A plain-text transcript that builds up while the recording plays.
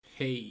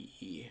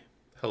Hey.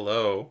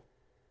 Hello.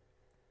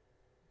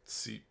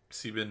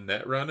 You been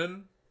net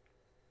running?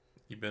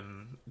 You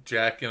been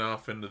jacking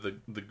off into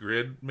the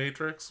grid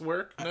matrix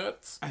work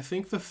nuts? I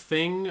think the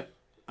thing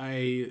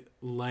I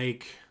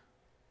like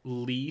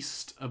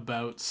least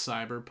about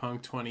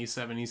Cyberpunk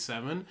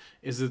 2077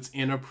 is it's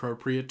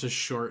inappropriate to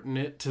shorten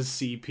it to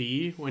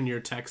CP when you're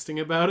texting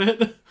about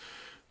it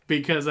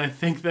because I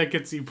think that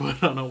gets you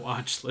put on a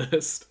watch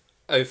list.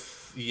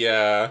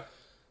 Yeah,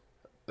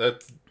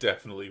 that's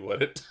definitely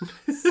what it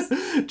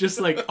does.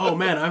 Just like, oh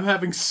man, I'm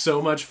having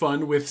so much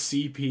fun with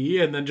CP,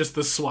 and then just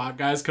the SWAT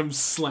guys come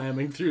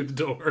slamming through the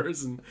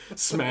doors and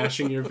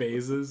smashing your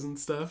vases and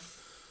stuff.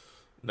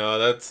 No,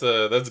 that's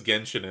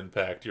Genshin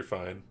Impact. You're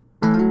fine.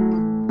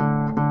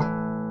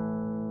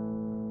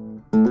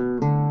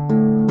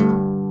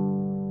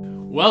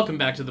 Welcome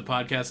back to the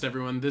podcast,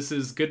 everyone. This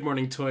is Good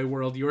Morning Toy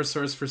World, your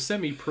source for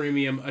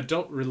semi-premium,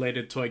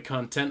 adult-related toy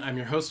content. I'm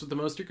your host with the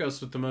most, your ghost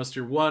with the most,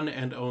 your one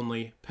and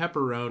only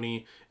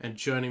Pepperoni. And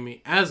joining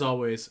me, as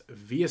always,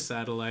 via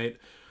satellite,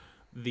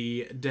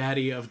 the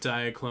daddy of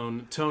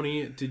Diaclone.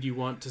 Tony, did you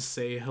want to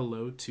say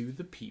hello to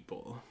the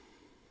people?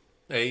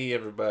 Hey,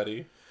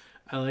 everybody.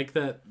 I like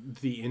that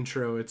the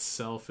intro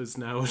itself is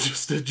now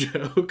just a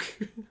joke.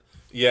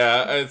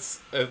 Yeah,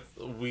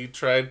 we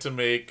tried to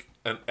make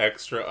an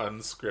extra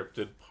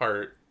unscripted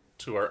part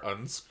to our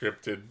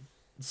unscripted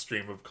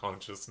stream of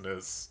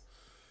consciousness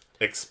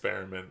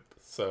experiment.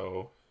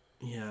 So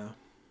Yeah.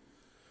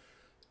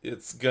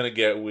 it's gonna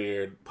get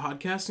weird.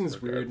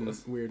 Podcasting's weird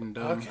and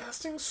dumb.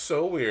 Podcasting's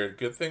so weird.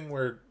 Good thing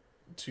we're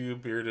two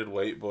bearded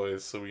white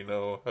boys, so we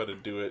know how to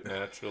do it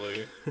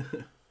naturally.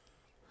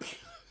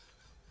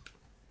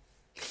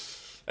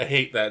 I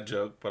hate that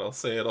joke, but I'll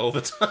say it all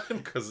the time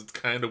because it's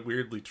kind of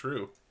weirdly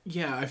true.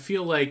 Yeah, I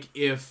feel like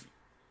if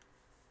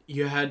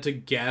you had to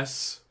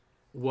guess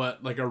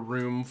what, like, a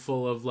room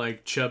full of,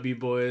 like, chubby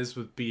boys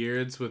with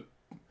beards with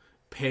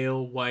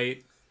pale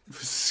white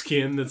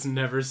skin that's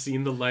never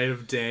seen the light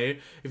of day,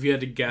 if you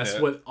had to guess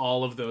what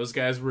all of those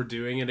guys were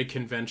doing in a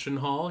convention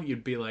hall,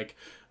 you'd be like,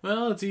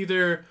 well, it's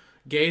either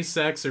gay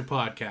sex or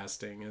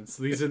podcasting.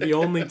 These are the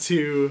only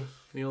two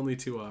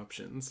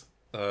options.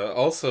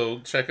 Also,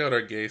 check out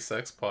our gay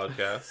sex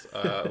podcast.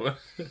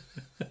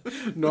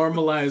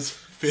 Normalize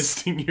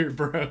fisting your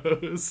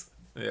bros.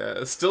 Yeah,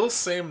 it's still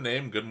same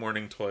name, Good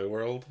Morning Toy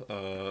World.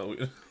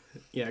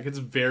 Yeah, it gets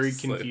very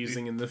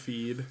confusing in the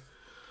feed.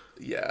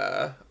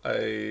 Yeah,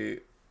 I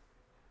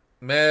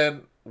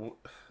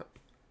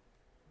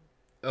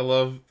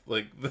love,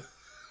 like,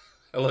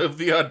 I love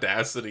the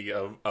audacity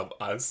of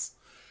us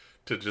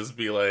to just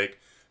be like,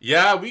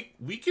 yeah,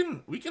 we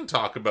can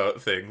talk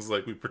about things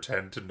like we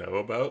pretend to know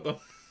about them.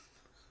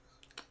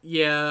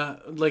 Yeah,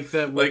 like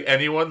that. Like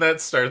anyone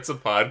that starts a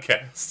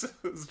podcast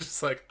is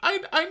just like,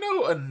 I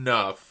know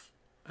enough.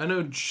 I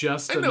know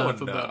just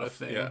enough about a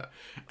thing. Yeah.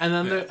 And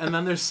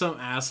then there's some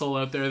asshole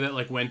out there that,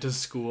 like, went to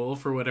school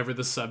for whatever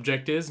the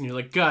subject is, and you're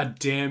like, God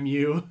damn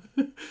you.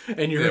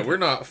 And you're we're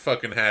not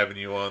fucking having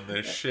you on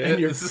this shit. And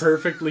your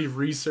perfectly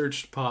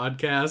researched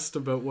podcast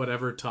about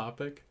whatever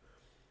topic.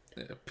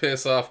 Yeah,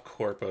 piss off,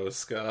 Corpo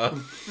Ska.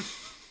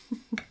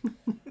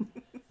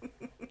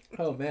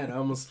 Oh man, I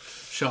almost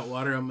shot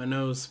water out my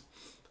nose.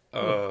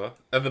 And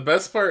the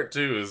best part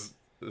too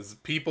is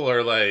people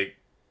are like,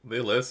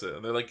 they listen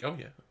and they're like, oh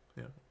yeah.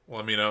 Well,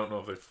 I mean, I don't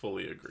know if they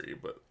fully agree,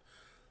 but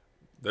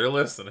they're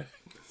listening.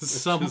 Which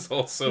is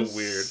also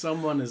weird.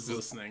 Someone is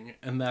listening,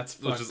 and that's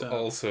fucked up. Which is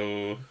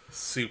also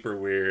super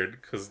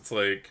weird, because it's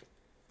like,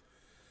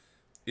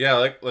 yeah,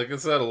 like I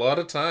said, a lot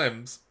of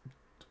times,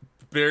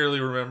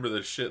 barely remember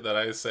the shit that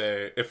I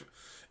say.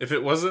 If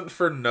it wasn't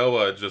for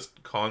Noah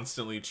just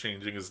constantly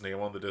changing his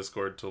name on the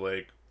Discord to,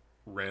 like,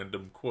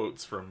 random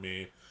quotes from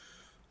me,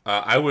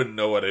 I wouldn't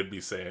know what I'd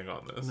be saying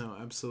on this. No,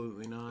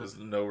 absolutely not. There's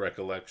no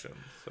recollection,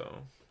 so...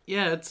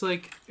 Yeah, it's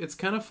like, it's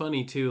kind of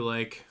funny too,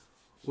 like,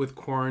 with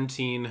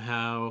quarantine,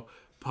 how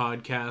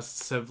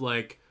podcasts have,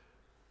 like,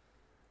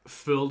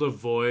 filled a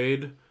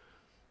void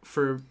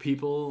for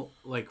people,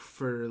 like,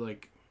 for,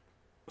 like,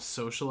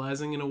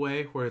 socializing in a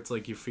way, where it's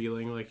like you're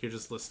feeling like you're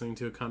just listening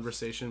to a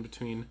conversation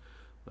between,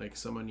 like,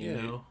 someone you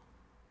know.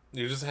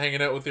 You're just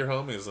hanging out with your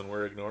homies and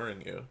we're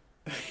ignoring you.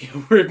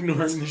 We're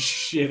ignoring the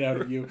shit out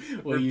of you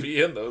while you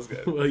being those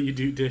guys. While you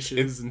do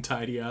dishes and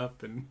tidy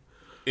up and...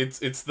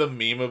 It's the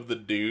meme of the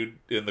dude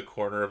in the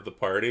corner of the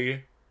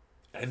party,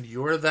 and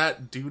you're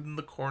that dude in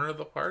the corner of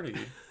the party.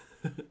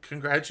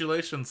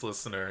 Congratulations,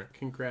 listener.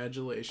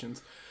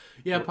 Congratulations.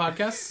 Yeah,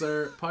 podcasts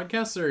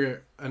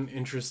are an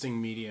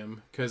interesting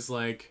medium, because,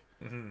 like,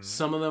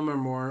 some of them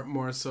are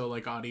more so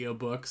like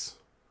audiobooks.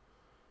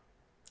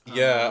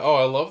 Yeah.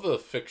 I love the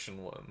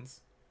fiction ones.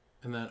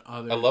 And then I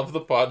love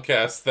the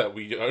podcasts that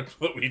we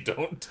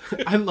don't.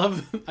 I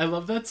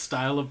love that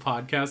style of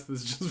podcast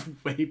that's just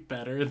way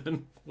better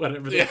than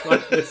whatever the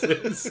fuck this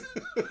is.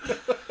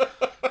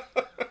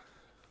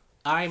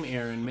 I'm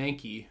Aaron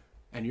Mankey,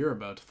 and you're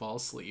about to fall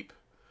asleep.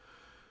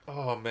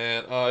 Oh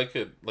man, I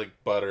could, like,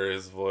 butter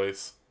his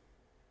voice.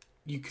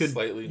 You could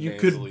slightly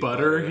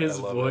butter his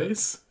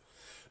voice.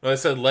 No, I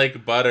said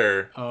like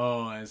butter,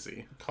 Oh, I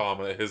see.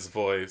 comma, his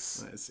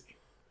voice. I see.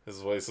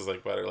 His voice is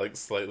like butter, like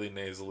slightly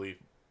nasally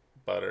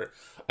butter.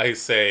 I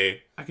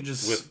say I could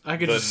just with I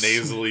could the just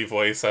nasally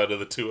voice out of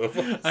the two of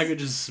us. I could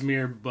just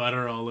smear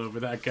butter all over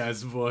that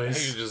guy's I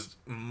voice. can just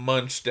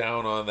munch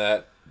down on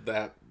that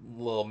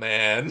little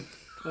man.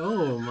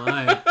 Oh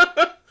my.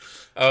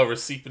 Oh, we're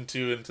seeping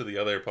too into the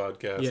other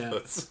podcast. Yeah.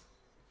 That's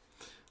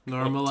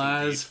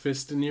Normalize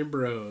fisting your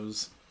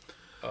bros.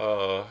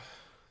 not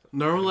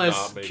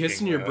Normalize making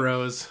kissing your that.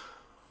 bros.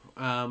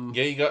 yeah.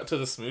 You got to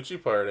the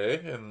smoochy part,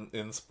 eh?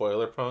 In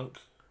Spoiler Punk.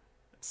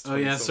 It's Oh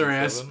yeah, sorry,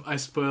 2077. I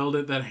spoiled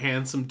it that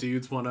handsome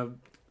dudes want to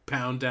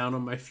pound down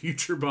on my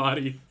future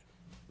body.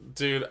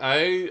 Dude, I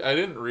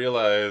didn't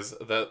realize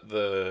that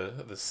the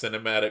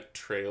cinematic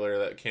trailer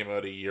that came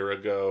out a year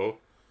ago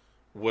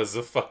was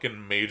a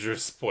fucking major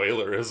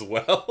spoiler as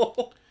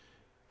well.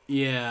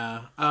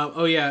 Yeah.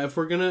 Oh yeah. If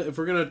we're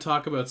gonna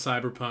talk about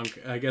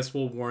Cyberpunk, I guess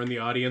we'll warn the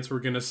audience we're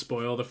gonna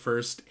spoil the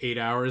first 8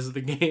 hours of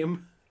the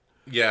game.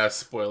 Yeah,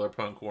 Spoiler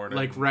Punk warning.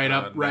 Like right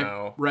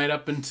now.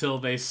 up until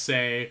they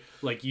say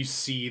like you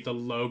see the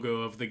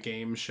logo of the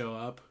game show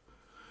up.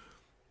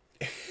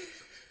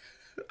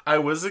 I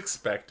was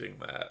expecting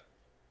that.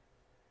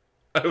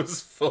 I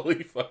was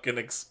fully fucking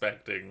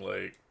expecting,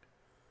 like...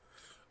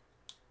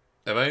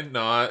 Am I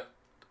not...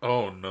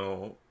 Oh,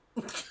 no.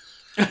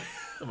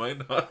 Am I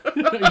not?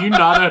 Are you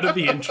not out of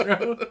the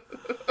intro?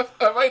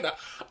 Am I not?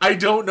 I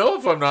don't know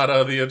if I'm not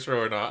out of the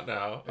intro or not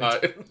now.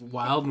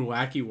 Wild and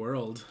wacky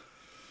world.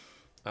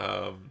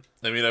 I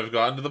mean, I've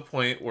gotten to the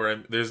point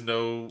where there's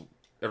no...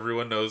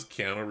 Everyone knows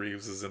Keanu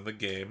Reeves is in the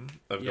game.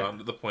 I've Yeah. gotten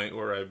to the point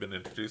where I've been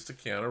introduced to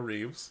Keanu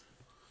Reeves.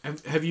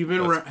 Have you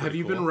been That's have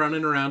you pretty been cool.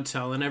 running around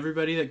telling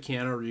everybody that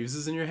Keanu Reeves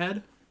is in your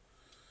head?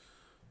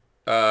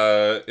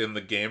 In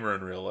the game or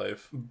in real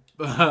life?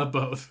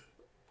 Both.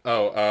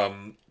 Oh,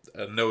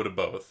 no to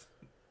both.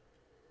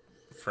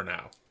 For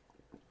now.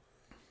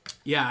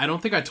 Yeah, I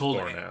don't think I told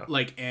For now.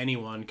 like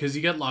anyone because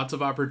you get lots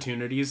of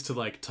opportunities to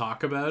like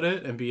talk about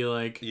it and be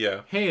like,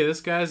 Yeah. hey,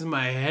 this guy's in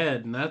my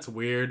head and that's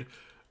weird.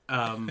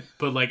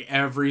 But like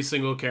every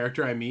single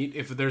character I meet,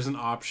 if there's an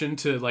option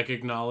to like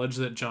acknowledge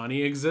that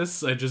Johnny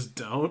exists, I just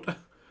don't.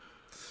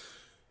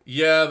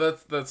 Yeah,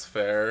 that's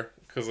fair.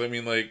 Because, I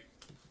mean, like,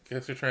 I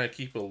guess you're trying to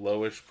keep a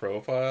lowish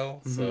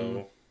profile,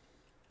 so...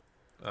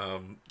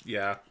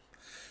 yeah.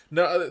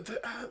 No,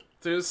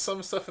 there's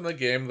some stuff in the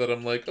game that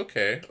I'm like,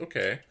 okay.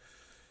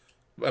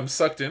 I'm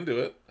sucked into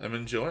it. I'm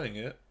enjoying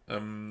it.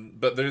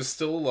 But there's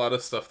still a lot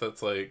of stuff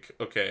that's like,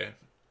 okay,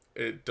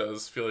 it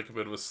does feel like a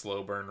bit of a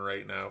slow burn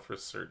right now for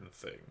certain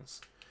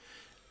things.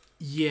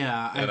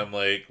 Yeah, And I'm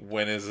like,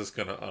 when is this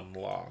going to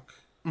unlock?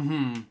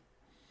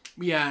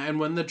 yeah, and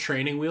when the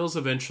training wheels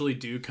eventually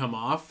do come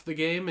off the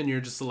game and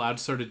you're just allowed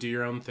to sort of do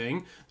your own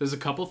thing, there's a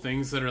couple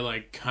things that are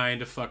like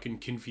kind of fucking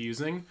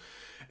confusing.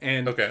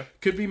 And Okay.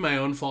 could be my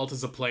own fault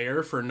as a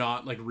player for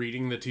not like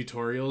reading the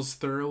tutorials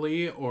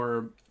thoroughly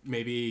or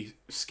maybe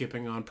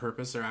skipping on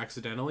purpose or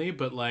accidentally,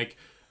 but like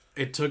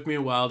it took me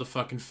a while to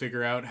fucking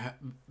figure out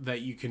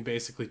that you can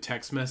basically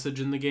text message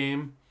in the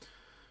game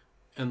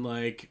and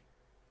like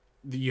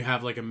you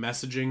have like a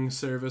messaging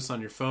service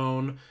on your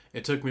phone.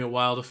 It took me a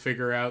while to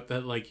figure out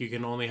that like you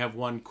can only have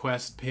one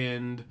quest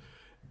pinned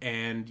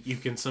and you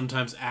can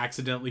sometimes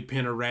accidentally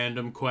pin a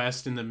random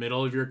quest in the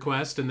middle of your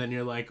quest and then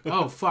you're like,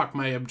 oh fuck,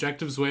 my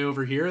objective's way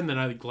over here, and then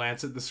I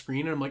glance at the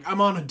screen and I'm like,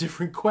 I'm on a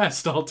different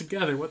quest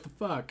altogether, what the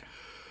fuck.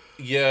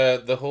 Yeah,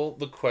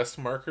 the quest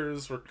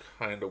markers were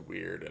kind of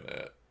weird in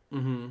it.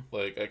 Mm-hmm.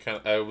 Like,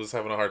 I was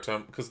having a hard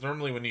time, because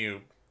normally when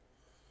you...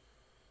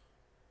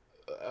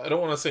 I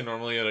don't want to say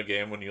normally in a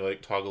game when you,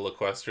 like, toggle a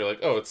quest, you're like,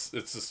 oh, it's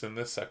just in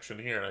this section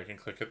here, and I can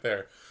click it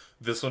there.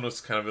 This one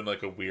was kind of in,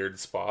 like, a weird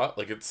spot.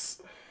 Like,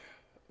 it's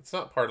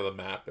not part of the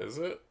map, is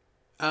it?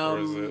 Or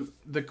is it...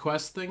 The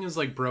quest thing is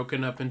like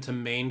broken up into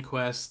main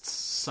quests,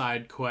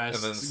 side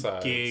quests, And then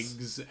sides.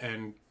 gigs,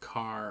 and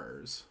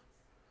cars.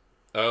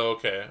 Oh,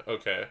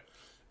 okay.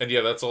 And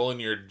yeah, that's all in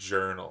your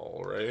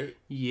journal, right?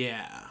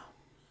 Yeah.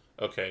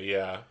 Okay,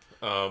 yeah.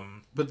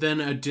 But then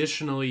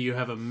additionally, you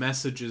have a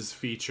messages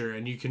feature,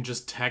 and you can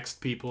just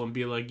text people and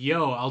be like,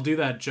 "Yo, I'll do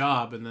that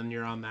job," and then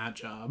you're on that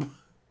job.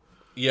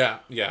 Yeah,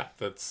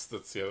 that's the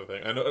other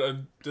thing. I know I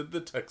did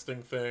the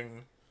texting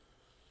thing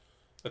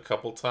a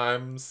couple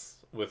times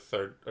with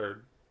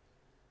our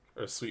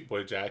sweet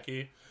boy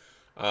Jackie,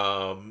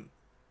 but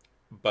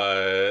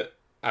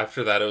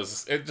after that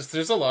it just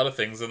there's a lot of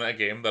things in that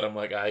game that I'm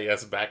like,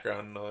 yes,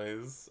 background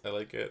noise, I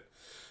like it.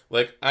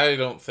 Like, I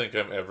don't think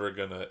I'm ever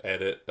gonna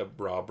edit a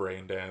raw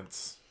brain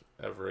dance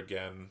ever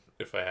again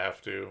if I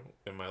have to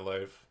in my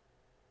life.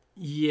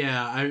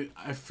 Yeah,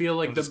 I feel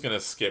like I'm just gonna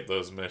skip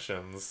those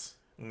missions.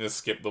 I'm gonna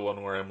skip the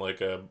one where I'm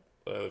like a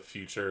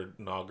future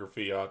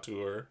nography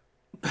auteur.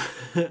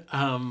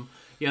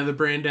 yeah, the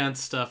brain dance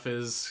stuff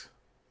it's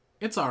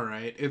all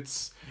right.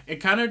 It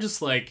kind of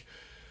just like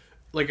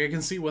I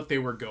can see what they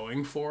were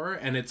going for,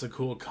 and it's a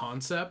cool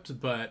concept,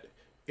 but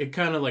it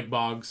kind of like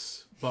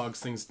bogs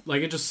things,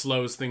 like it just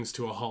slows things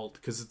to a halt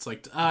because it's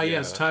like,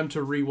 yes, time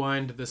to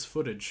rewind this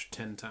footage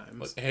 10 times.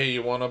 Like, hey,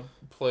 you want to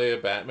play a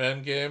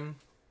Batman game?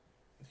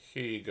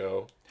 Here you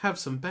go. Have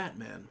some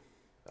Batman.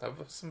 Have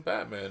some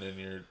Batman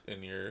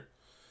in your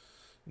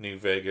New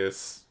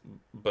Vegas,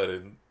 but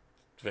in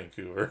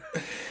Vancouver.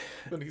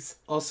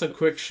 Also,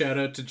 quick shout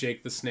out to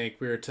Jake the Snake.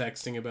 We were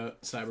texting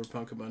about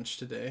Cyberpunk a bunch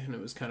today, and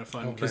it was kind of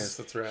fun because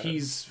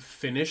he's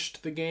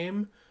finished the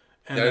game.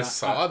 And I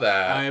saw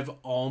that. I've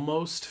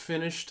almost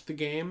finished the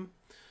game.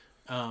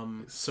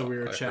 So we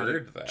were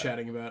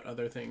chatting about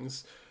other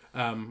things.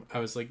 I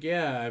was like,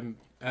 yeah, I'm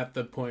at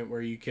the point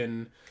where you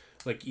can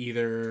like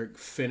either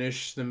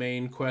finish the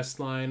main quest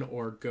line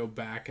or go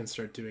back and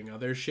start doing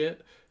other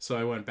shit. So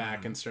I went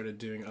back and started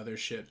doing other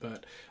shit,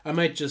 but I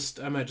might just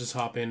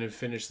hop in and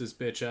finish this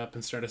bitch up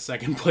and start a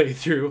second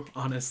playthrough,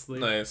 honestly.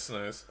 Nice.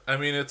 I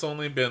mean, it's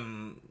only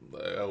been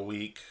a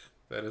week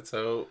that it's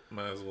out.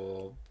 Might as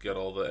well get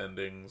all the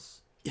endings.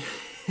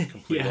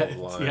 Complete all the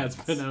lines.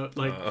 It's been out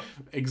like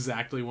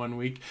exactly 1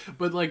 week.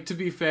 But like, to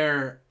be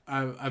fair,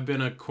 I've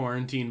been a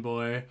quarantine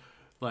boy.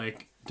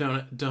 Like,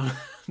 don't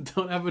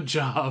have a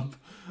job.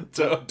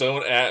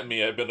 Don't at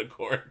me. I've been a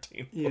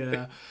quarantine boy.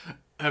 Yeah,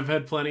 I've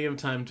had plenty of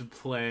time to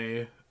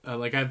play.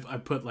 Like I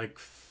put like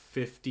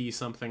 50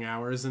 something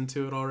hours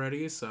into it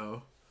already.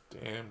 So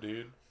damn,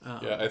 dude.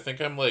 Yeah, I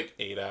think I'm like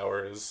 8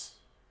 hours.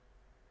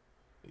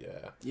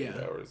 Yeah. 8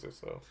 hours or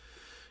so.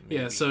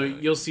 Maybe so 9.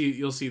 You'll see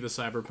the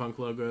Cyberpunk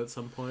logo at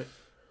some point.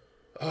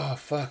 Oh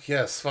fuck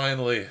yes!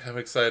 Finally, I'm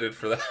excited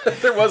for that.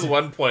 There was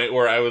one point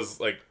where I was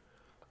like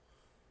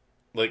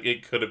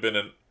it could have been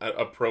an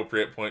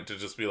appropriate point to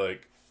just be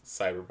like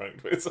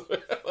Cyberpunk.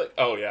 Like,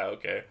 oh yeah,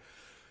 okay.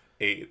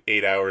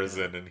 8 hours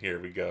in, and here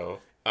we go.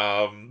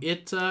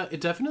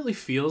 It definitely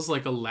feels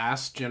like a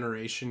last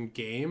generation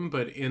game,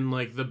 but in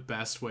like the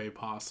best way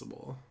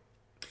possible.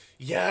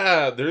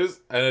 Yeah, and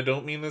I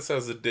don't mean this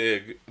as a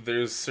dig,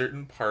 there's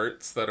certain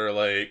parts that are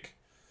like,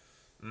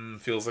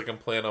 feels like I'm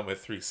playing on my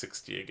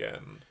 360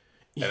 again.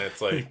 And it's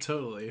like,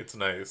 totally. It's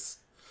nice.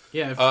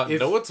 Yeah.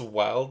 Know what's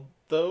wild,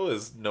 though,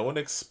 is no one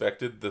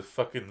expected the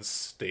fucking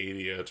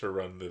Stadia to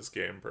run this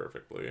game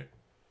perfectly.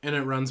 And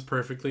it runs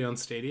perfectly on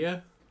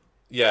Stadia?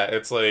 Yeah,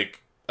 it's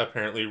like,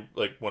 apparently,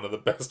 like, one of the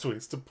best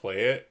ways to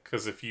play it,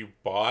 because if you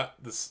bought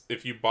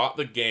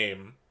the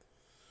game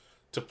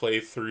to play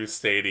through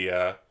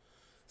Stadia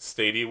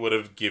would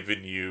have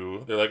given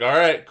you, they're like, all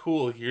right,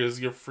 cool, here's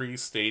your free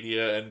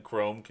Stadia and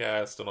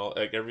Chromecast and all,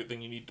 like,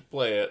 everything you need to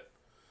play it.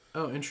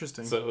 Oh,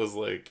 interesting. So it was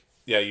like,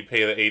 yeah, you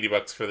pay the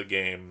 $80 for the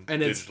game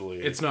and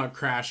digitally. It's not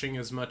crashing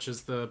as much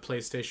as the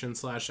PlayStation /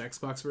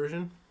 Xbox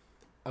version?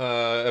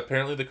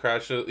 Apparently the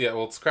crash,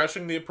 it's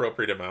crashing the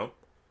appropriate amount.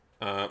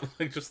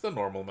 Like, just the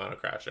normal amount of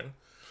crashing.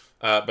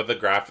 But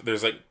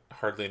there's, like,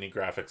 hardly any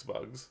graphics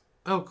bugs.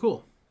 Oh,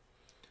 cool.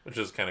 Which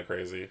is kind of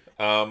crazy.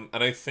 And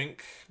I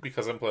think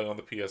because I'm playing on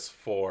the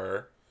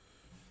PS4,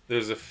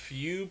 there's a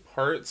few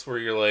parts where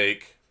you're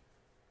like,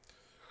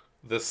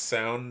 the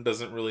sound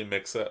doesn't really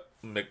mix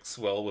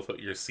well with what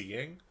you're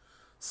seeing.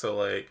 So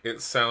like,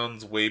 it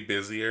sounds way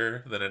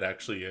busier than it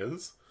actually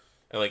is.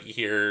 And like, you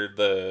hear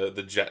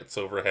the jets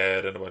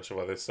overhead and a bunch of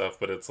other stuff,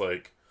 but it's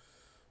like,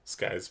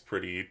 sky's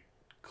pretty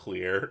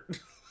clear.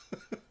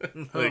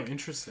 Like,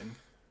 interesting.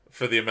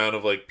 For the amount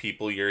of like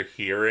people you're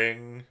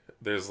hearing,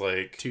 there's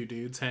like 2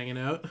 dudes hanging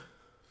out.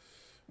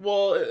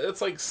 Well,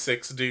 it's like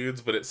 6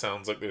 dudes, but it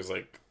sounds like there's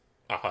like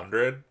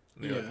 100.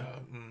 Yeah. Like,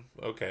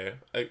 okay.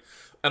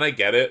 And I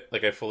get it.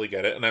 Like, I fully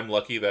get it. And I'm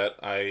lucky that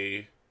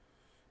I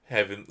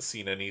haven't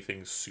seen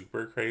anything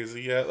super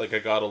crazy yet. Like, I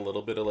got a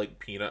little bit of like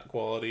peanut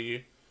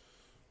quality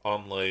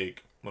on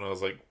like when I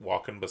was like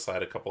walking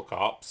beside a couple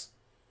cops.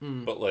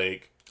 But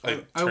like,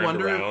 I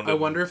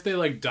wonder if they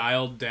like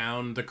dialed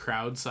down the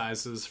crowd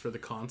sizes for the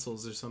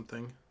consoles or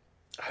something.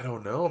 I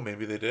don't know.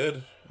 Maybe they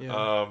did.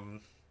 Yeah.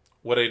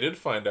 What I did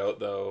find out,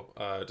 though,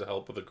 to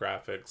help with the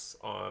graphics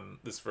on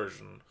this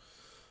version,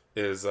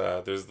 is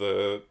there's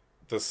the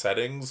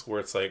settings where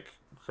it's like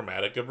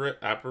chromatic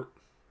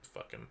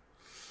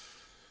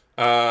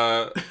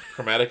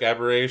chromatic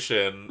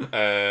aberration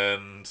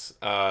and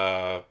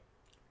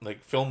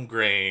like film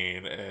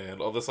grain and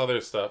all this other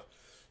stuff.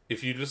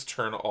 If you just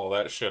turn all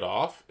that shit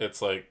off,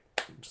 it's like,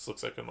 it just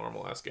looks like a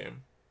normal ass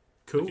game.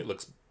 Cool. Like, it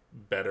looks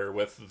better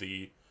with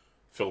the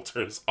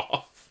filters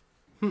off.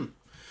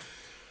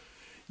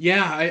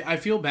 Yeah, I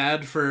feel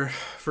bad for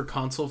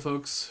console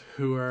folks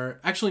who are...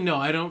 Actually, no,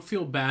 I don't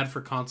feel bad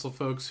for console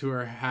folks who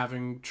are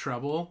having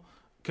trouble.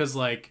 Because,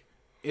 like,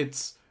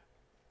 it's...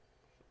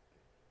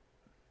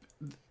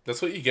 That's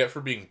what you get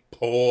for being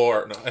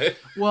poor. No,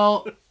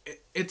 well,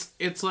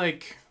 it's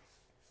like...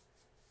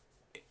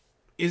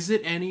 Is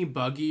it any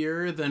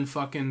buggier than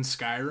fucking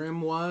Skyrim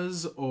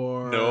was?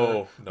 Or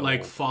no.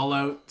 Like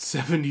Fallout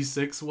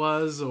 76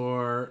 was?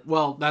 Or...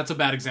 Well, that's a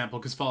bad example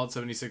because Fallout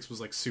 76 was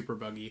like super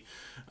buggy.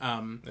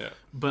 Yeah.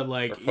 But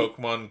like... Or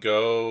Pokemon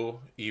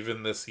Go,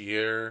 even this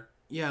year.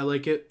 Yeah,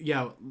 like it...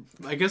 Yeah,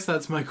 I guess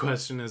that's my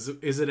question is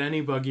it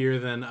any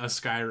buggier than a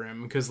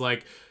Skyrim? Because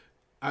like...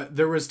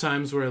 there was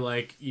times where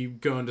like you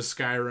go into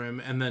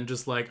Skyrim and then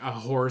just like a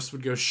horse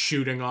would go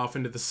shooting off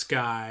into the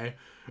sky,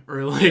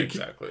 or like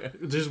Exactly.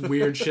 just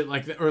weird shit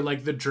like that, or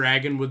like the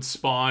dragon would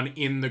spawn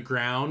in the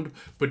ground,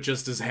 but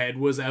just his head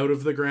was out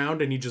of the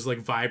ground and he just like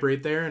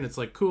vibrate there, and it's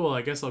like, cool,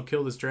 I guess I'll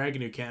kill this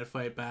dragon who can't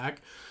fight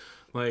back.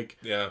 Like,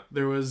 Yeah.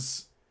 there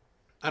was,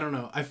 I don't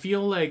know. I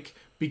feel like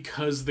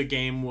because the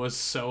game was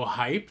so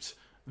hyped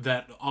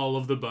that all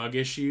of the bug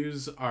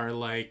issues are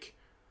like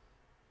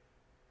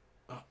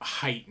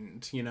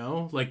heightened, you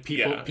know? Like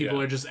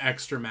people are just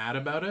extra mad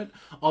about it.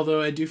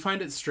 Although I do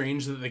find it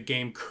strange that the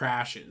game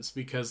crashes,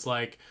 because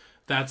like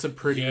that's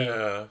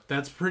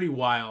pretty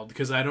wild,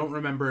 because I don't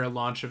remember a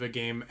launch of a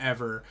game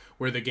ever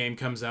where the game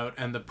comes out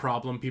and the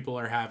problem people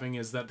are having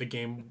is that the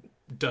game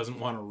doesn't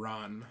want to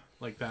run.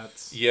 Like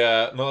that's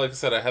Yeah, no, like I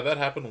said, I had that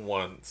happen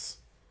once.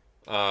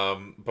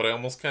 But I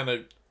almost kind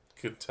of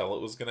could tell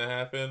it was gonna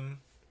happen,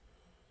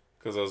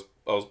 because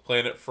I was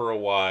playing it for a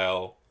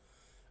while,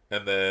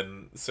 and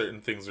then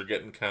certain things were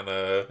getting kind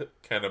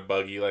of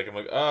buggy. Like I'm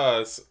like,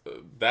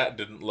 that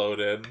didn't load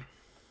in.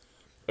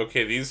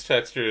 Okay, these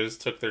textures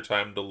took their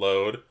time to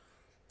load.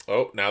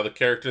 Oh, now the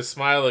character's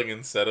smiling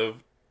instead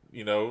of,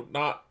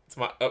 not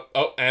smile.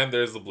 Oh, and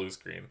there's the blue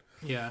screen.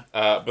 yeah.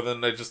 But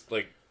then I just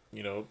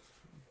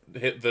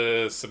hit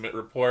the submit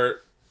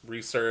report,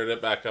 restarted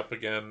it back up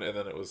again, and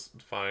then it was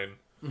fine.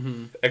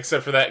 Mm-hmm.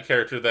 Except for that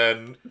character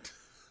then.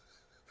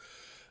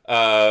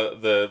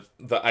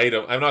 The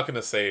item, I'm not going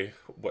to say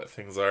what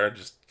things are,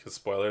 just because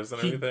spoilers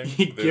and everything.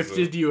 He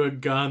gifted you a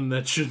gun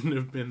that shouldn't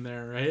have been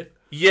there, right?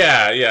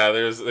 Yeah,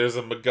 there's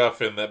a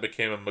MacGuffin that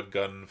became a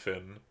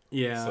McGunfin.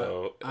 Yeah.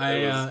 So I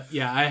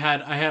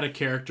had a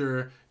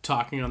character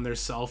talking on their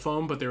cell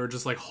phone, but they were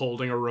just like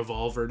holding a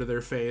revolver to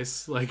their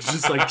face, like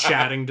just like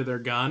chatting to their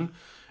gun.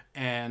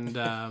 And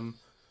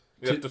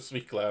you have to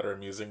speak louder.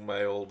 I'm using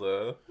my old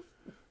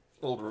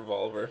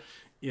revolver.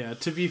 Yeah,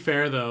 to be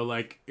fair though,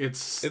 like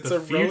it's a the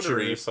future.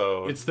 rotary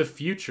phone. It's the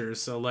future,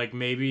 so like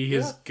maybe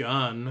his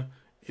gun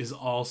is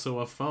also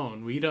a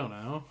phone. We don't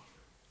know.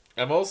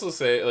 I'm also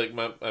saying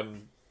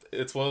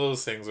it's one of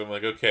those things where I'm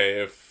like,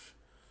 okay, if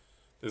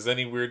there's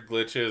any weird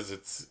glitches,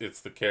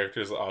 it's the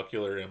character's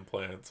ocular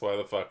implants. Why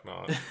the fuck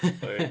not?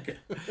 Like,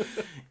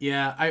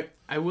 yeah,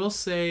 I will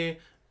say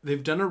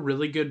they've done a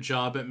really good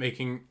job at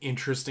making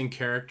interesting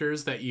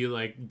characters that you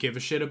like give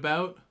a shit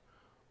about.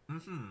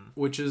 Mm-hmm.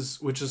 Which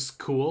is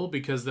cool,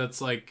 because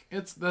that's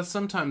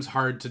sometimes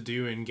hard to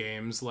do in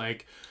games.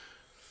 Like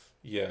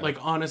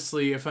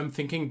honestly, if I'm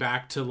thinking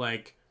back to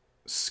like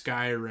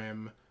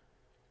Skyrim,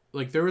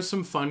 like there was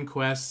some fun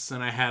quests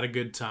and I had a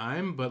good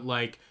time, but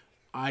like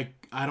I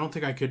don't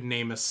think I could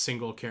name a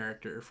single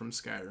character from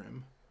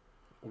Skyrim.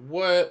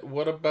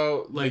 What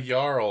about the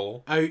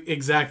Jarl?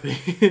 Exactly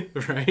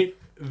right,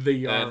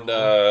 the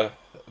Jarl.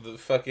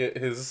 And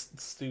his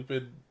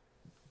stupid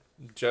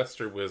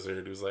jester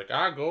wizard who's like,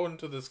 go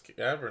into this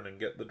cavern and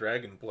get the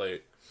dragon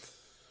plate.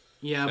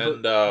 Yeah,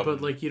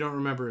 but like you don't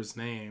remember his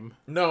name.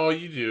 No,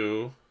 you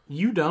do.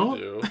 You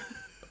don't?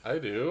 I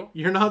do.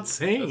 You're not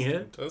saying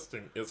it. It's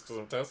because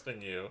I'm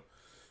testing you,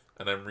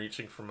 and I'm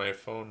reaching for my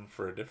phone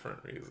for a different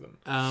reason.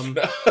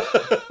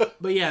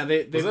 But yeah,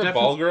 they've was that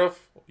Balgruuf?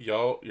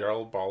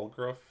 Jarl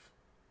Balgruuf?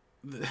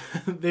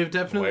 They've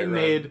definitely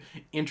made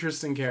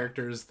interesting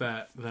characters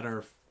that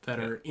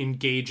are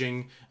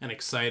engaging and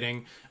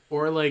exciting,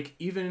 or like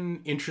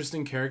even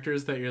interesting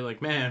characters that you're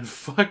like, man,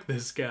 fuck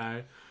this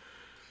guy.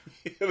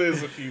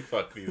 There's a few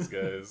fuck these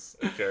guys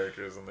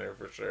characters in there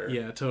for sure.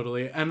 Yeah,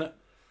 totally. And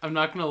I'm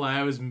not gonna lie,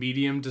 I was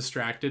medium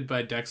distracted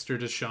by Dexter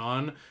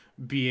Deshawn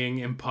being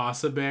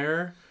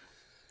Impossibear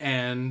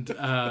and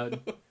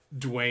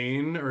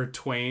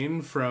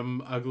Twain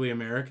from Ugly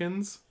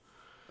Americans.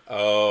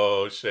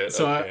 Oh shit!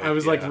 So okay, I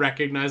was like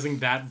recognizing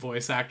that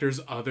voice actor's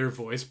other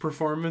voice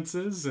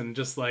performances and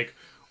just like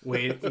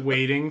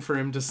waiting for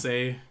him to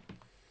say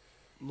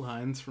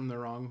lines from the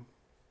wrong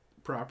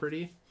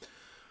property.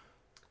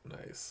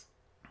 Nice.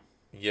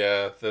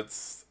 Yeah,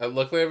 that's.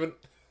 Luckily,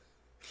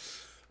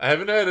 I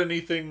haven't had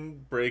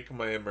anything break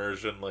my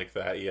immersion like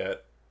that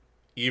yet.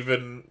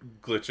 Even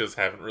glitches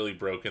haven't really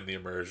broken the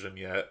immersion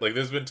yet. Like,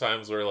 there's been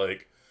times where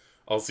like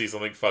I'll see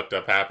something fucked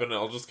up happen and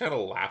I'll just kind of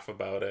laugh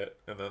about it,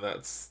 and then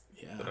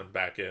then I'm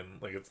back in.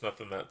 Like, it's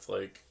nothing that's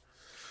like,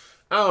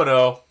 I don't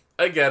know.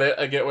 I get it.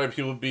 I get why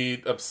people would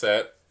be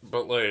upset,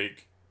 but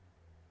like,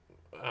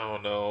 I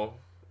don't know.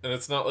 And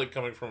it's not like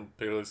coming from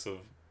a place of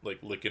like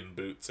licking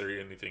boots or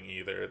anything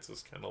either. It's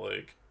just kind of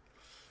like,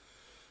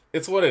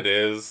 it's what it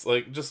is.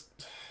 Like, just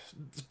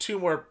 2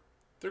 more.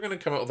 They're gonna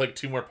come out with like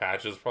 2 more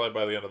patches probably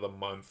by the end of the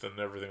month, and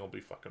everything will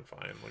be fucking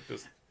fine. Like,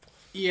 just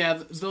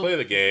they'll play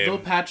the game. They'll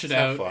patch it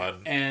out,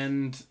 fun.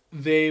 And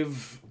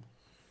they've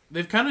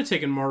kind of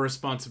taken more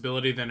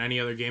responsibility than any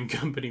other game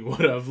company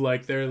would have.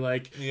 Like, they're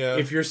like,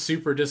 if you're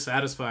super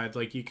dissatisfied,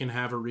 like, you can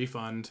have a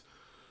refund.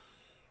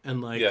 And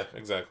like, yeah,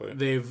 exactly.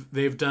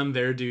 They've done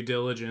their due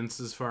diligence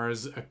as far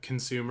as a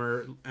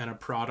consumer and a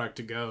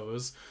product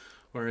goes,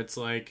 where it's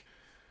like,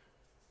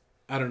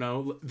 I don't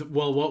know.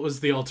 Well, what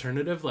was the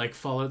alternative? Like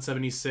Fallout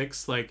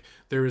 76, like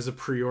there was a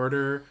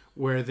pre-order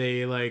where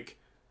they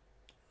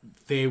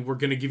were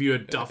going to give you a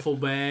duffel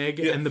bag,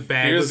 Yeah, and the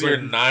bag here's was your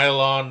like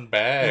nylon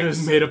bag. and it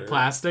was made of sir.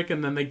 plastic,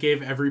 and then they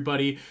gave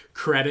everybody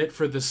credit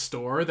for the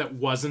store that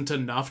wasn't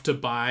enough to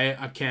buy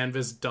a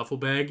canvas duffel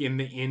bag in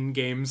the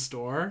in-game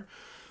store.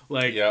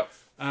 Like, Yep.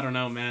 I don't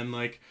know, man.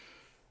 Like,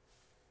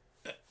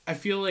 I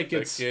feel like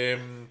That it's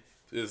game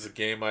is a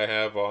game I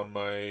have on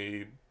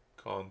my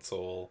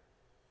console.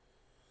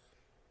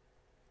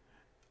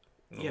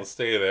 Yeah. It'll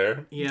stay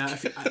there. yeah.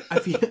 I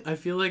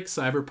feel like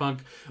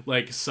Cyberpunk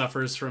like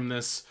suffers from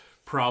this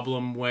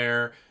problem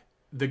where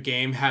the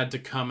game had to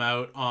come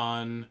out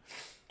on,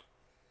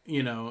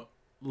 you know,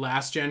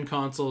 last gen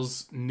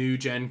consoles, new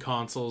gen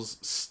consoles,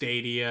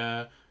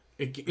 Stadia.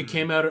 It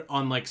came out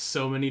on like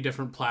so many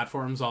different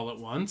platforms all at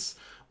once.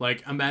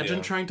 Like, imagine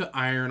Yeah. trying to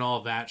iron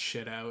all that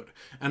shit out.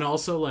 And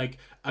also, like,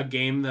 a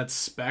game that's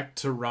spec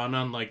to run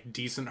on, like,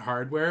 decent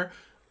hardware,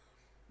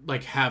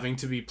 like, having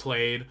to be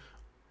played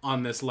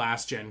on this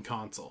last gen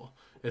console.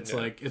 It's Yeah.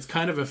 like, it's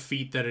kind of a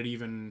feat that it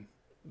even.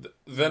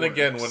 Then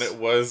again, when works. it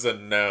was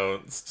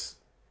announced,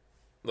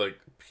 like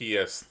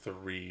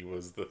PS3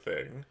 was the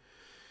thing.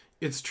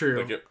 It's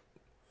true. Like it,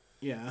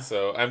 Yeah.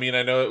 so I mean,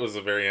 I know it was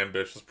a very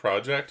ambitious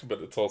project, but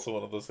it's also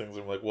one of those things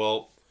where I'm like,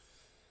 well,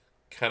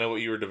 kind of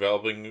what you were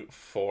developing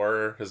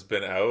for has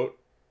been out,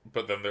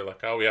 but then they're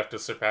like, oh, we have to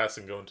surpass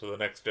and go into the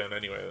next gen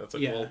anyway. That's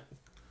like, Yeah. well,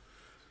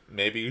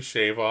 maybe you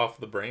shave off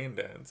the brain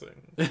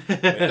dancing.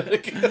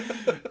 Like,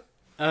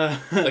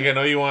 I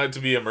know you want it to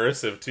be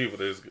immersive too, but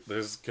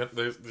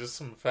there's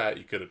some fat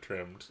you could have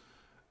trimmed.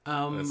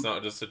 And it's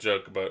not just a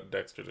joke about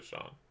Dexter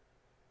Deshawn.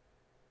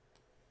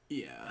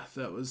 Yeah,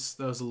 that was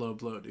a low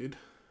blow, dude.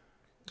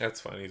 That's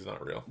fine. He's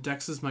not real.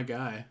 Dex is my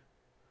guy.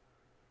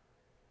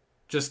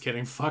 Just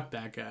kidding. Fuck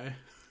that guy.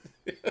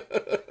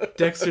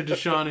 Dexter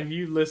Deshawn, are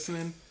you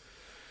listening?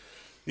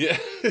 Yeah.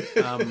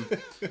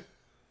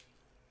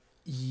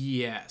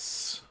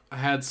 Yes. I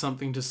had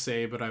something to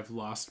say, but I've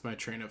lost my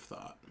train of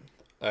thought.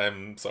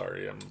 I'm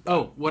sorry.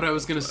 What I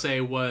was going to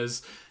say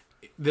was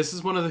this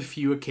is one of the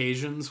few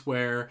occasions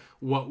where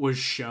what was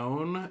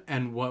shown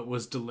and what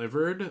was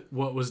delivered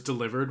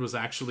was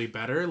actually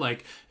better.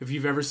 Like, if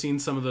you've ever seen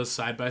some of those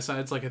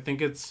side-by-sides, like, I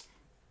think is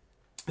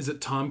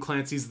it Tom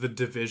Clancy's The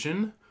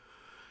Division?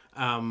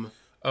 Oh,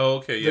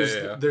 okay.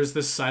 Yeah. There's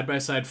this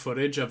side-by-side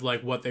footage of,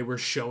 like, what they were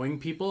showing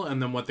people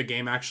and then what the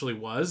game actually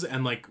was,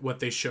 and, like, what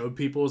they showed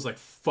people was, like,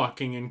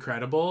 fucking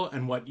incredible,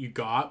 and what you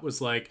got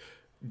was, like,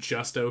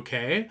 just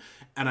okay.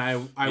 And I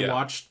Yeah.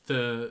 watched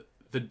the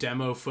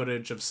demo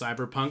footage of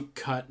Cyberpunk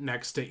cut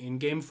next to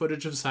in-game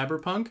footage of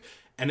Cyberpunk,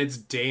 and it's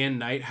day and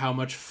night how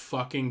much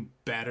fucking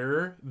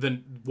better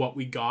than what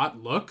we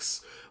got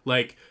looks.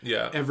 Like,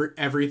 Yeah.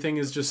 everything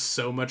is just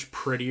so much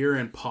prettier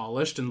and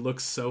polished and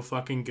looks so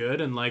fucking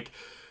good. And like,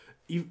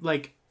 you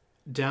like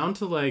down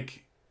to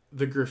like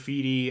the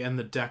graffiti and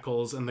the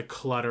decals and the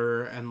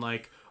clutter and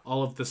like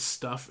all of the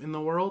stuff in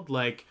the world.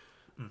 Like,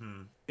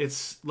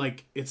 it's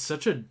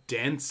such a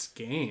dense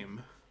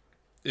game.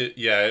 It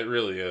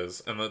really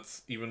is, and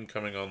that's even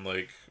coming on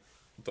like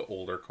the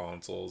older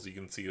consoles. You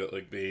can see that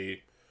like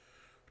they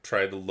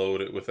tried to load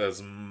it with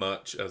as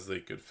much as they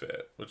could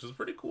fit, which is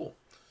pretty cool.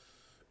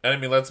 And I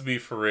mean, let's be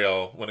for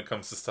real when it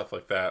comes to stuff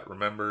like that.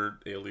 Remember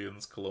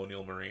Aliens: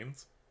 Colonial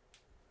Marines?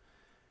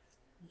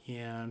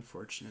 Yeah,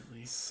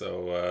 unfortunately.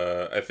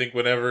 So I think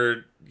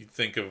whenever you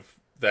think of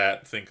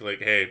that, think like,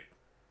 hey,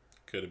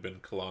 could have been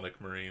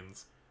Colonic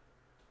Marines.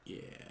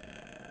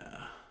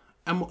 Yeah.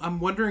 I'm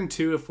wondering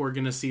too if we're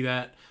gonna see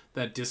that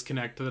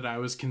disconnect that I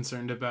was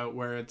concerned about,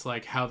 where it's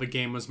like how the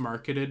game was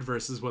marketed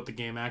versus what the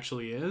game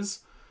actually is.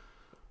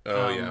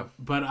 Oh yeah.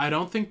 But I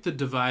don't think the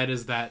divide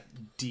is that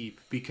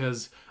deep,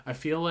 because I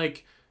feel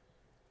like,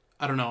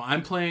 I don't know,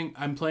 I'm playing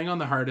on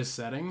the hardest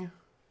setting,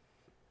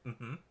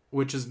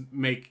 which is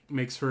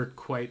makes for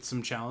quite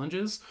some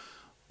challenges.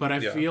 But I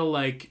feel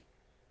like,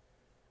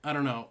 I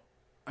don't know,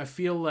 I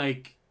feel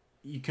like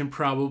you can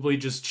probably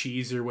just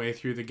cheese your way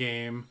through the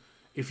game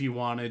if you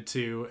wanted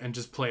to, and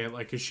just play it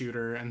like a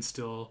shooter and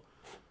still.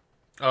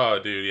 Oh,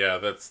 dude, yeah,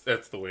 that's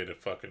the way to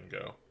fucking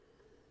go.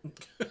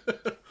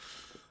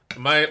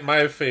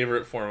 My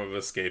favorite form of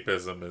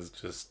escapism is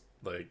just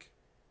like,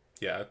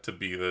 yeah, to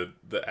be the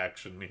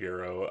action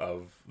hero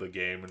of the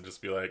game and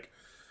just be like,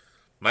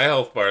 my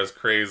health bar is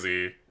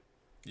crazy.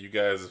 You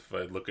guys, if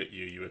I look at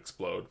you, you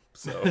explode.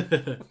 So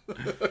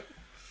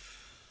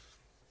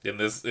in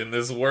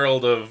this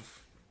world of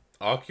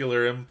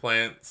ocular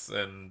implants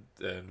and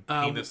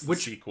penis the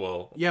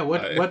sequel. Yeah,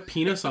 what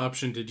penis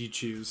option did you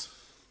choose?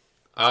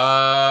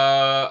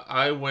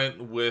 I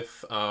went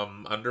with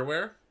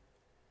underwear.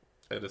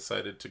 I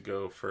decided to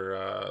go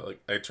for like,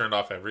 I turned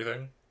off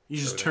everything. You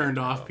just turned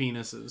off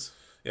penises.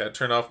 Yeah,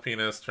 turned off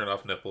penis, turned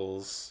off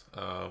nipples.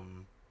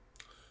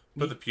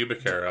 Put the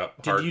pubic hair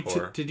up.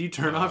 Hardcore. Did you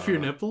turn off your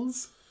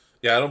nipples?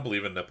 Yeah, I don't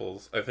believe in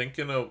nipples. I think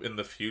in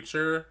the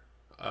future,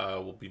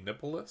 we'll be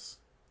nippleless.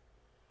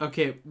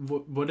 Okay,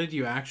 what did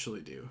you actually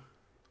do?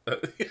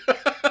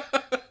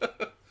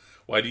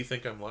 Why do you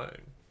think I'm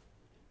lying?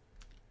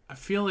 I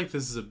feel like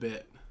this is a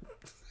bit.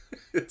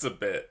 It's a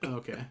bit.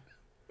 Okay.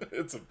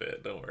 It's a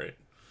bit. Don't worry.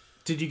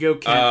 Did you go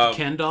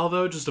Ken doll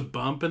though? Just a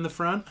bump in the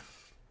front?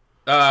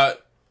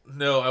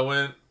 No, I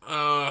went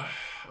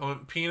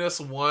penis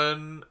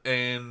 1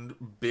 and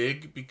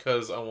big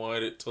because I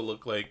wanted it to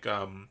look like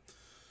fucking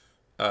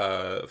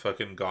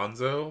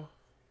Gonzo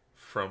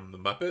from the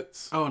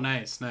Muppets. Oh,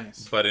 nice.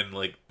 But in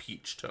like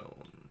peach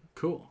tone.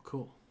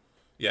 Cool.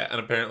 Yeah, and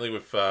apparently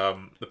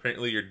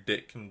your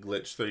dick can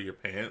glitch through your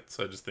pants,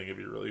 so I just think it'd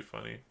be really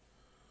funny.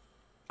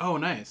 Oh,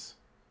 nice.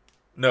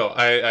 No,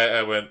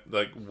 I went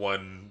like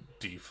 1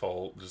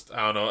 default. Just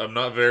I don't know. I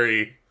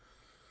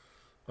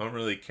don't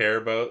really care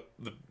about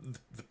the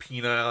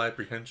penile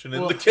apprehension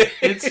in the game.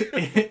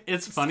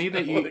 It's funny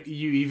that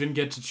you even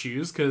get to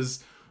choose,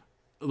 because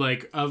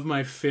like of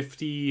my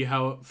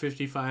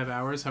 55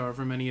 hours,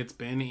 however many it's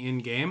been in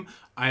game,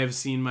 I have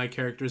seen my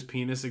character's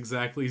penis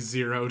exactly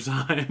 0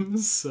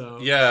 times. So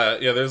yeah.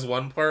 There's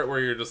one part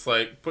where you're just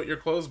like, put your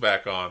clothes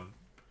back on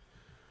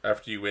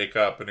after you wake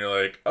up, and you're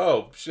like,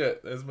 oh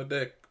shit, there's my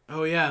dick.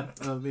 Oh yeah,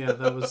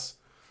 that was.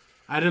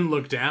 I didn't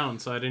look down,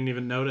 so I didn't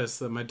even notice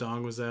that my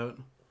dong was out.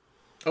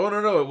 Oh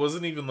no, it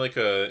wasn't even like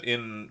a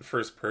in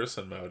first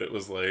person mode. It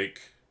was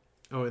like,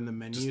 oh, in the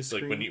menu just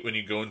screen? like when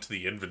you go into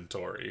the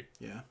inventory.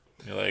 Yeah.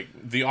 You're like,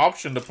 the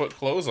option to put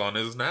clothes on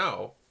is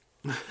now.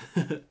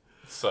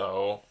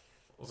 So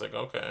I was like,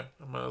 okay,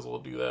 I might as well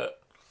do that.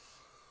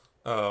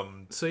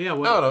 So yeah,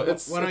 why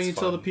don't you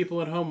tell the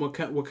people at home what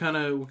kind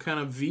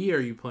of V are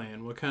you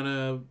playing? What kind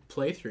of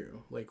playthrough?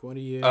 Like, what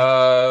are you?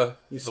 The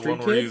Street one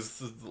where Kid? he's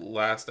the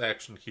last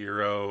action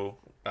hero.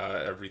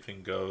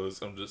 Everything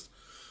goes.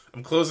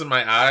 I'm closing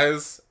my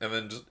eyes and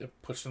then just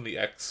pushing the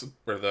X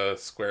or the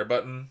square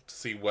button to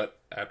see what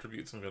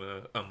attributes I'm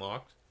gonna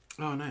unlock.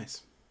 Oh,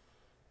 nice.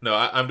 No,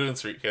 I'm doing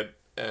Street Kid,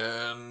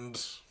 and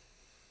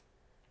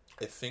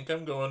I think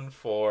I'm going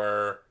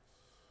for.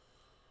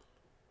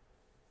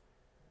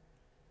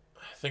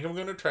 I think I'm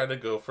gonna try to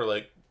go for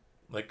like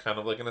kind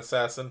of like an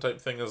assassin type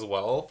thing as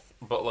well,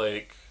 but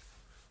like,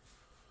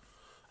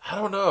 I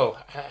don't know.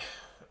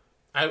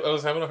 I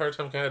was having a hard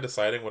time kind of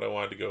deciding what I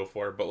wanted to go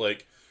for, but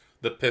like,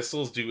 the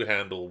pistols do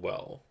handle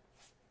well.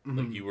 Mm-hmm.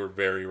 Like, you were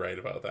very right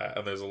about that,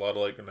 and there's a lot of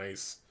like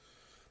nice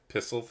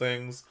pistol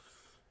things.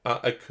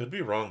 I could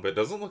be wrong, but it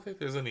doesn't look like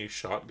there's any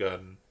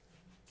shotgun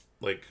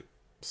like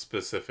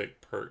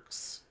specific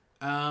perks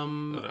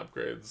and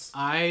upgrades.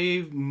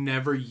 I've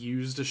never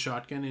used a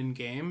shotgun in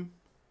game.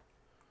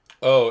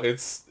 Oh,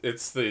 it's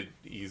the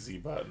easy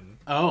button.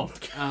 Oh,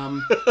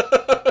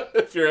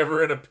 if you're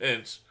ever in a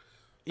pinch.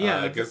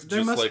 Yeah, I guess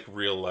just like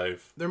real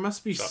life. There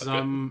must be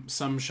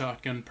some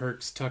shotgun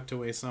perks tucked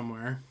away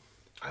somewhere.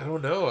 I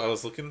don't know. I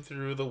was looking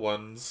through the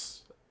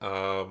ones,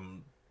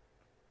 and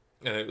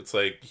it's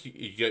like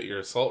you get your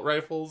assault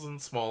rifles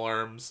and small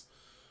arms,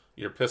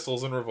 your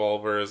pistols and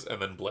revolvers,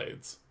 and then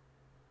blades.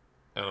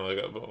 And I'm like,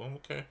 oh,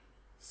 okay.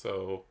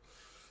 So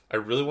I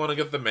really want to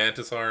get the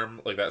Mantis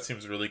arm. Like, that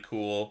seems really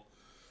cool.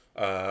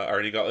 I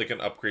already got like an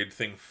upgrade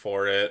thing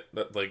for it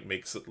that like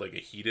makes it like a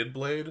heated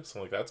blade.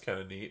 So like, that's kind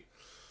of neat.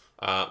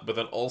 But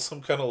then also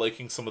I'm kind of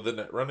liking some of the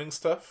net running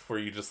stuff where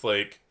you just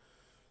like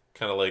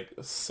kind of like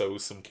sow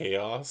some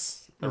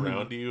chaos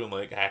around you and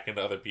like hack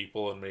into other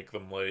people and make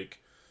them like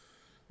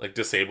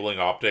disabling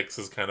optics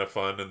is kind of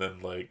fun, and then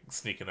like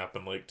sneaking up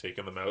and like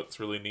taking them out, it's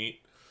really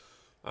neat.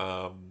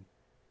 And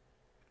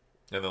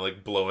then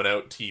like blowing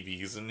out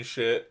TVs and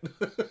shit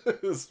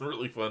is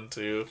really fun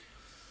too.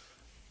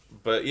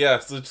 But yeah,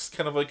 so just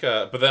kind of like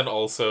but then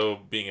also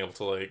being able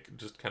to like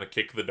just kind of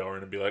kick the door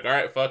in and be like, all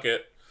right, fuck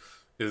it,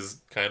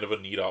 is kind of a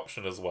neat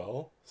option as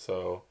well.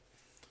 So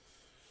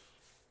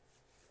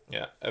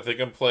yeah, I think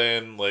I'm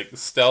playing like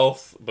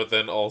stealth, but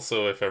then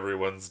also if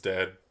everyone's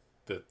dead,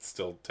 that's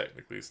still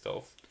technically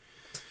stealth.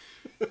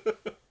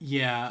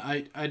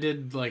 Yeah, I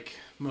did like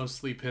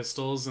mostly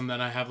pistols, and then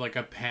I have like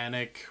a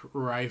panic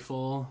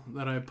rifle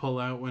that I pull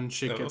out when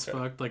shit gets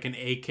fucked, like an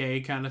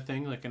AK kind of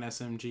thing, like an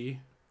SMG.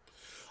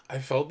 I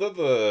felt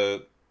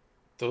that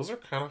those are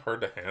kind of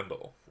hard to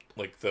handle.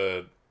 Like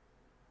the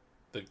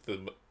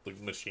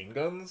machine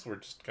guns were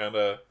just kind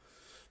of,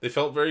 they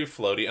felt very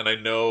floaty, and I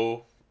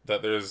know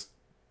that there's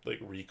like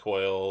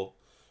recoil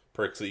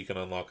perks that you can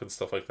unlock and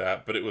stuff like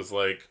that, but it was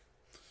like,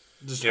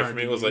 just for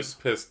me it was use.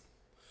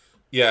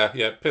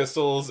 Like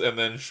pistols and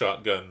then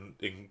shotgun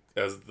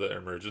as the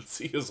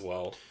emergency as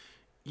well.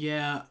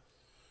 Yeah,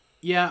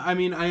 I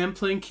mean, I am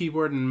playing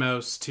keyboard and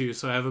mouse too,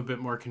 so I have a bit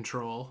more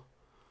control.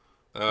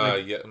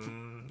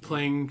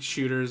 Playing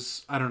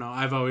shooters, I don't know,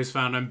 I've always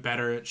found I'm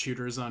better at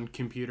shooters on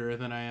computer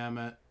than I am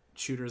at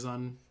shooters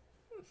on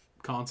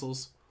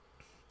consoles.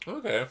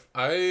 Okay.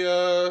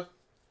 I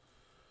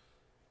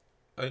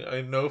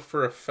know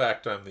for a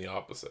fact I'm the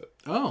opposite.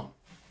 Oh.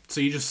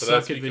 So you just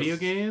suck at video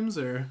games,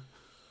 or?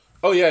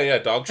 Oh yeah,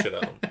 dog shit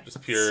at them.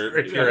 Just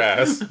pure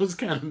ass. That was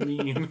kind of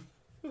mean.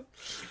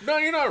 No,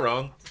 you're not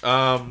wrong.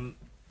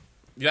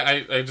 Yeah,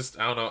 I just,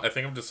 I don't know. I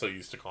think I'm just so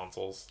used to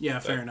consoles. Yeah,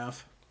 fair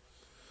enough.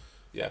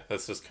 Yeah,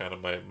 that's just kind of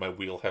my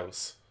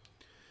wheelhouse.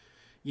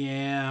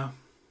 Yeah.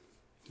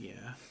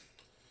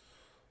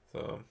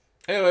 So,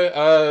 Anyway,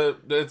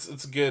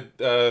 it's good.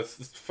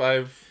 It's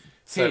 5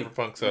 Hey,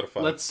 cyberpunks out of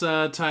 5. let's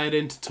tie it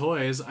into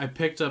toys. I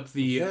picked up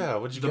Yeah,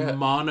 what'd you the get?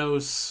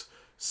 Monos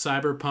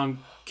Cyberpunk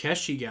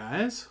Keshi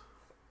guys.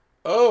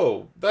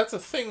 Oh, that's a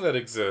thing that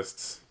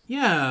exists.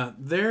 Yeah,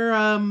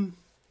 they're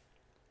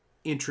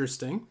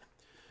interesting.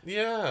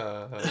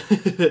 Yeah.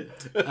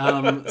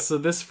 So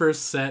this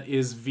first set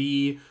is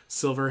V,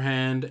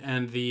 Silverhand,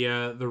 and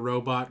the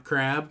robot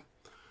crab,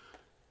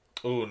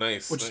 Oh,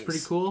 nice. which is Nice.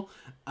 pretty cool.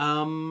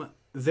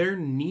 They're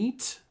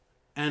neat,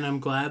 and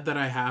I'm glad that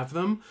I have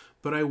them.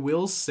 But I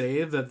will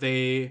say that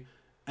they,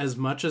 as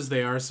much as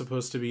they are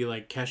supposed to be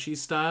like Keshi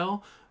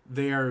style,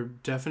 they are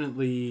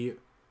definitely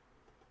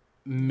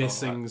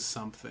missing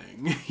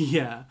something.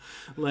 Yeah,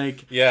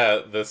 like Yeah,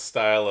 the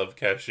style of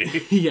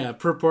Keshi. yeah,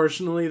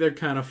 proportionally they're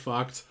kind of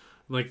fucked.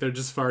 Like they're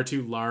just far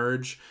too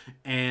large,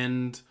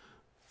 and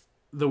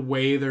the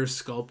way they're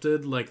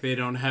sculpted, like they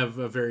don't have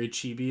a very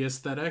chibi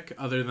aesthetic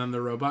other than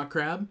the robot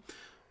crab.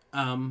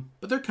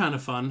 But they're kind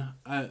of fun.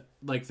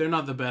 Like they're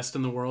not the best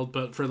in the world,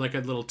 but for like a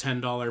little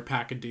 $10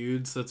 pack of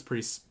dudes, that's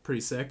pretty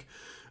sick.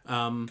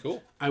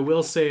 Cool. I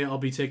will say I'll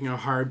be taking a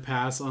hard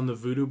pass on the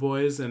Voodoo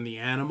Boys and the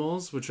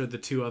Animals, which are the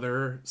two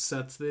other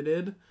sets they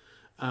did.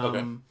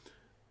 Okay.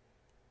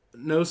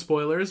 No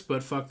spoilers,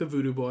 but fuck the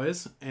Voodoo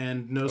Boys,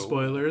 and no Oh.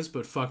 spoilers,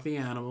 but fuck the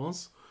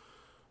Animals.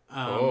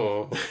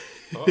 Oh.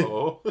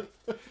 Oh.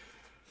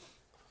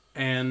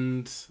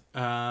 And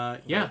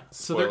yeah,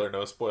 so they're Spoiler,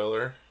 no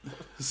spoiler.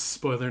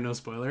 spoiler, no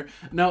spoiler.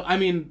 No, I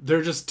mean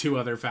they're just two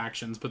other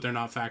factions, but they're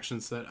not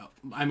factions that.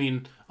 I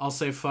mean, I'll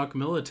say fuck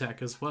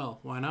Militech as well.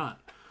 Why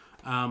not?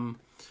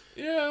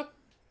 Yeah.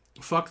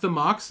 Fuck the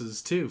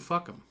Moxes too.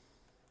 Fuck them.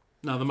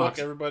 No, the Fuck Moxes.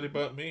 everybody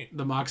but me.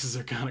 The Moxes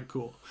are kind of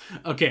cool.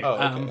 Okay.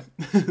 Oh,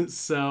 okay.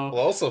 So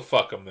Well, also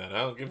fuck them then. I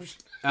don't give a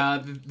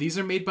shit. these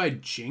are made by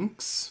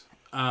Jinx,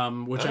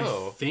 which I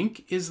Oh.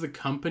 think is the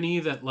company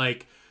that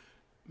like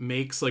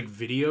makes like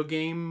video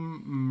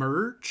game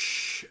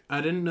merch.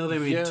 I didn't know they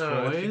made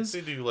Yeah, I think toys.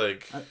 they do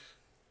like.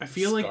 I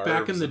feel like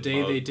back in scarves the and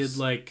day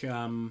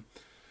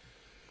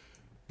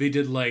they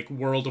did like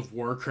World of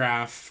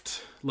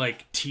Warcraft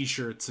like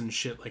t-shirts and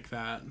shit like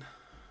that.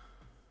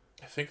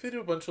 I think they do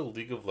a bunch of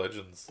League of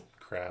Legends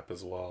crap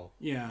as well.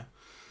 Yeah.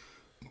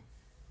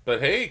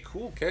 But hey,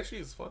 cool, catchy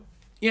is fun.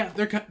 Yeah,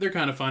 they're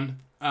kind of fun.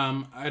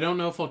 I don't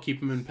know if I'll keep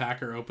them in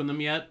pack or open them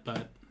yet,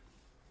 but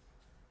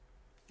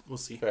we'll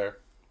see. Fair.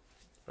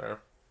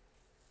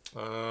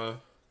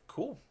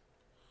 Cool.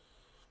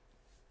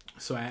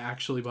 So I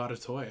actually bought a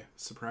toy.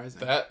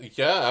 Surprising.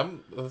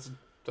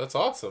 That's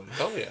awesome.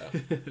 Hell yeah.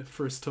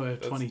 First toy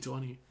of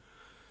 2020.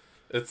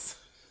 It's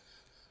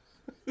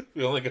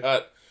we only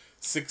got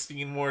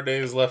 16 more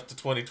days left to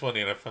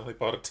 2020 and I finally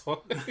bought a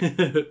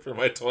toy for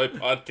my toy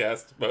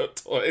podcast about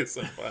toys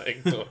and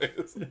buying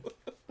toys.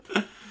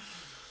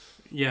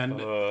 Yeah,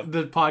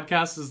 the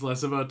podcast is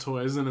less about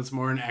toys and it's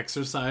more an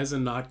exercise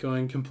and not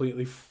going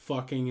completely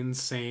fucking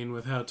insane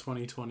with how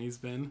 2020's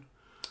been.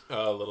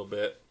 A little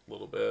bit.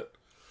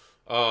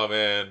 Oh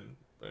man,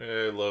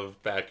 I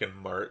love back in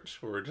March.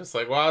 We were just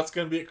like, wow, it's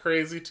gonna be a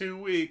crazy 2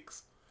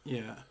 weeks.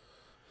 Yeah.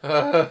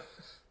 I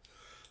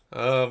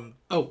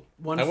Oh,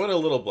 went a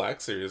little Black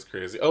Series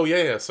crazy. Oh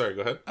yeah. Sorry,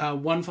 go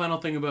ahead. one final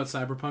thing about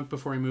Cyberpunk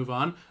before we move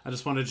on. I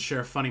just wanted to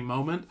share a funny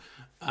moment.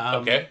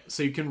 Okay.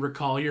 So you can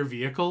recall your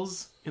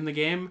vehicles in the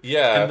game.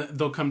 Yeah. And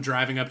they'll come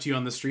driving up to you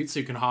on the street so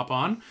you can hop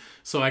on.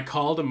 So I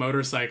called a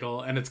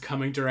motorcycle and it's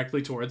coming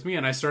directly towards me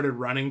and I started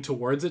running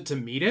towards it to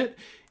meet it.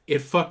 It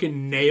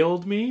fucking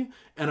nailed me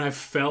and I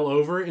fell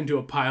over into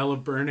a pile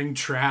of burning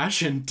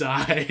trash and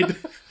died.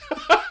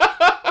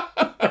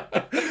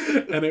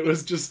 And it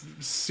was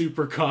just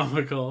super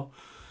comical.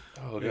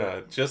 Oh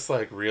god, just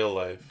like real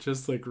life.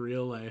 Just like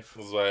real life.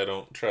 This is why I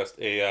don't trust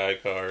AI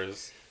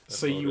cars. and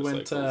So you went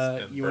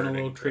motorcycles and you went a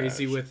burning little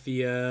crazy trash. with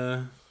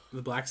the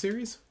Black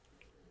Series?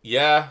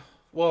 Yeah.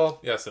 Well,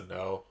 yes and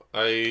no.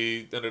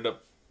 I ended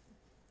up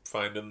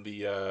finding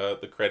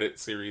the credit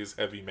series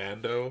Heavy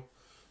Mando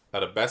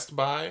at a Best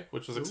Buy,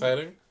 which was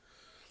exciting.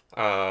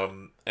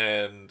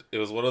 And it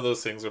was one of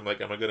those things where I'm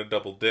like, am I gonna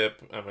double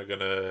dip? Am I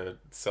gonna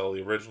sell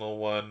the original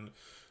one?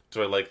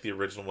 Do I like the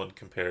original one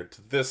compared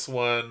to this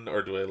one,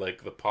 or do I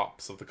like the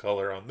pops of the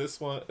color on this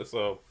one?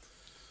 So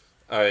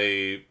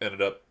I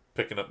ended up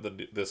picking up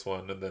this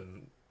one and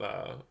then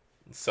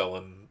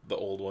selling the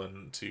old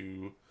one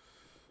to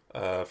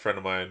a friend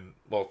of mine,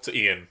 well, to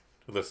Ian,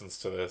 who listens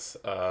to this,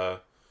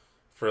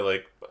 for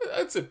like,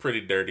 I'd say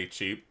pretty dirty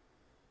cheap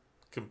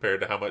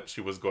compared to how much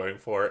she was going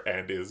for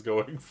and is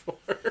going for.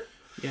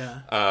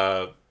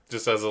 Yeah.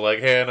 Just as a like,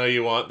 hey, I know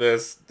you want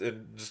this,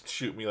 and just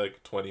shoot me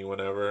like 20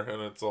 whenever,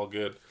 and it's all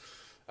good.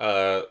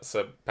 So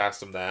I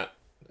passed him that,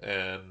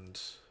 and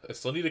I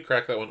still need to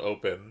crack that one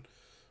open,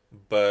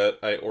 but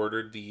I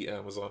ordered the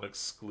Amazon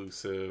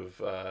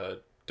exclusive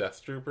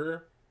Death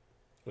Trooper,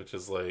 which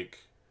is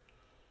like,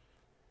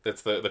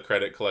 it's the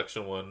credit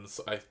collection one.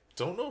 So I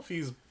don't know if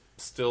he's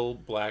still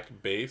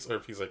black base or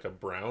if he's like a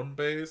brown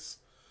base,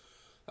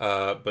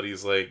 but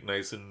he's like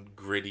nice and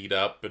grittied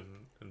up and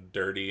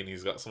dirty, and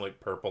he's got some like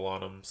purple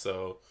on him.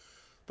 So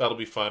that'll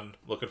be fun.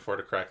 Looking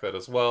forward to crack that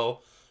as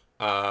well.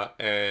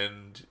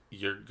 And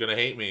you're gonna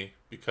hate me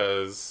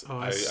because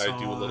I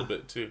do a little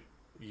bit too.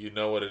 You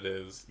know what it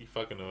is. You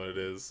fucking know what it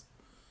is.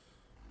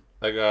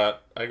 I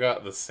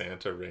got the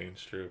Santa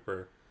Range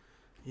Trooper.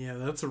 Yeah,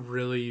 that's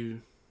really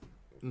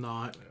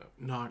not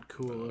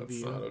cool No, of it's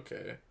you. not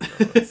okay. No,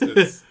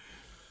 it's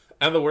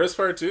and the worst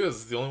part too is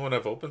it's the only one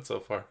I've opened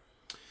so far.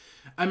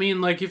 I mean,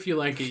 like, if you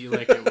like it, you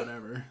like it,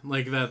 whatever.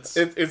 Like, that's...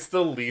 It's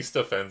the least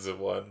offensive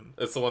one.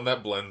 It's the one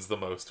that blends the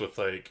most with,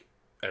 like,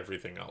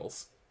 everything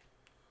else.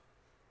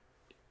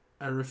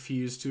 I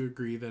refuse to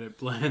agree that it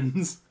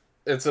blends.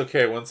 It's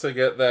okay. Once I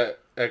get that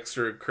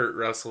extra Kurt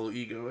Russell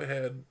ego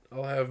ahead,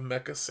 I'll have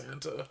Mecha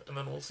Santa, and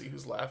then we'll see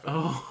who's laughing.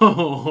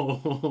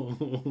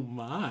 Oh,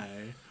 my.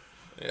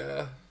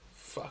 Yeah.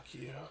 Fuck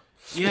you.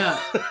 Yeah,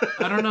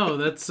 I don't know.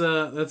 That's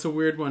a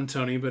weird one,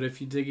 Tony, but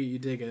if you dig it, you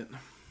dig it.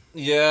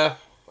 Yeah.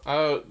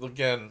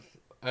 Again,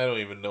 I don't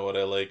even know what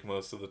I like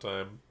most of the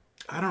time.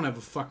 I don't have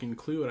a fucking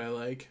clue what I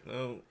like.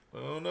 Oh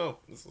no,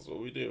 this is what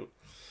we do.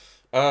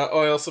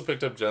 I also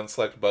picked up Gen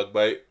Select Bug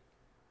Bite.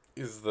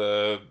 Is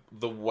the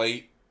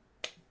white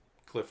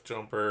cliff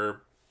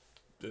jumper.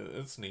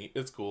 It's neat.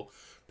 It's cool.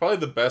 Probably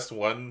the best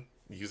one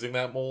using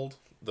that mold.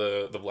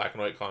 The black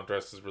and white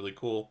contrast is really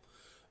cool.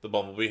 The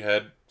Bumblebee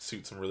head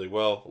suits him really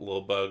well. A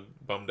little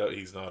bummed out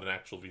he's not an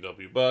actual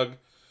VW bug.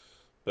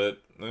 But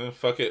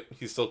fuck it,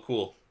 he's still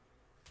cool.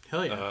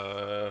 Hell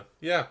yeah.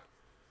 Yeah.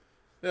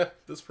 Yeah,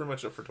 that's pretty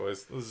much it for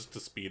toys. This is just a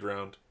speed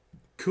round.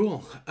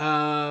 Cool.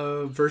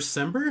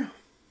 Versember?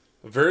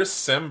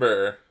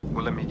 Versember.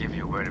 Well, let me give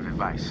you a word of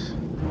advice.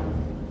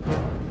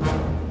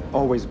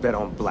 Always bet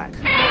on black.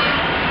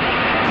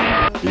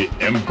 The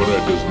Emperor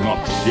does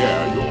not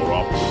share your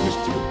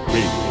optimistic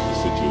opinion of the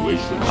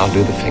situation. I'll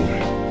do the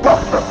fingering. So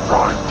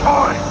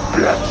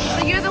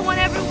you're the one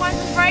everyone's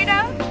afraid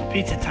of?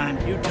 Pizza time.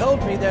 You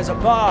told me there's a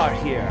bar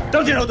here.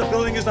 Don't you know the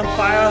building is on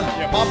fire?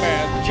 Yeah, my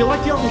man. Do you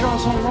like the Elton John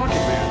song Rocket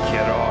Man?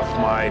 Get off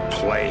my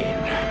plane.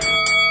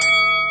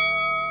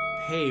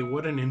 Hey,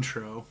 what an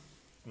intro.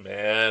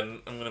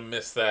 Man, I'm gonna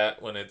miss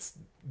that when it's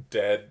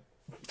dead.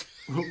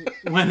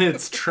 When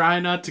it's Try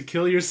Not to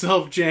Kill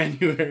Yourself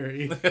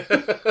January.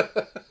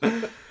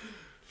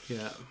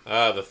 Yeah.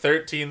 The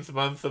 13th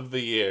month of the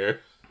year,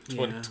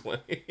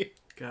 2020.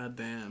 God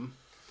damn.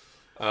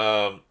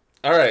 All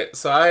right,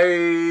 so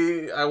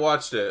I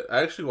watched it.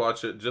 I actually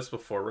watched it just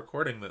before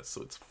recording this,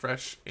 so it's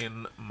fresh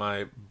in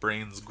my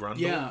brain's grundle.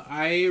 Yeah,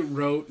 I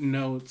wrote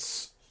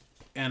notes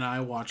and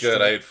I watched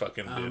Good, it. I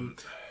fucking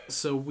didn't.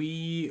 So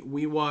we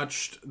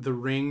watched The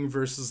Ring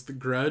versus The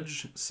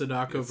Grudge,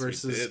 Sadako Yes, we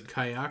versus did.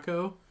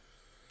 Kayako.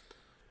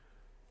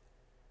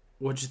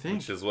 What'd you think?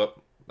 Which is what...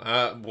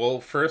 well,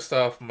 first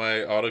off, my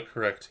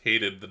autocorrect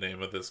hated the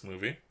name of this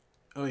movie.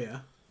 Oh, yeah.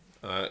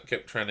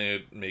 Kept trying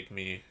to make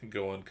me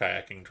go on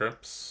kayaking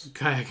trips.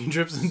 Kayaking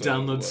trips and So,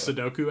 download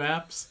Sudoku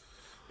apps.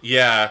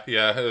 Yeah,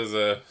 it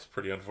was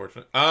pretty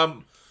unfortunate.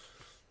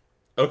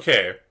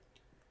 Okay.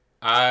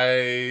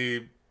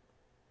 I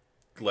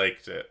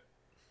liked it.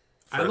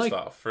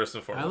 First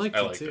and foremost, I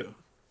liked it too.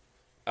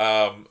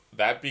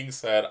 That being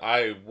said,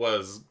 I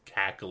was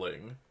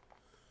cackling.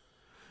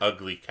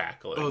 Ugly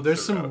cackling. Oh,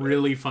 there's some throughout it.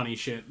 really funny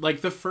shit.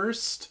 Like the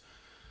first,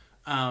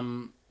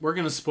 we're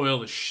gonna spoil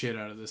the shit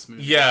out of this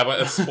movie. Yeah,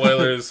 but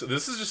spoilers.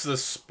 This is just the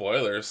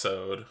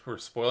spoiler-sode. We're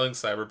spoiling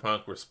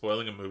Cyberpunk. We're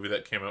spoiling a movie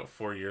that came out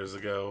 4 years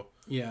ago.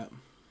 Yeah.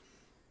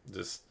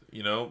 Just,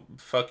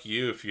 fuck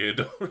you if you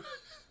don't,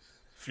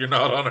 if you're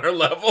not on our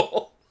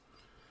level.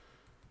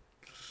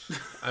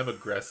 I'm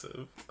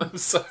aggressive. I'm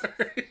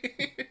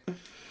sorry.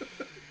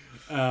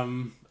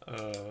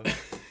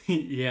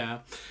 Yeah.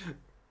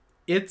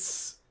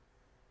 It's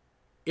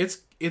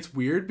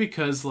weird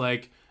because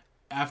like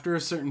after a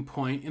certain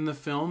point in the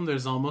film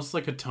there's almost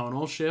like a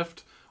tonal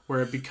shift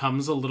where it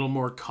becomes a little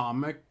more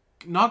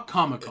not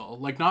comical,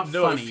 like not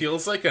No, funny. it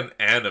feels like an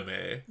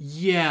anime.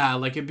 Yeah,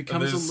 like it And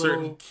becomes a there's little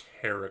certain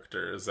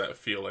characters that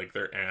feel like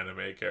they're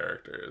anime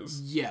characters.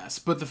 Yes,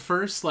 but the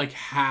first like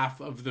half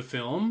of the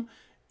film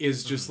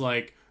is just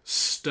like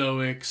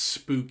stoic,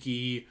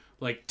 spooky,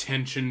 like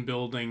tension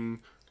building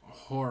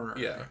horror.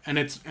 Yeah. And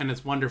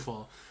it's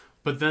wonderful.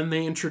 But then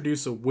they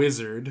introduce a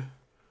wizard.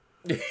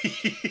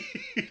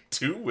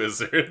 Two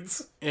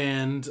wizards.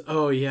 And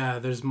oh yeah,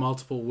 there's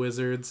multiple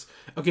wizards.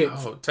 Okay,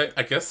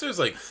 I guess there's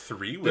like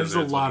three there's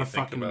wizards. a lot when you of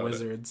think fucking about it.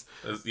 wizards.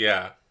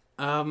 Yeah.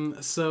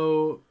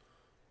 So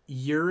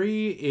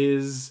Yuri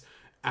is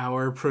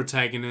our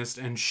protagonist,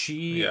 and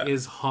she Yeah.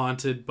 is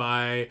haunted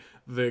by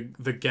the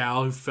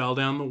gal who fell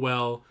down the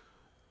well,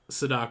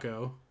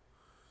 Sadako.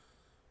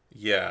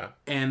 Yeah.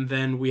 And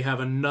then we have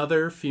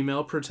another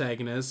female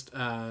protagonist,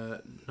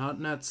 not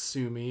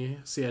Natsumi.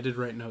 See, I did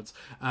write notes.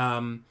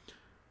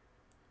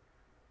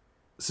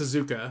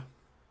 Suzuka.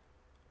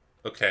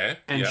 Okay.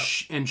 And yeah.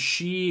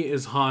 she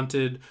is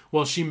haunted.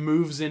 Well, she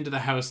moves into the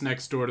house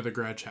next door to the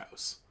Grudge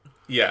house.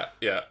 Yeah.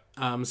 Yeah.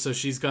 So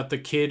she's got the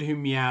kid who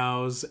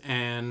meows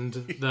and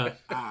the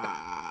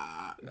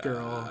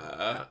girl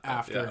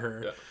after yeah,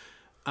 her. yeah.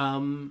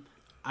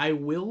 I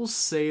will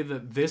say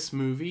that this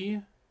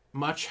movie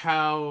much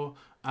how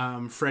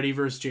Freddy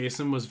vs.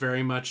 Jason was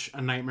very much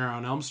a Nightmare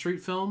on Elm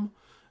Street film,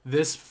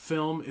 this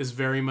film is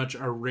very much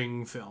a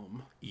Ring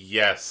film.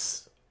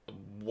 Yes,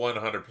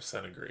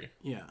 100% agree.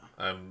 Yeah.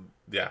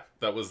 Yeah,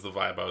 that was the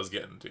vibe I was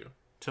getting to.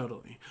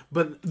 Totally.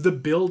 But the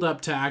build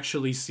up to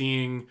actually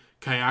seeing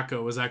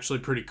Kayako was actually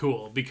pretty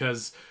cool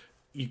because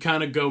you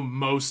kind of go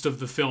most of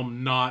the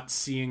film not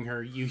seeing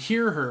her. You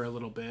hear her a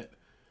little bit.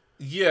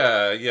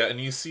 Yeah, and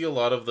you see a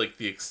lot of like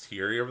the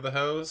exterior of the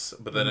house,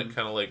 but then it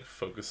kind of like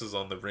focuses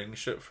on the ring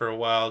shit for a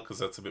while because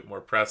that's a bit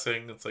more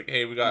pressing. It's like,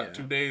 hey, we got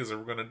 2 days or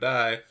we're gonna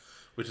die,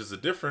 which is a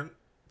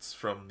difference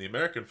from the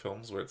American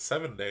films where it's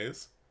 7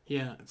 days.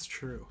 Yeah, it's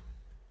true.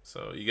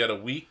 So you got a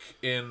week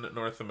in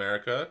North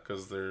America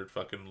because they're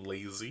fucking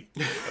lazy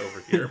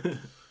over here.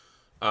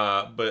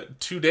 But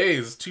 2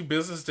 days, 2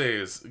 business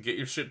days. Get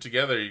your shit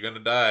together. You're gonna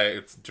die.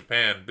 It's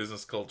Japan,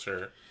 business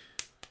culture.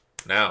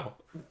 Now.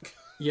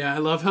 Yeah, I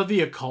love how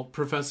the occult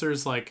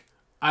professor's like,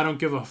 I don't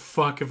give a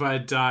fuck if I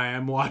die.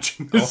 I'm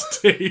watching this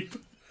tape.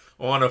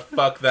 I want to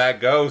fuck that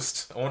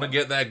ghost. I want to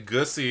get that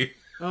gussy.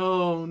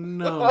 Oh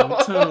no,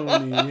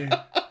 Tony.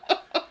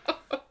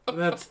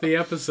 That's the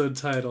episode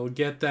title.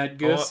 Get that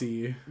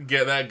gussy.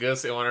 Get that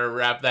gussy. I want to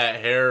wrap that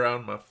hair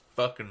around my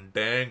fucking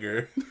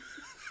danger.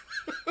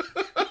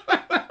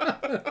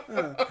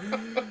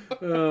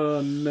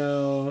 Oh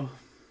no.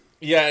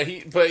 Yeah,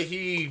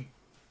 he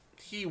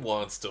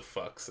wants to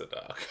fuck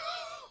Sadako.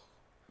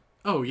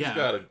 Oh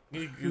yeah.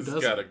 He's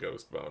got a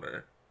ghost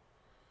boner.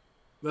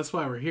 That's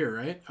why we're here,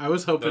 right? I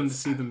was hoping to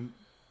see them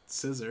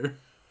scissor.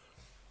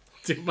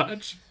 Too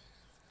much?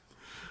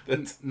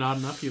 Not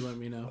enough, you let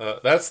me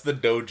know. That's the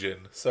Dojin.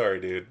 Sorry,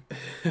 dude.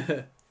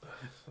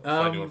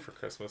 I'll find you one for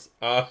Christmas.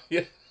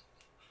 Yeah.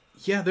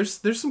 Yeah,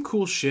 there's some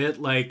cool shit.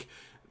 Like,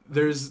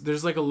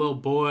 there's like a little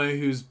boy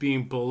who's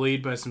being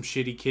bullied by some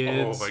shitty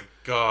kids. Oh my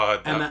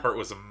god, that part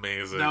was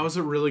amazing. That was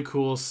a really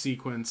cool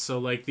sequence. So,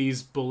 like,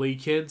 these bully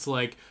kids,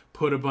 like,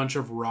 put a bunch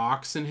of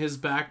rocks in his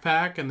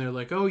backpack, and they're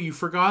like, oh, you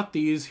forgot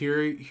these, here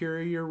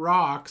are your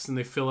rocks, and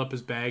they fill up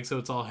his bag so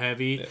it's all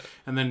heavy,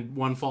 and then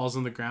one falls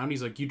on the ground.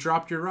 He's like, you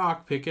dropped your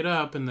rock, pick it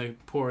up, and the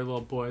poor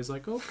little boy's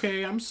like,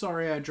 okay, I'm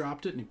sorry I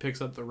dropped it, and he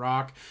picks up the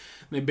rock,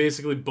 and they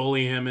basically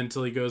bully him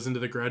until he goes into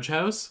the grudge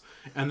house,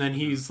 and then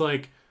he's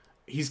like,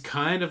 he's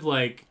kind of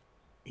a G,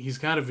 he's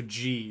kind of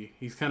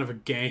a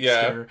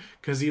gangster,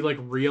 because he like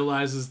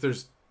realizes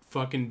there's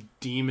fucking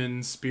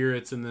demon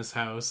spirits in this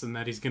house and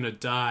that he's gonna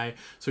die,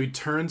 so he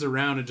turns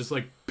around and just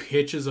like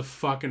pitches a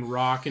fucking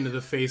rock into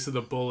the face of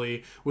the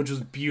bully, which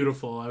was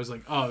beautiful. I was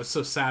like, oh, it's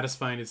so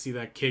satisfying to see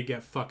that kid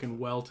get fucking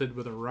welted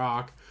with a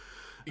rock.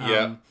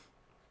 And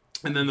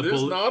then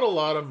there's not a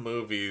lot of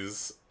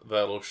movies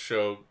that'll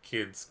show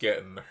kids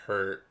getting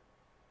hurt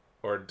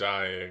or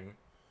dying.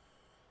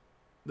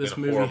 This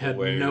movie had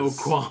no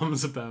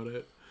qualms about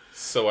it.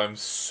 So I'm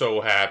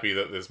so happy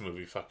that this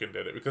movie fucking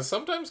did it, because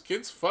sometimes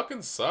kids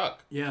fucking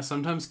suck. Yeah,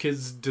 sometimes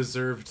kids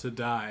deserve to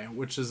die,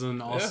 which is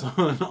also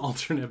an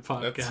alternate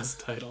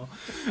podcast title.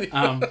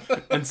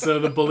 And so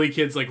the bully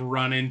kids like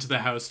run into the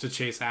house to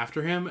chase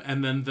after him,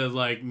 and then the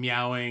like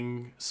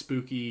meowing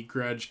spooky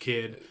grudge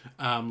kid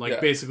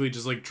basically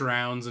just like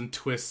drowns and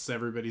twists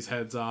everybody's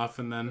heads off,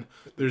 and then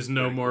there's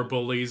no more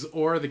bullies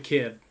or the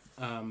kid.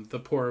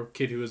 The poor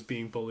kid who was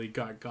being bullied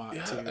got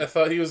too. I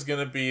thought he was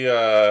gonna be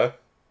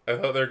I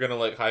thought they were gonna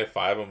like high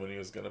five him when he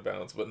was gonna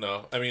bounce, but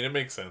no. I mean, it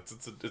makes sense.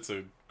 It's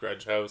a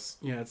grudge house.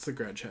 Yeah, it's the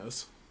grudge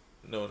house.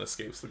 No one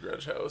escapes the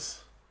grudge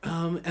house.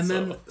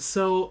 Then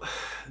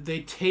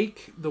they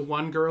take the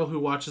one girl who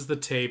watches the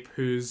tape,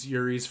 who's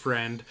Yuri's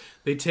friend.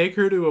 They take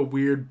her to a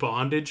weird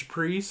bondage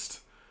priest.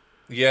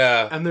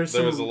 Yeah, and there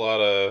was a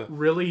lot of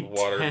really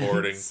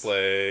waterboarding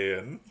play,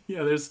 and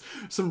there's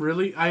some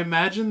really. I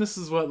imagine this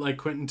is what like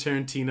Quentin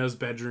Tarantino's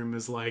bedroom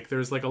is like.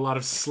 There's like a lot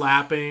of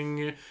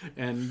slapping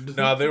and.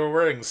 No, they were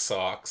wearing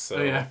socks. So.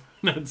 Oh yeah,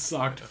 had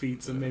socked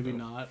feet, so maybe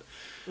not.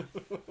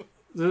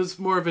 There's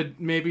more of a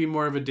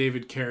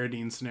David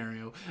Carradine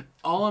scenario.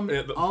 All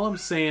I'm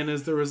saying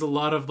is there was a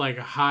lot of like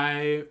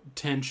high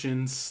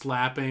tension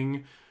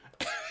slapping,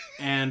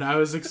 and I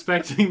was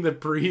expecting the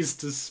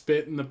priest to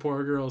spit in the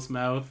poor girl's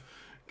mouth.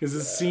 Because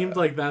it seemed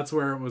like that's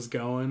where it was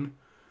going.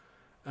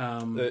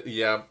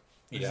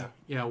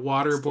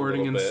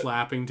 Waterboarding and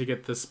slapping to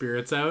get the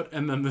spirits out,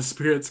 and then the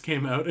spirits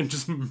came out and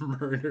just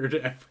murdered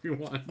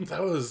everyone.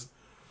 That was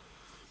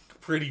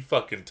pretty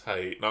fucking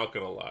tight, not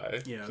gonna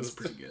lie. Yeah, it was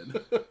pretty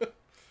good.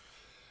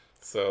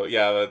 So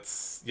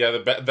that's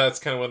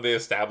kind of when they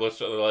established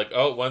it. They're like,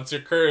 oh, once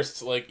you're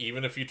cursed, like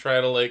even if you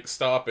try to like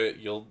stop it,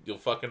 you'll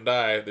fucking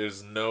die.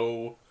 There's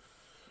no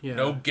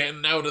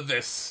getting out of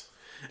this.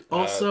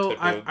 Also,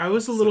 I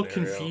was a little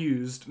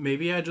confused.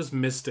 Maybe I just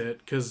missed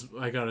it because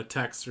I got a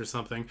text or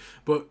something.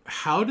 But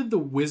how did the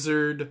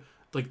wizard,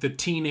 like the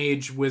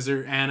teenage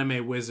wizard,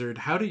 anime wizard,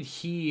 how did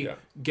he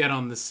get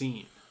on the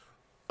scene?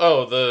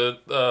 Oh,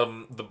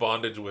 the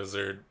bondage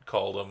wizard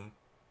called him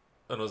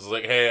and was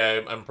like,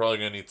 hey, I'm probably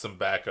going to need some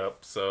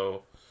backup.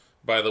 So,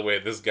 by the way,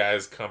 this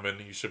guy's coming.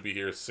 He should be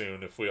here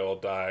soon if we all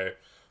die.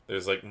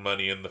 There's like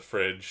money in the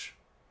fridge.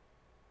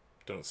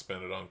 Don't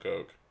spend it on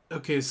coke.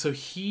 Okay, so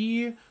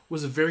he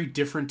was a very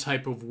different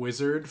type of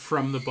wizard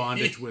from the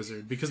bondage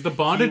wizard, because the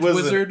bondage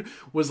wizard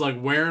was like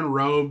wearing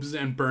robes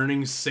and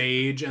burning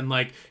sage and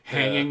like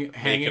hanging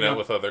out up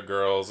with other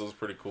girls. It was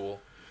pretty cool.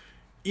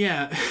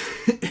 Yeah.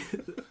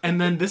 And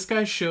then this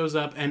guy shows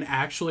up and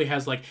actually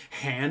has like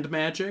hand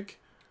magic.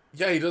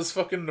 Yeah, he does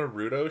fucking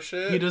Naruto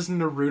shit. He does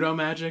Naruto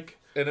magic.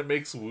 And it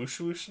makes whoosh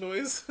whoosh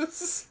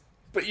noises.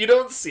 But you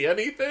don't see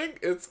anything.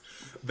 It's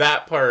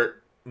that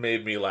part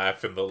made me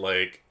laugh in the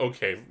like,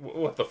 okay,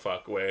 what the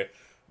fuck way.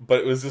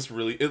 But it was just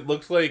really, it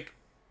looked like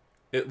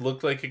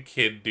a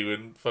kid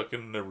doing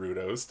fucking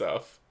Naruto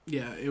stuff.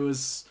 Yeah, it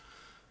was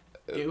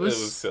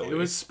silly. It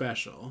was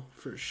special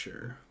for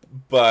sure.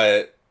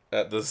 But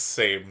at the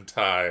same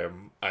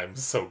time, I'm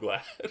so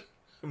glad.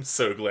 I'm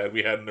so glad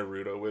we had a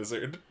Naruto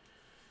wizard.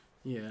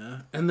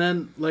 Yeah. And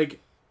then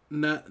like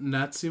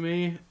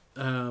Natsume,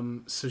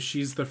 so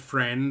she's the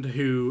friend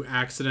who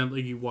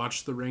accidentally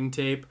watched the ring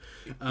tape.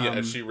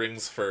 Yeah, she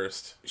rings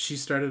first. She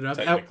started up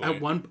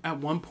at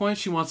one point.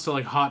 She wants to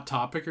like hot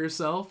topic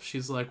herself.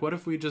 She's like, "What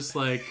if we just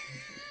like,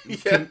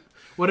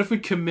 what if we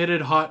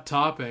committed hot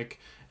topic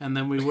and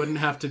then we wouldn't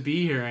have to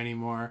be here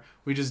anymore?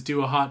 We just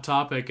do a hot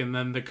topic and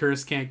then the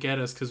curse can't get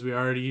us because we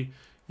already,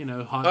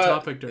 hot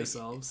topicked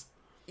ourselves."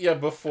 Yeah,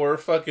 before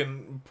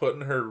fucking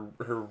putting her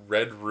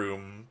Red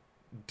Room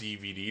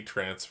DVD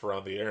transfer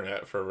on the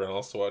internet for everyone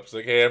else to watch. It's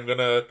like, hey, I'm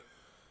gonna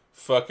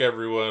fuck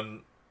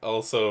everyone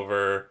else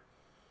over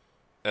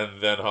and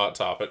then hot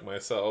topic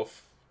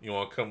myself. You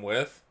want to come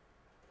with?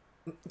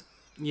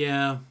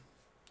 Yeah.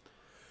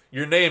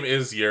 Your name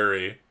is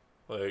Yuri.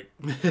 Like,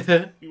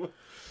 you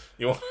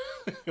want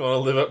to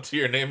live up to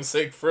your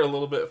namesake for a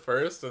little bit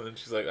first? And then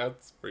she's like,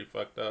 that's pretty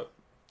fucked up.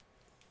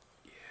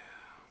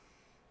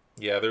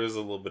 Yeah, there was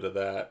a little bit of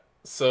that.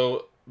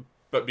 So,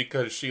 but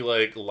because she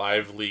like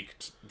live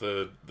leaked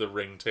the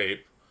ring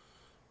tape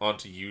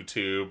onto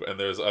YouTube, and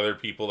there's other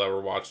people that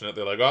were watching it,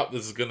 they're like, "Oh,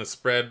 this is gonna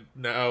spread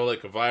now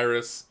like a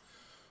virus."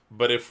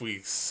 But if we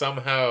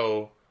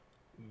somehow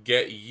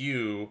get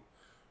you,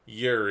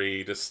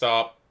 Yuri, to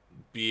stop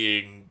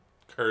being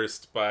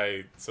cursed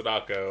by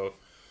Sadako,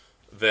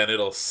 then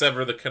it'll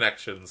sever the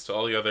connections to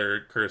all the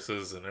other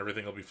curses, and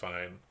everything will be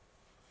fine.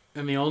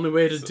 And the only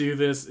way to do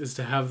this is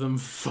to have them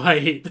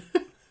fight.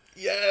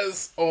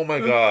 Yes! Oh my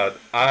god.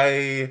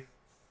 I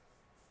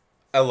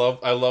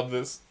love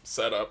this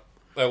setup.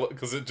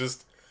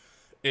 Because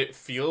it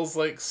feels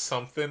like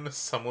something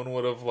someone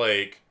would have,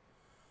 like,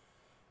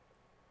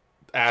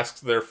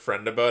 asked their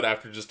friend about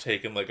after just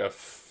taking, like, a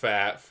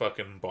fat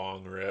fucking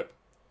bong rip.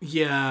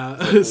 Yeah.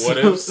 Like, what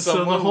if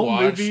someone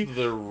watched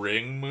the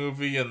Ring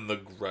movie in the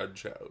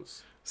Grudge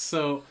House?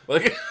 So,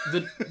 like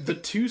the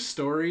two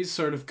stories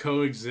sort of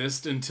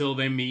coexist until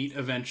they meet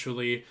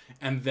eventually,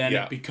 and then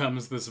it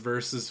becomes this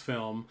versus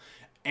film.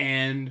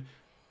 And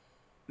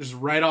just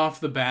right off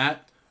the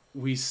bat,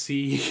 we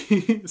see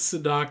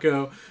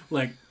Sadako,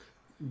 like,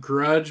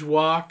 grudge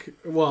walk.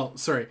 Well,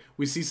 sorry,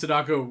 we see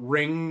Sadako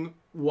ring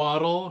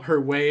waddle her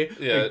way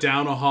like,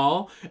 down a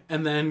hall,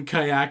 and then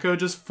Kayako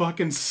just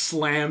fucking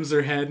slams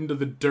her head into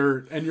the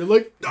dirt, and you're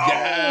like,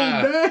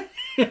 oh,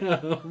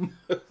 damn!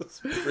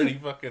 It's pretty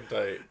fucking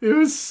tight. It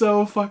was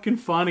so fucking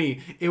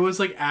funny. It was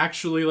like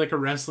actually like a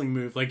wrestling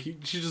move. Like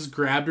she just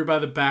grabbed her by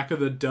the back of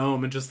the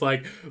dome and just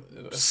like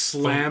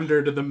slammed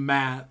her to the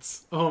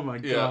mats. Oh my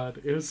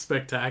god, it was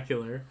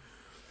spectacular.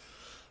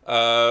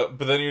 But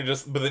then you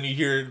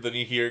hear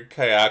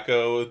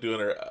Kayako doing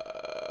her,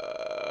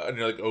 and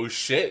you're like, oh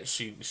shit,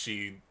 she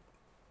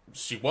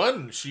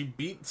won. She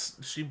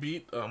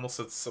beat. I almost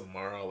said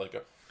Samara like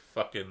a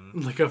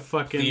fucking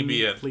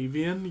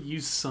plebeian. You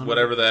son.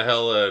 Whatever the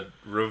hell a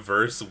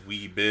reverse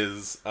weeb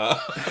is.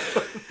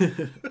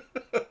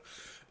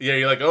 Yeah,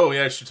 you're like, oh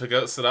yeah, she took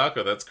out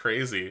Sadako. That's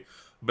crazy.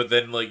 But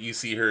then like you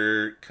see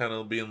her kind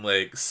of being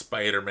like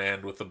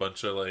Spider-Man with a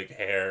bunch of like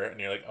hair, and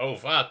you're like, oh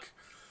fuck.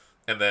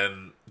 And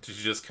then she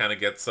just kind of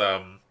gets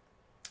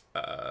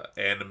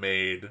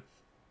animated.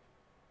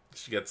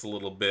 She gets a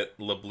little bit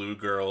LeBlue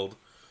girled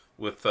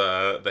with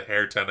the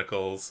hair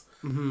tentacles.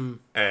 Mm-hmm.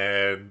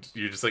 And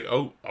you're just like,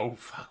 oh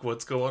fuck,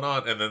 what's going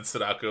on? And then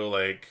Sadako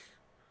like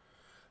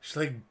she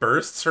like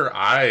bursts her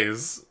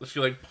eyes. She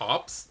like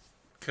pops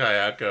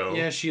Kayako.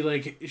 Yeah, she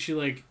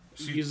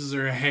uses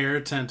her hair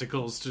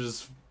tentacles to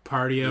just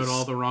party out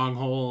all the wrong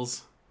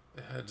holes.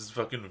 Yeah, just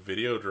fucking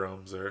video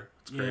drums her.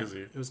 It's crazy.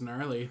 Yeah, it was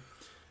gnarly.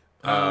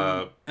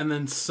 And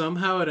then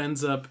somehow it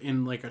ends up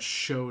in like a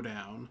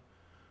showdown.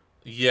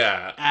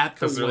 Yeah, at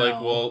the well. They're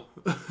like, well,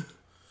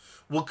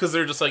 because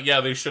they're just like, yeah,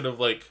 they should have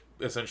like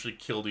essentially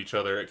killed each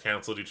other,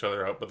 canceled each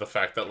other out. But the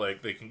fact that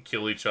like they can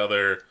kill each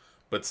other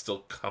but still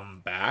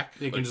come back,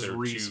 they can just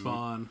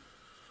respawn.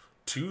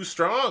 Too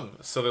strong.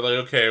 So they're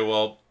like, okay,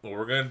 well, what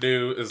we're gonna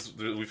do is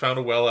we found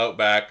a well out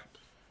back.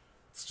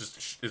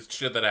 It's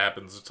shit that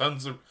happens.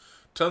 Tons of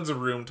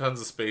room, tons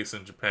of space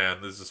in Japan.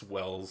 There's just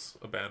wells,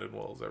 abandoned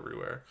wells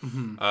everywhere.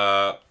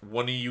 Mm-hmm.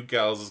 One of you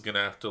gals is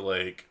gonna have to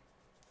like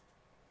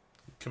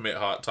commit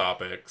hot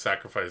topic,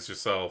 sacrifice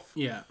yourself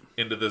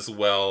into this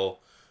well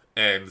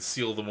and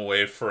seal them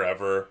away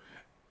forever.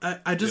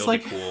 I just It'll be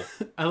like cool.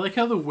 I like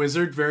how the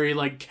wizard very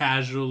like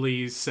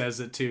casually says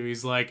it too.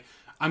 He's like,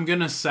 "I'm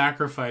gonna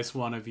sacrifice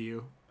one of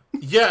you."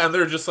 Yeah, and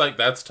they're just like,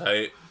 that's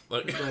tight.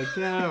 Like, Like,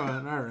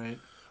 yeah, all right.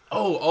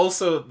 oh,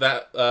 also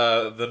that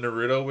the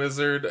Naruto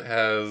wizard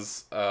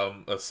has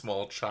a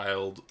small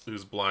child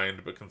who's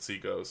blind but can see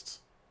ghosts.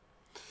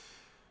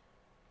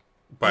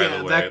 By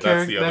the way, that's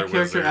the other that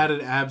character wizard.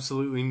 added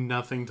absolutely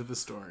nothing to the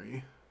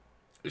story.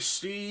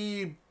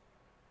 She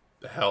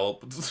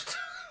helped.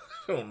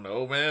 I don't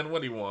know, man.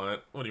 What do you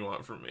want? What do you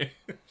want from me?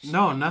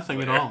 No, nothing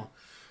at all.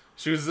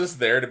 She was just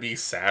there to be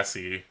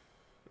sassy.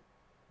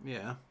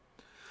 Yeah.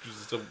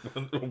 Just a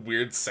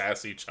weird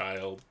sassy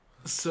child.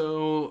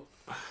 So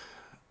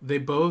they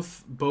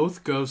both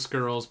ghost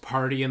girls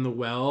party in the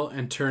well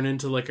and turn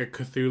into like a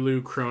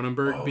Cthulhu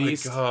Cronenberg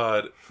beast. Oh my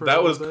god, for a that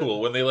little was bit.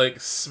 cool when they like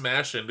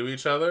smash into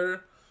each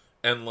other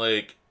and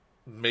like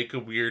make a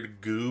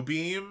weird goo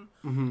beam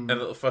and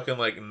it fucking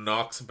like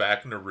knocks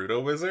back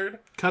Naruto wizard.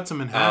 Cuts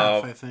him in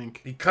half, I think.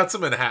 He cuts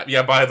him in half.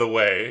 Yeah, by the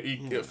way,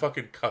 it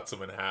fucking cuts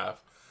him in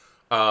half.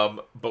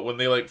 But when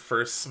they like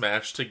first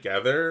smash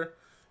together,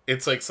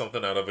 it's like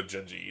something out of a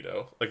Junji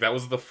Ito. Like that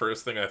was the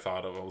first thing I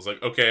thought of. I was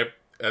like, okay,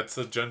 that's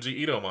a Junji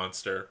Ito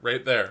monster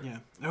right there. Yeah,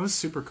 that was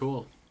super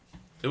cool.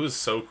 It was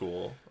so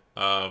cool.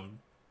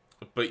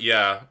 But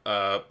yeah,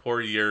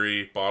 poor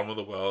Yuri, bottom of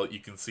the well. You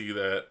can see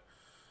that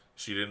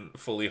she didn't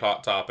fully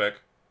Hot Topic.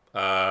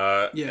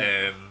 And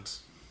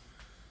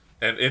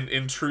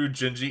in true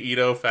Junji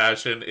Ito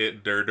fashion,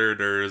 it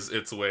durs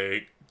its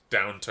way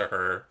down to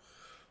her.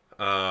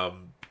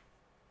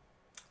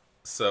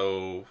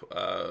 So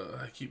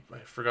I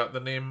forgot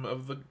the name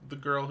of the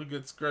girl who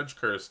gets grudge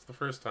cursed the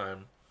first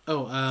time.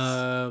 Oh,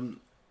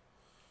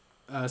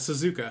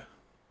 Suzuka.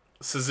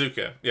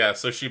 Suzuka. Yeah,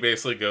 so she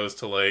basically goes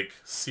to like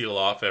seal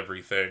off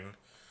everything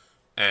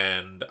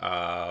and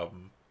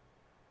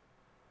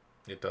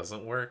it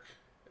doesn't work.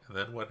 And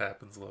then what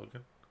happens,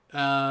 Logan?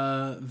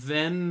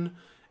 Then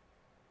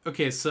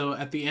okay, so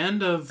at the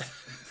end of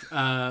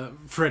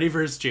Freddy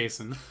vs.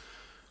 Jason,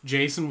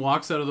 Jason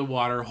walks out of the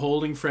water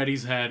holding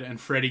Freddy's head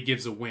and Freddy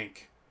gives a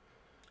wink.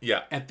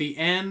 Yeah. At the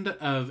end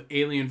of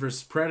Alien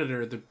vs.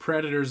 Predator, the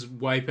Predators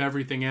wipe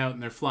everything out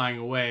and they're flying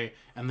away,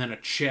 and then a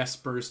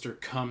chest burster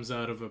comes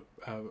out of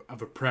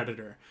a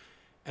Predator.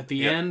 At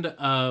the end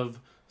of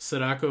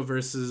Sadako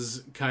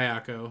vs.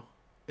 Kayako,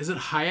 is it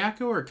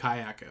Hayako or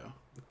Kayako?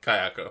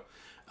 Kayako.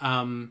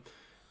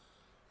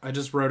 I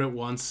just wrote it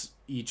once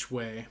each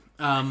way.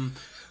 At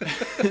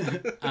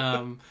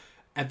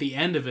the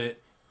end of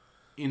it,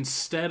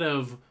 instead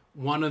of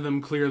one of them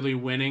clearly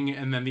winning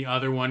and then the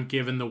other one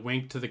giving the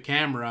wink to the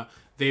camera,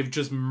 they've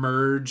just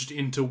merged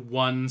into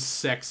one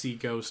sexy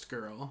ghost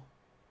girl.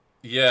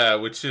 Yeah,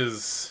 which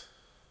is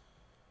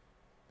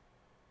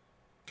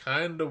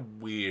kind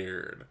of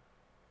weird.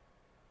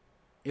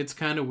 It's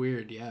kind of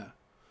weird, yeah.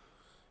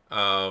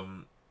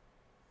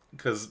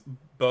 Because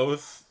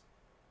both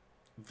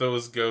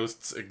those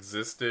ghosts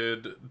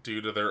existed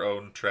due to their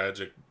own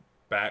tragic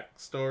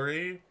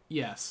backstory.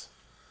 Yes.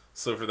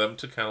 So for them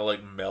to kind of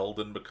like meld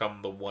and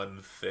become the one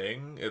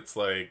thing, it's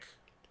like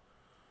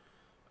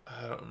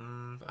I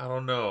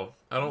don't know.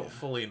 I don't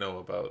fully know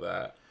about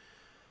that.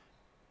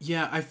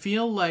 Yeah, I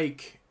feel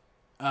like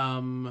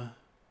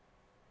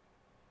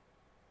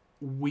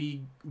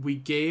we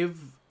gave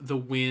the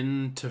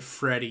win to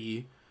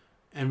Freddy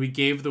and we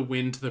gave the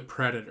win to the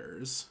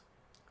Predators.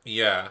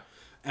 Yeah.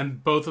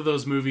 And both of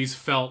those movies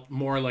felt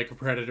more like a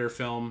Predator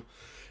film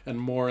and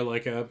more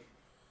like a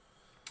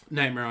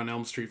Nightmare on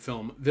Elm Street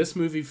film. This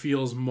movie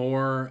feels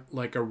more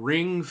like a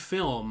Ring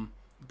film,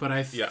 but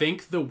I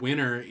think the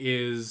winner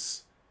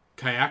is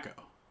Kayako.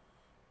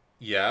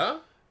 Yeah?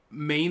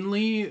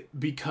 Mainly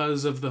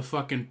because of the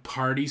fucking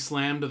party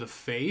slam to the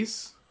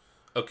face.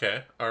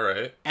 Okay,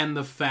 alright. And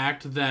the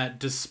fact that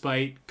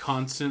despite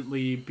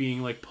constantly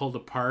being like pulled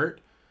apart,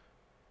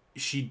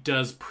 she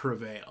does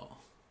prevail.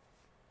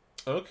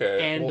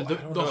 Okay. And well,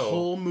 the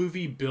whole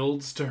movie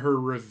builds to her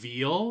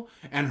reveal,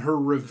 and her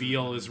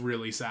reveal is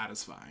really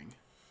satisfying.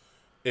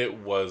 It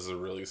was a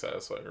really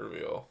satisfying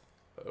reveal.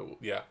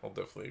 Yeah, I'll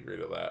definitely agree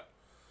to that.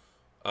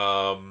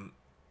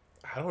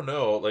 I don't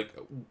know, like,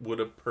 would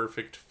a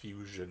perfect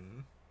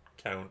fusion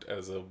count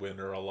as a win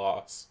or a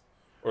loss?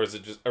 Or is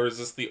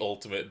this the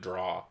ultimate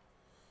draw?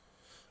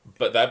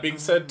 But that being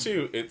said,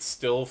 too, it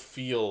still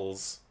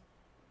feels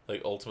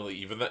like ultimately,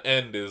 even the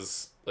end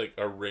is like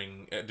a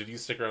Ring. Did you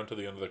stick around to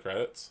the end of the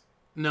credits?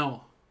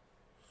 No.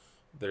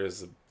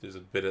 There's a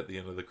bit at the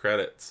end of the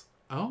credits.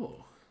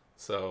 Oh.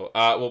 So,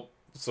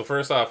 so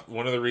first off,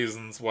 one of the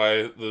reasons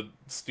why the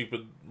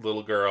stupid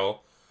little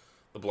girl,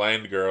 the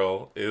blind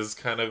girl, is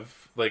kind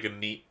of like a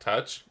neat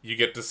touch. You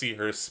get to see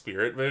her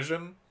spirit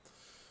vision.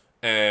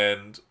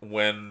 And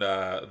when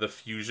the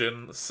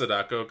fusion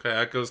Sadako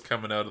Kayako's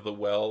coming out of the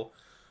well,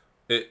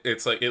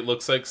 it's like, it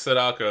looks like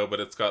Sadako,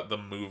 but it's got the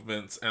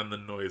movements and the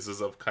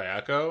noises of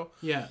Kayako.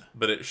 Yeah.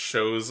 But it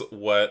shows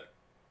what,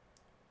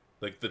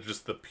 like,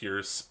 just the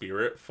pure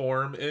spirit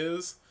form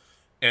is.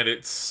 And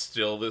it's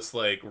still this,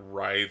 like,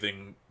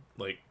 writhing,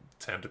 like,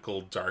 tentacle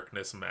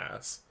darkness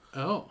mass.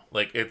 Oh.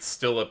 Like, it's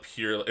still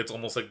it's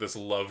almost like this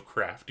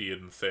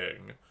Lovecraftian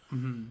thing.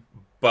 Mm-hmm.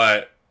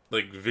 But,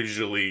 like,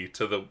 visually,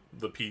 to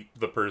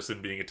the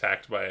person being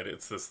attacked by it,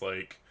 it's this,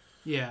 like,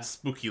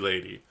 spooky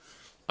lady.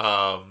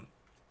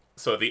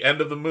 So at the end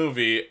of the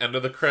movie, end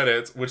of the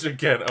credits, which,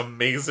 again,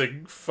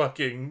 amazing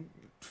fucking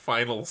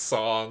final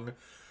song.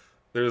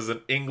 There's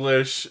an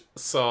English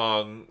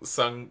song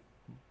sung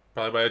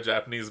probably by a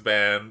Japanese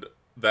band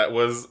that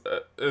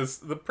is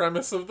the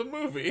premise of the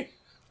movie.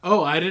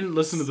 Oh, I didn't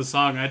listen to the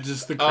song.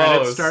 The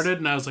credits started,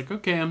 and I was like,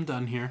 okay, I'm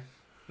done here.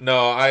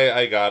 No,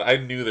 I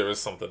knew there was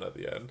something at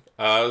the end.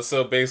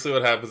 So basically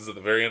what happens at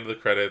the very end of the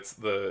credits,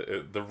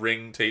 the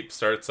ring tape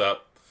starts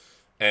up,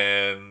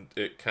 and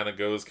it kind of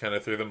goes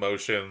through the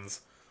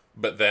motions,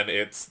 but then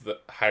it's the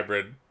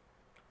hybrid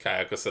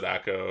Kayako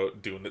Sadako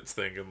doing its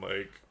thing and,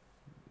 like,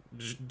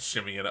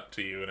 shimmying up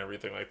to you and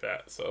everything like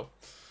that. So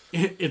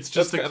it's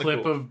just a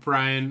clip of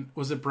Brian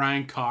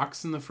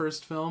Cox in the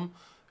first film,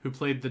 who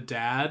played the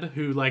dad,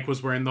 who, like,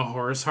 was wearing the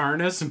horse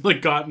harness and,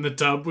 like, got in the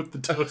tub with the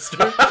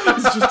toaster.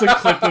 It's just a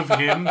clip of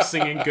him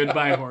singing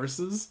Goodbye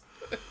Horses.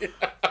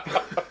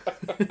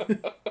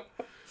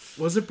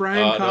 Was it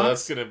Brian Cox? No,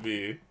 that's gonna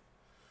be...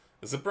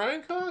 Is it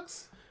Brian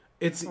Cox?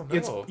 It's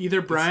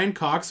either Brian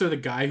Cox or the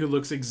guy who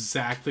looks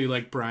exactly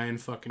like Brian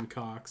fucking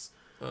Cox.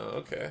 Oh,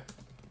 okay.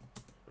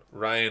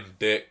 Ryan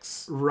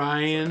Dix.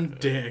 Ryan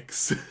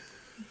Dix.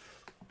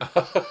 I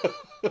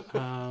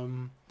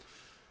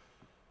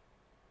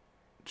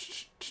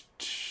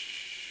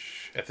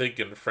think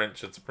in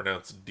French it's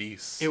pronounced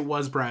Dix. It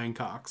was Brian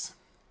Cox.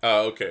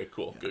 Oh, okay,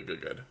 cool. Yeah.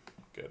 Good.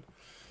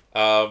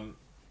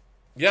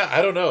 Yeah,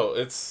 I don't know.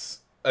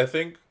 I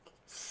think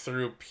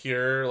through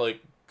pure,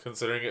 like,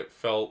 considering it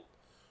felt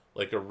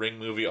like a Ring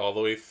movie all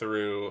the way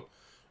through,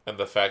 and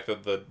the fact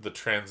that the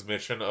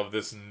transmission of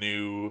this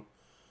new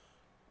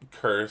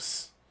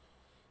curse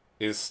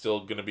is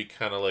still going to be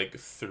kind of, like,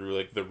 through,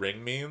 like, the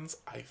Ring means,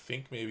 I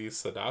think maybe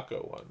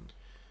Sadako won.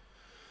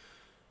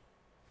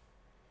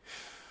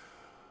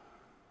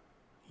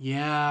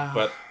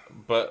 Yeah.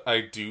 But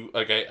I do,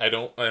 like, I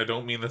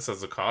don't mean this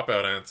as a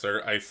cop-out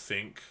answer. I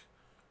think,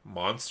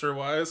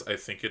 monster-wise, I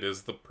think it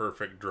is the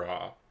perfect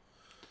draw.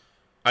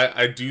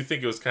 I do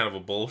think it was kind of a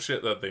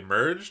bullshit that they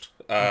merged.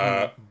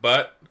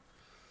 But,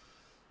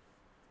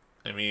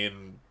 I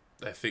mean,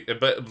 I think,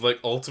 but, like,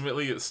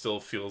 ultimately it still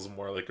feels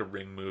more like a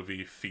Ring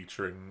movie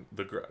featuring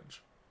The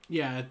Grudge.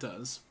 Yeah, it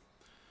does.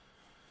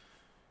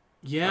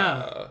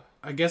 Yeah.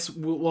 I guess,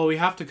 well, we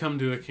have to come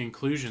to a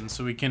conclusion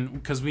so we can,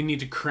 because we need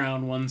to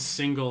crown one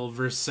single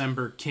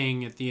Versember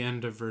king at the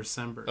end of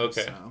Versember.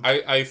 Okay. So.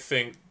 I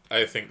think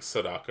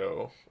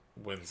Sadako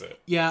wins it.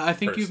 Yeah, I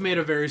think you've made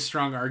a very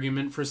strong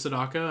argument for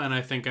Sadako, and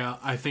I think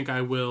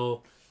I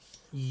will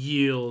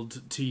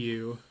yield to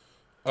you.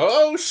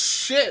 Oh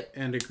shit!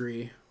 And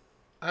agree.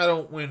 I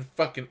don't win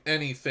fucking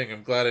anything.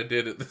 I'm glad I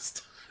did it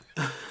this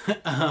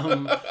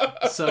time.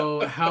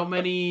 So how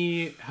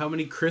many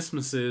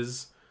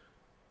Christmases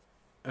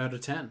out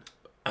of 10?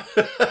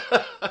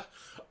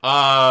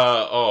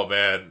 Oh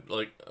man,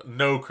 like,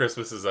 no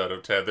Christmases out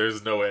of 10.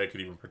 There's no way I could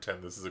even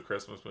pretend this is a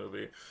Christmas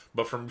movie.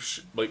 But from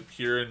like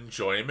pure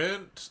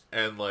enjoyment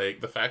and,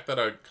 like, the fact that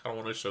I kind of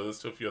want to show this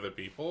to a few other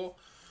people,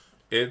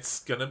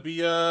 it's gonna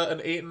be an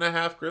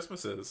 8.5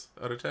 Christmases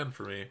out of 10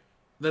 for me.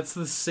 That's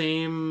the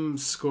same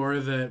score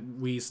that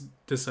we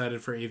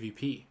decided for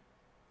AVP.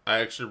 I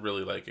actually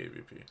really like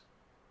AVP.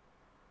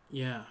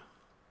 Yeah.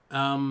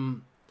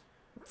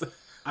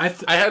 I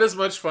had as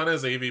much fun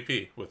as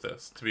AVP with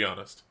this, to be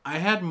honest. I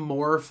had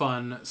more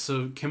fun,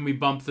 so can we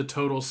bump the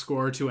total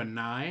score to a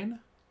 9?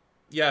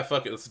 Yeah,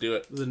 fuck it, let's do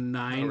it. The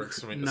 9.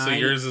 So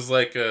yours is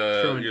like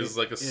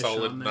a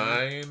solid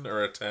 9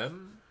 or a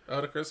 10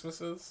 out of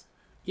Christmases?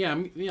 Yeah,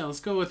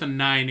 let's go with a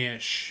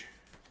 9-ish.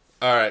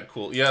 Alright,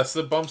 cool. Yeah, so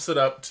it bumps it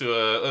up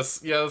to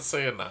let's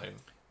say a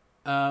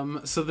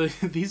 9. So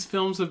these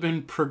films have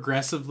been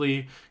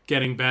progressively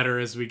getting better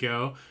as we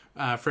go.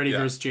 Freddy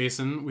vs.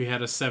 Jason, we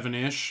had a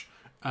 7-ish.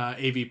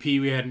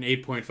 AVP, we had an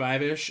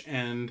 8.5-ish,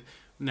 and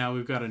now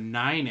we've got a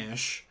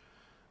 9-ish.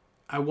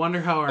 I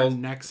wonder how our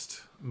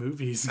next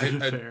movie's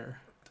gonna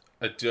fare.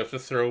 I do have to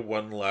throw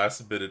one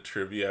last bit of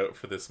trivia out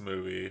for this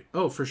movie.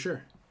 Oh, for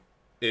sure.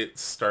 It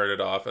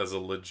started off as a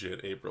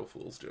legit April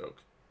Fool's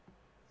joke.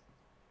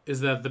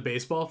 Is that the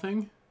baseball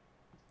thing?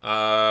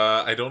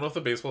 I don't know if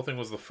the baseball thing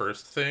was the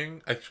first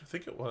thing. I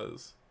think it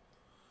was.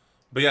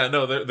 But yeah,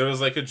 no, there was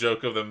like a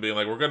joke of them being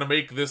like, we're going to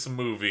make this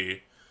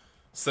movie,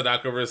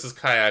 Sadako versus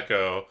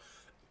Kayako,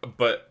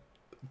 but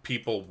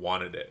people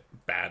wanted it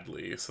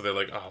badly. So they're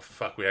like, oh,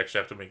 fuck, we actually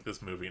have to make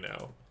this movie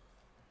now.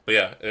 But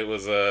yeah, it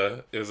was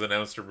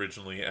announced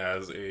originally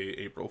as a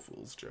April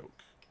Fool's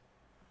joke.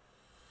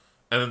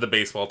 And then the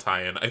baseball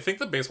tie-in. I think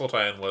the baseball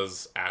tie-in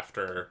was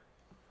after.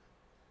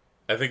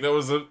 I think that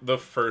was the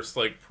first,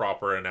 like,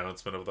 proper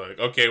announcement of, like,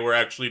 okay, we're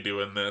actually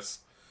doing this.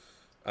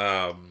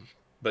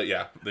 But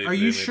yeah. Are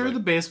you sure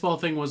the baseball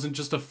thing wasn't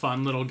just a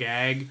fun little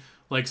gag?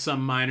 Like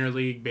some minor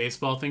league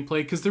baseball thing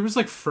played? Because there was,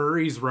 like,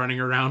 furries running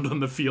around on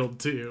the field,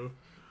 too.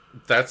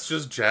 That's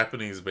just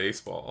Japanese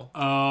baseball.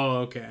 Oh,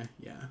 okay.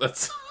 Yeah.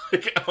 That's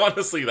Like,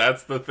 honestly,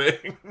 that's the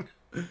thing.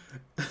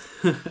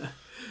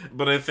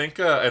 But I think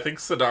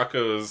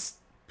Sadako's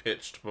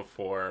pitched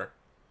before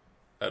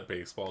at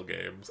baseball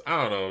games.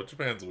 I don't know.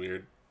 Japan's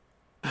weird.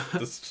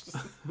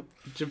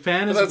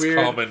 Japan is That's weird.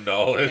 common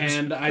knowledge.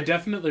 And I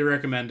definitely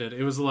recommend it.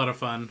 It was a lot of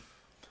fun.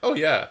 Oh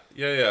yeah.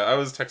 I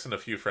was texting a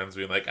few friends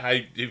being like,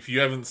 if you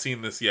haven't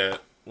seen this yet,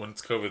 when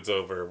COVID's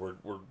over,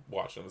 we're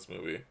watching this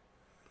movie.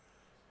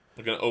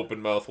 We're gonna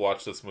open mouth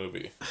watch this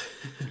movie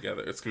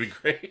together. It's gonna be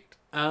great.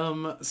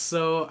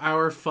 So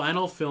our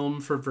final film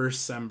for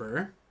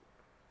Versember.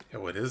 Yeah,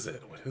 what is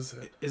it?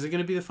 Is it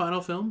going to be the final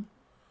film?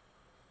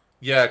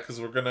 Yeah, because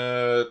we're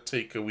gonna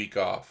take a week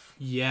off.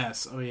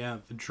 Yes. Oh yeah,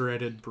 the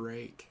dreaded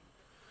break.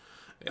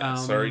 Yeah,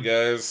 sorry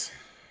guys.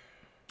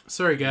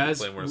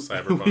 Playing more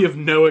Cyberpunk. We have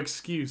no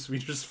excuse. We're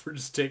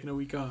just taking a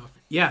week off.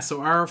 Yeah.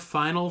 So our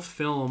final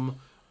film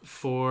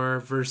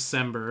for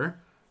Versember.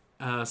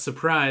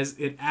 Surprise!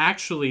 It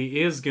actually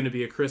is going to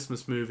be a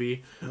Christmas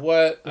movie.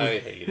 What? I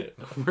hate it.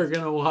 We're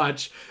going to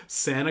watch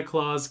Santa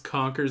Claus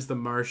Conquers the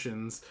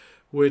Martians,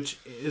 which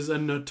is a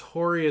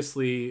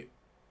notoriously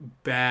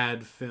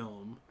bad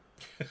film.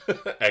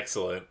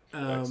 Excellent.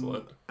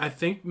 Excellent. I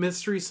think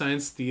Mystery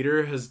Science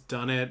Theater has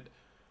done it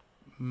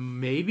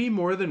maybe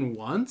more than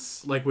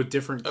once, like with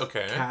different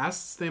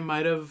casts. They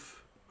might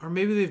have, or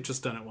maybe they've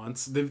just done it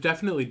once. They've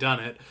definitely done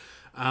it.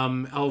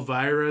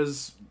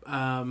 Elvira's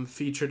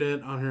featured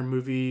it on her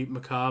movie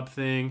Macabre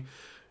thing.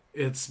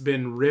 It's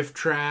been riff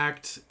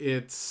tracked.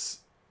 It's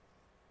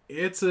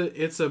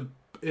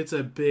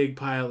a big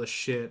pile of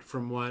shit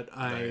from what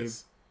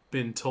I've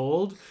been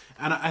told,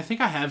 and I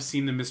think I have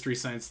seen the Mystery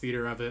Science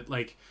Theater of it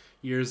like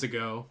years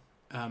ago,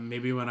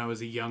 maybe when I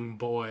was a young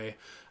boy.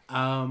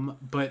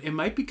 But it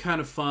might be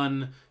kind of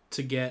fun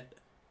to get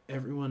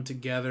everyone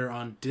together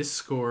on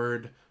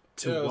Discord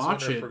to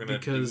watch it,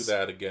 because do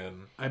that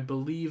again. I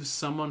believe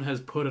someone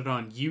has put it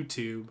on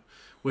YouTube,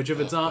 which if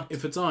it's on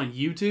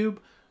YouTube,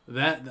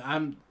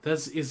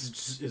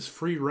 is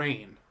free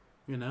reign,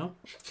 you know?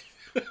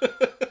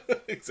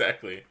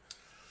 Exactly.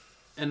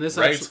 And this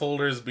rights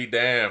holders be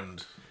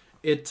damned.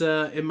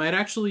 It might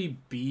actually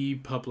be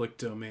public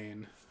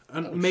domain.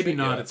 Maybe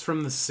not. Yeah. It's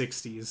from the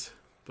 60s,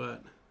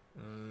 but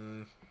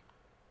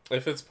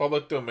if it's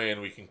public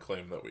domain, we can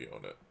claim that we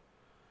own it.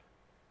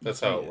 That's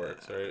how it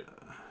works, right?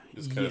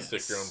 Just kind of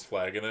stick your own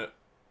flag in it.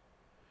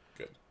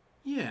 Good.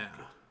 Yeah.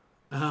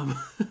 I'm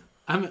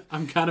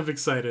kind of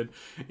excited.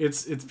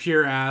 It's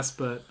pure ass,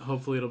 but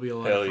hopefully it'll be a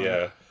lot of fun. Hell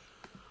yeah.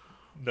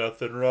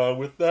 Nothing wrong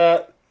with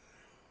that.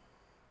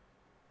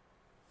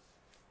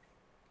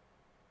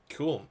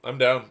 Cool. I'm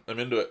down. I'm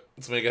into it.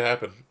 Let's make it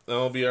happen.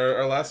 That'll be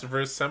our last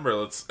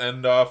Versember. Let's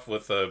end off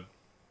with a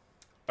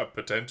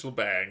potential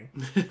bang.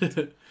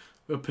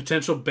 A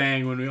potential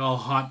bang when we all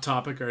hot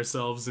topic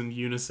ourselves in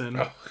unison.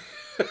 Oh.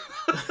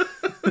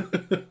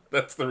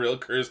 That's the real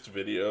cursed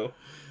video.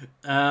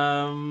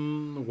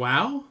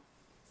 Wow?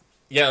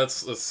 Yeah,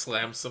 let's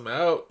slam some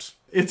out.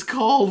 It's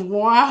called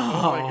Wow.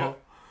 Oh my god.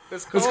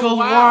 It's called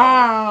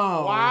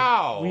Wow.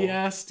 Wow. We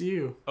asked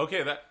you.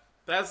 Okay,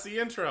 that's the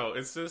intro.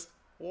 It's just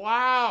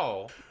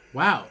wow.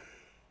 Wow.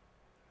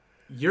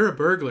 You're a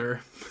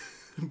burglar,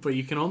 but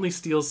you can only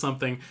steal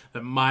something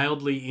that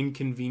mildly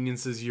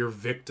inconveniences your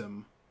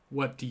victim.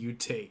 What do you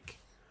take?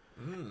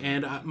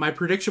 And my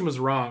prediction was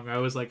wrong. I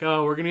was like,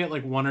 oh, we're going to get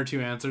like one or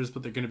two answers,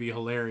 but they're going to be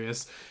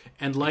hilarious.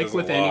 And like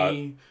with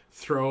any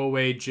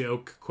throwaway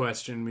joke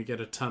question, we get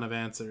a ton of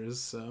answers.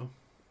 So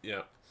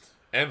yeah.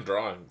 And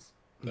drawings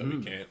that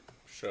we can't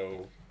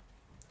show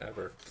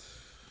ever.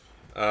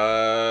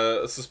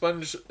 So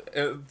Sponge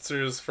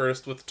answers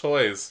first with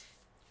toys.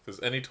 If there's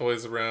any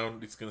toys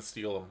around, he's going to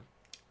steal them.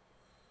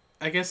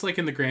 I guess like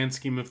in the grand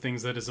scheme of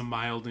things, that is a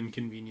mild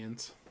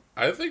inconvenience.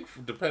 I think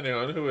depending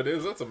on who it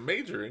is, that's a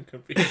major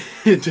inconvenience.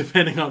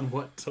 Depending on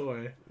what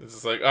toy. It's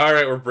just like, all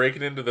right, we're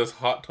breaking into this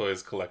Hot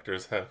Toys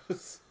collector's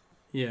house.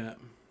 Yeah.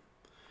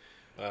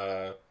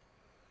 But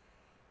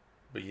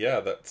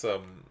yeah, that's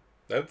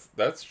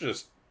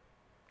just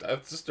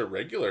a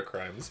regular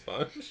crime,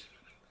 Sponge.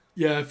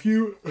 Yeah, if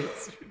you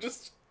You're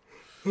just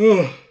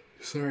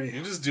sorry.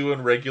 you're just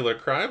doing regular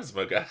crimes,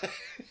 my guy.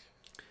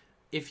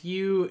 If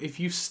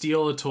you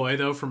steal a toy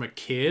though from a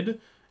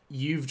kid,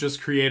 you've just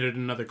created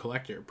another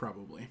collector,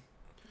 probably.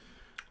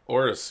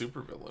 Or a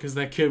supervillain. Because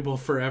that kid will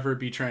forever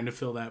be trying to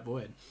fill that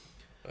void.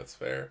 That's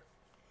fair.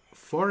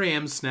 4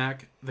 a.m.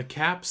 snack, the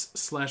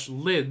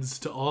caps/lids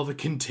to all the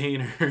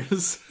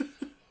containers.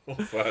 Oh,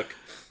 fuck.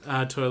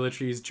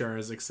 Toiletries,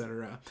 jars,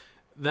 etc.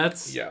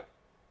 That's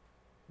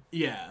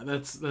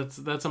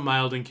that's a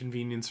mild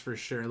inconvenience for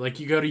sure. Like,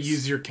 you go to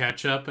use your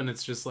ketchup and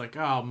it's just like,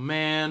 oh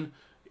man,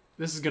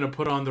 this is going to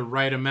put on the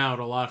right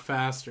amount a lot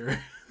faster.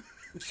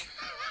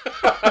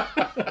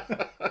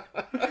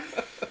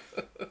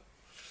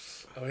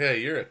 Oh yeah,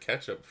 you're a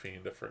ketchup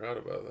fiend. I forgot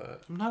about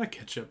that. I'm not a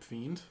ketchup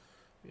fiend.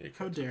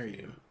 How dare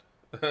you?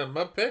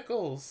 My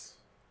pickles.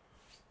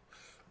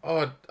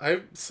 Oh,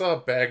 I saw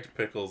bagged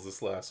pickles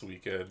this last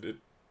weekend.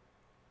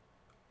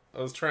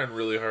 I was trying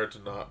really hard to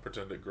not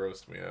pretend it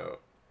grossed me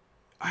out.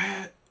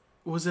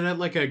 Was it at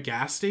like a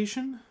gas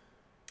station?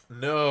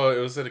 No, it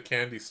was at a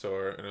candy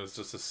store, and it was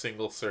just a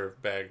single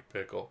serve bagged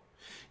pickle.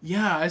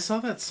 Yeah, I saw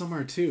that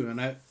somewhere too, and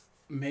I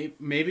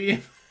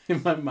maybe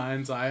in my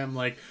mind's eye, I'm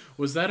like,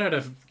 was that at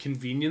a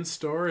convenience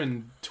store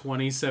in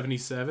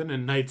 2077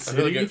 in Night I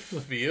feel like City? it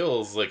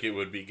feels like it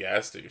would be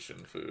gas station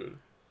food.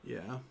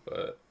 Yeah.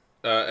 But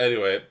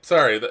anyway,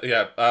 sorry.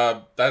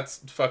 That's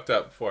fucked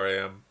up. 4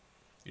 a.m.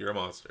 You're a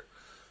monster.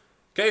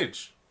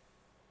 Cage.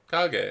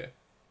 Kage.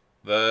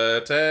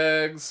 The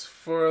tags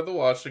for the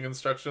washing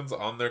instructions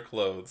on their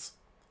clothes.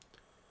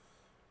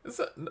 Is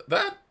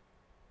that?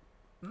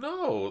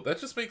 No, that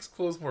just makes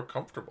clothes more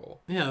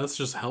comfortable. Yeah, that's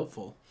just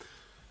helpful.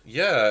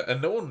 Yeah,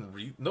 and no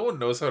one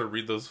knows how to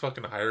read those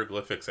fucking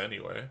hieroglyphics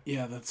anyway.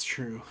 Yeah, that's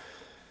true.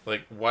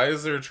 Like, why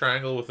is there a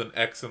triangle with an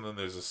X and then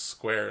there's a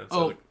square?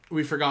 Oh,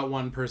 we forgot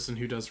one person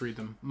who does read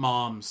them.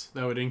 Moms.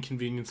 That would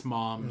inconvenience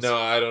moms. No,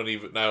 I don't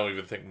even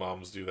think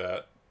moms do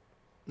that.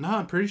 No,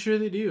 I'm pretty sure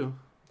they do.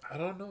 I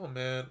don't know,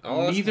 man.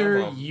 I'll ask my Neither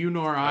mom. you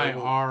nor I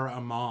will- are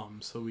a mom,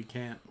 so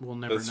we'll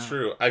never know. That's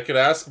true. I could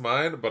ask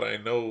mine, but I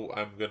know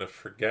I'm gonna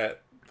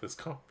forget this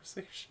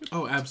conversation.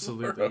 Oh,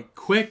 absolutely. tomorrow.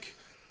 Quick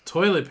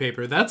toilet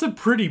paper. That's a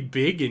pretty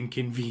big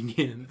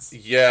inconvenience.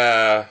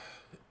 Yeah.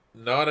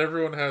 Not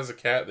everyone has a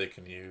cat they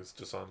can use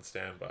just on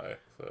standby,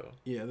 so.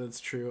 Yeah, that's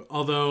true.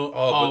 Although,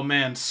 but-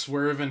 man,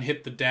 swerve and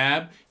hit the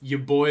dab. Your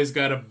boy's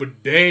got a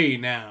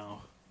bidet now.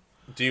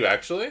 Do you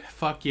actually?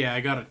 Fuck yeah,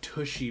 I got a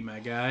tushy, my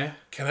guy.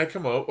 Can I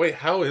come out? Wait,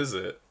 how is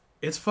it?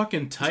 It's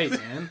fucking tight,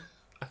 man.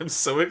 I'm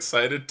so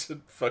excited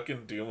to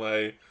fucking do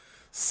my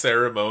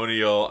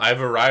ceremonial. I've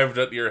arrived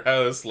at your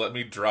house. Let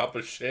me drop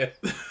a shit.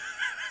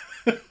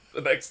 The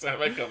next time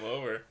I come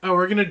over. Oh,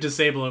 we're gonna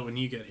disable it when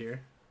you get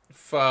here.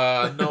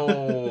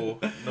 No.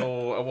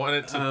 I want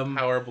it to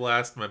power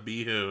blast my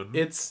behoon.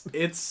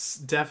 It's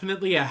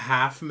definitely a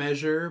half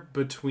measure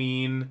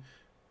between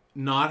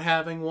not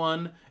having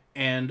one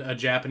and a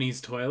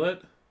Japanese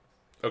toilet.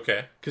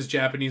 Okay. Because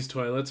Japanese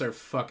toilets are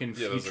fucking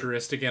Yeah, those are-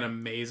 futuristic and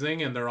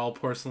amazing, and they're all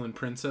porcelain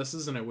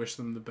princesses, and I wish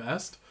them the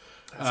best.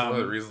 That's one of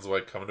the reasons why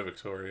I come to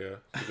Victoria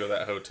to go to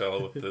that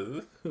hotel with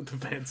the The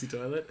fancy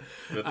toilet.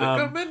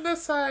 come in the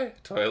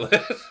side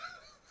toilet.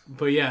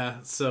 But yeah,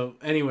 so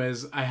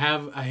anyways, I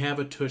have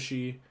a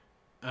tushy.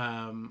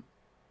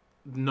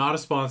 Not a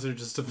sponsor,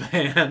 just a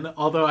fan.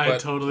 Although I But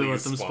totally let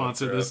please them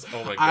sponsor this. us.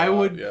 Oh my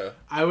god!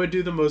 I would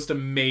do the most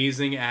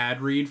amazing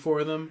ad read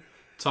for them,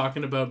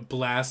 talking about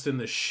blasting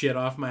the shit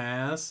off my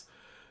ass.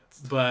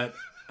 But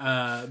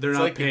they're It's not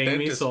like paying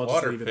me, dentist so I'll just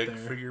water leave it pick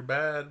there. for your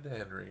bad,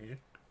 Henry.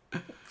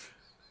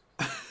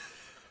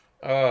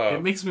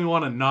 It makes me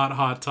want to not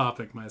hot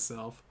topic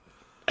myself.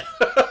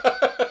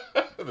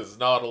 There's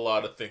not a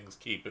lot of things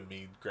keeping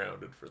me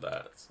grounded for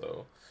that.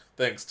 So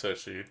thanks,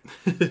 Tushy.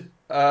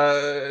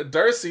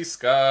 Darcy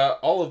Ska,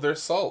 all of their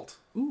salt.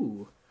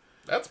 Ooh.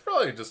 That's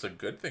probably just a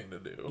good thing to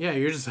do. Yeah,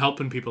 you're just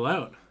helping people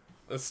out.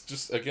 That's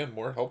just again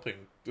more helping,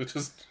 which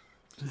is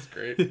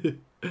great.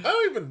 I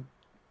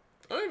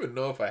don't even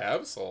know if I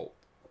have salt.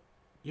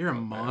 You're a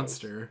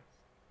monster.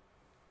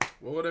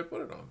 What would I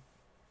put it on?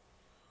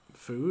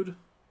 Food?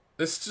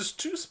 It's just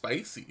too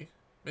spicy.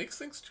 Makes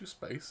things too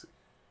spicy.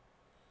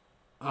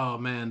 Oh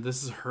man,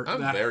 this is hurt.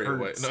 I'm that very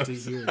hurts white. No. to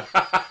hear.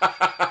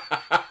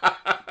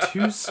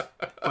 Too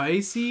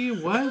spicy?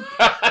 What?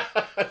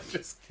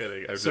 Just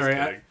kidding. I'm Sorry,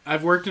 just kidding.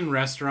 I've worked in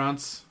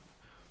restaurants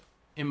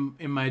in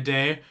my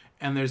day,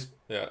 and there's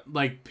Yeah.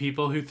 like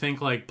people who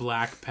think like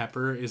black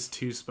pepper is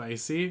too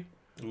spicy.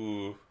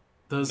 Ooh.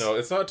 Those No,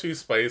 it's not too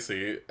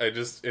spicy.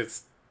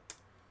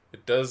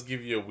 It does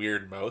give you a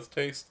weird mouth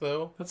taste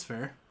though. That's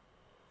fair.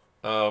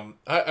 I'm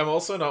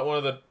also not one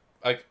of the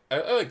I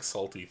like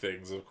salty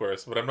things, of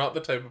course, but I'm not the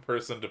type of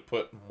person to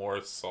put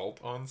more salt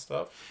on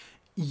stuff.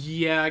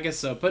 Yeah, I guess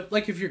so. But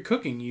like if you're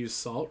cooking, you use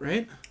salt,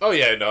 right? Oh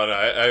yeah, no,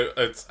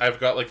 I've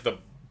got like the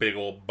big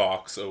old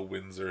box of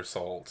Windsor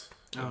salt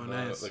Oh, in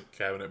nice. the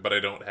cabinet, but I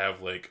don't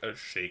have like a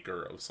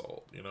shaker of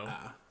salt. You know,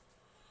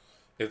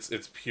 it's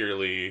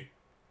purely,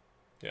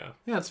 yeah,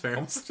 Yeah, that's fair.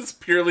 it's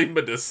purely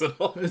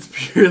medicinal. It's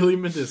purely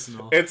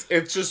medicinal. It's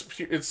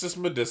just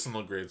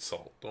medicinal grade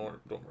salt. Don't worry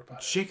about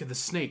it. Jake of the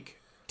Snake.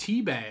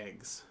 Tea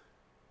bags.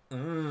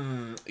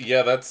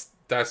 Yeah, that's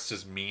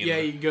just mean. Yeah,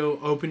 you go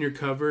open your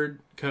cupboard.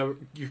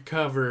 You're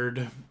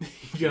covered.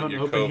 You go and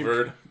You're open your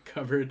covered.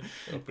 cupboard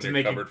Open to your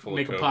make cupboard full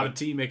make of a pot of COVID.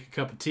 tea, make a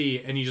cup of tea,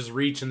 and you just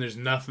reach and there's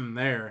nothing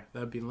there.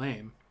 That'd be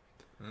lame.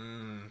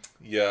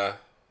 Yeah,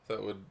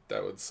 that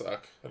would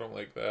suck. I don't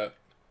like that.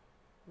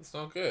 It's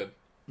not good.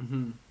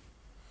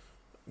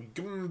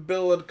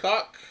 Billet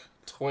cock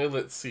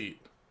toilet seat.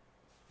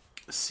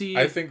 See,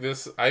 I think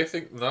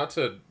not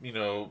to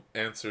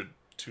answer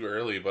too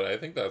early, but I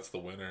think that's the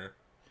winner.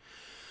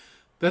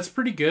 that's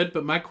pretty good.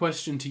 But my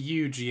question to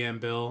you, GM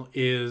Bill,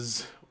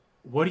 is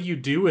what do you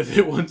do with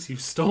it once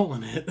you've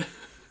stolen it?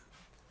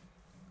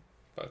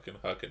 Fucking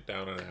huck it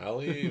down an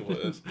alley.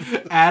 What?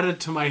 Add it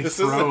to my This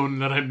throne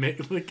that I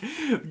made, like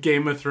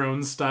Game of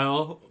Thrones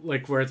style,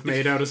 like where it's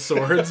made out of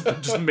swords,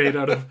 but just made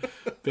out of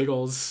big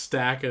old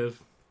stack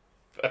of.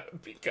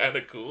 That'd be kind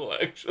of cool,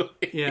 actually.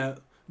 Yeah.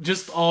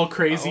 Just all I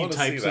crazy wanna see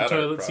types that of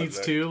art toilet seats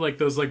project. too, like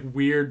those like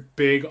weird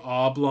big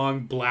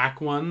oblong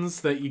black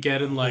ones that you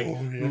get in like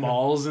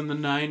malls in the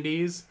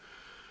 90s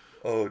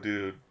Oh,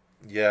 dude.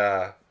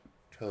 Yeah.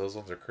 Yeah, those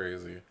ones are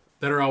crazy.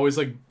 that are always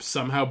like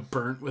somehow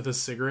burnt with a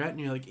cigarette, and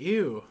you're like,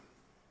 ew.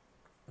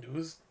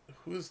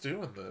 Who's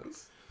doing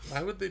this?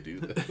 Why would they do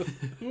this?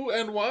 Who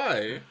and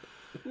why?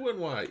 Who and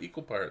why?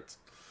 Equal parts.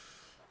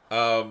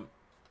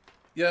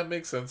 Yeah, it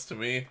makes sense to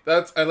me.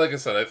 Like I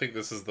said, I think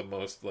this is the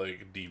most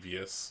like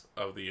devious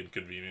of the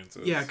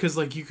inconveniences. Yeah, because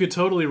like you could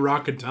totally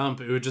rock a dump.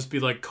 It would just be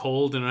like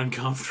cold and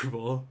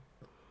uncomfortable.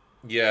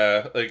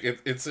 Yeah, like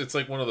it's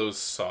like one of those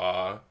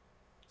Saw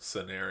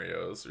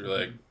scenarios. You're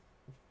like,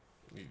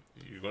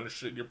 you're gonna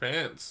shit your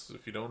pants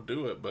if you don't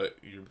do it, but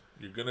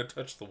you're gonna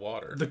touch the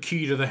water. The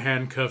key to the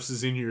handcuffs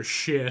is in your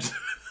shit.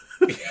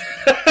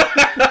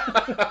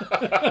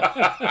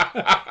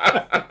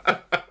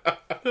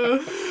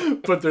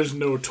 But there's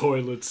no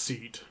toilet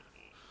seat.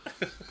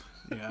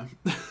 Yeah.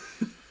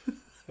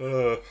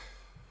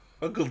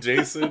 Uncle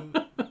Jason.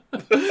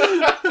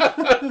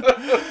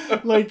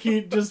 Like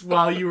he just,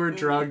 while you were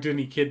drugged and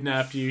he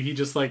kidnapped you, he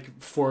just like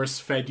force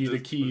fed you the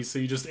key, so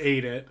you just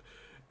ate it.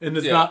 And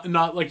it's Yeah.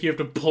 not like you have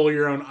to pull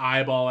your own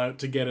eyeball out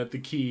to get at the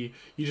key.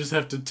 You just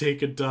have to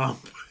take a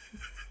dump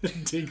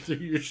and dig through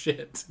your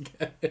shit to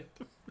get it.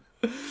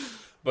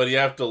 But you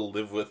have to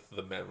live with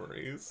the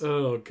memories.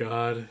 Oh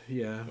god,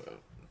 yeah.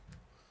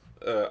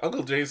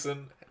 Uncle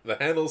Jason, the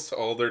handles to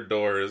all their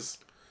doors.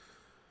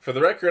 For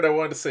the record, I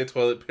wanted to say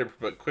toilet paper,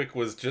 but quick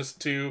was just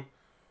too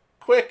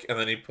quick. And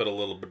then he put a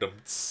little bit of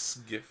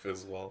gif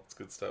as well. It's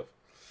good stuff.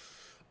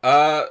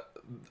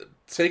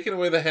 Taking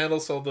away the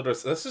handles to all the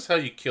doors. That's just how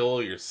you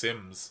kill your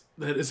Sims.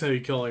 That is how you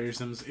kill all your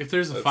Sims. If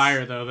there's a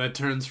fire, though, that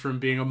turns from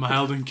being a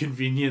mild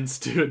inconvenience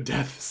to a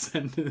death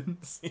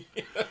sentence.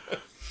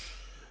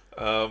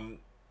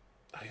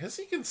 I guess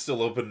you can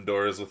still open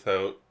doors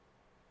without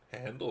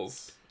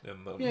handles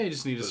in them. Yeah, you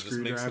just need a That just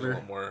makes it screwdriver.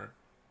 little more...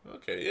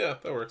 Okay, yeah,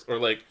 that works. Or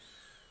like,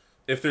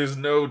 if there's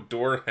no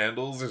door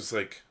handles, there's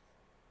like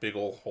big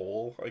old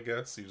hole, I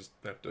guess. You just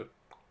have to,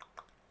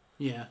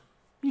 Yeah,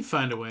 you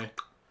find a way.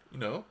 you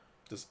know,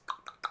 just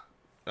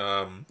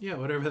Yeah,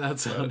 whatever that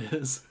sound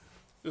is.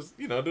 do a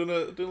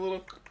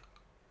little...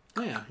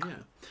 Oh, yeah.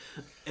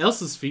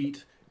 Elsa's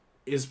feet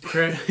is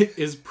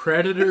is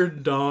Predator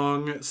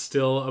Dong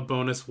still a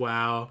bonus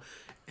wow,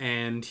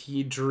 and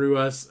he drew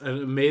us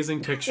an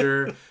amazing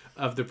picture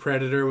of the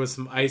Predator with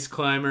some ice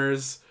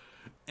climbers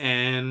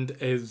and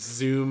a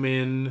zoom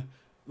in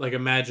like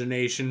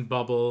imagination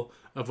bubble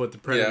of what the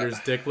Predator's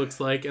dick looks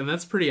like, and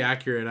that's pretty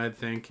accurate, I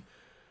think.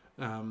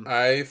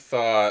 I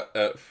thought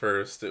at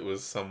first it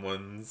was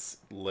someone's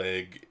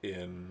leg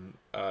in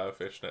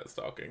fishnet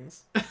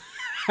stockings.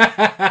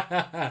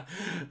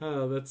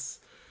 Oh,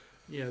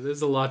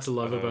 there's a lot to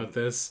love about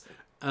this.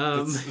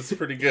 It's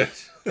pretty good.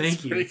 Thank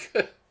It's you. pretty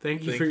good.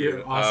 Thank you Thank for your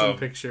you. awesome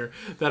picture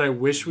that I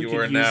wish we you could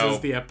are use now- as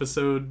the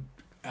episode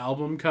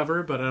album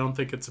cover, but I don't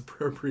think it's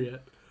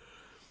appropriate.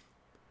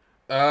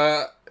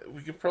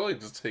 We could probably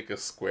just take a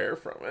square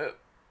from it.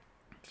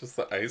 Just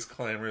the ice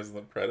climbers and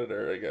the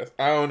Predator, I guess.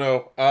 I don't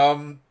know.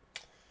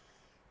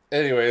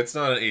 Anyway, it's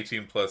not an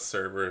 18 plus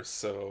server,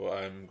 so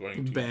I'm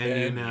going to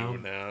Ban ban you you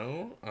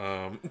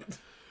now.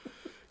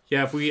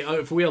 Yeah,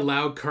 if we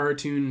allow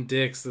cartoon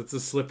dicks, that's a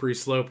slippery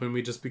slope, and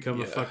we just become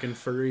a Yeah. fucking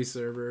furry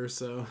server.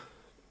 So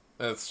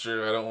That's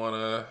true. I don't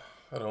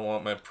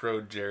want my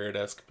pro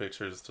Jared-esque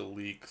pictures to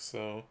leak.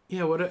 So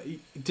yeah,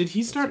 did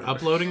he start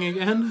uploading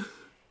again?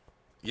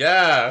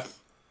 yeah,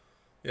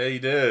 he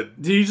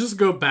did. Did he just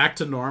go back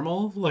to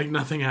normal, like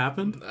nothing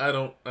happened? I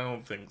don't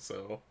think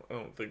so.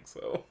 Oh,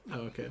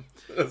 okay.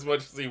 As much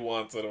as he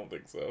wants, I don't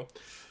think so.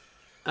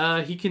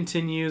 He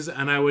continues,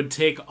 and I would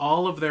take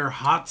all of their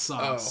hot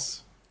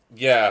sauce.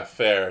 Yeah,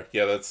 fair.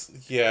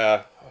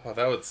 Yeah. Oh,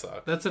 that would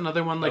suck. That's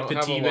another one like I the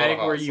don't have a tea lot of bag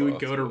hot where you would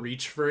sauce, go to but-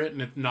 reach for it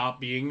and it not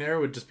being there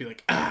would just be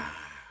like, ah.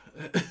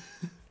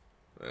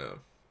 Yeah.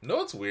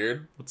 No, it's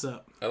weird. What's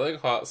up? I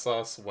like hot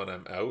sauce when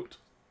I'm out,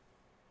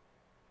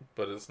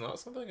 but it's not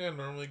something I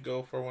normally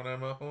go for when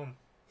I'm at home.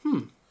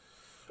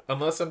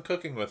 Unless I'm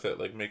cooking with it,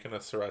 like making a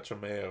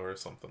sriracha mayo or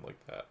something like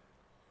that.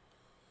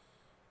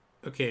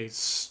 Okay,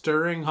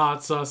 stirring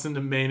hot sauce into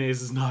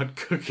mayonnaise is not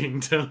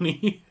cooking,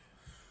 Tony.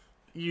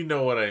 You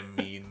know what I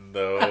mean,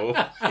 though.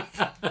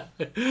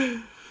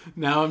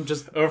 Now I'm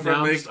just, Or if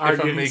I'm just if I'm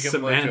arguing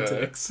making like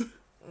semantics.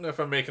 if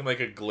I'm making like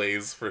a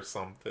glaze for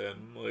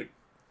something, like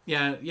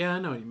Yeah, I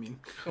know what you mean.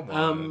 come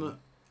on.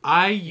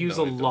 I use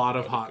No, a I don't lot know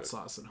of how to hot cook.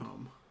 sauce at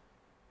home.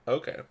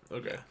 Okay.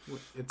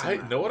 It's I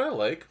around. know what I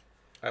like.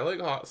 I like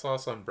hot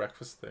sauce on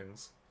breakfast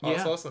things. Hot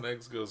Yeah. sauce and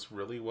eggs goes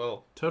really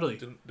well. Totally.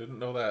 Didn't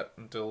know that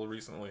until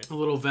recently. A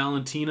little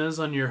Valentina's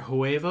on your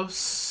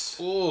huevos.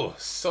 Oh,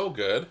 so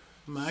good.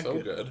 My so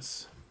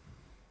goodness.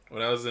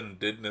 When I was in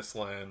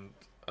Didnessland,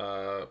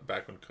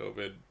 back when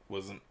COVID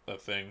wasn't a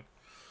thing,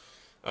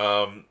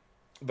 the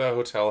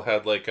hotel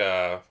had like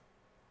a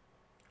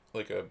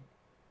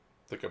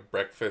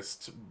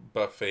breakfast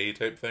buffet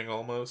type thing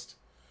almost,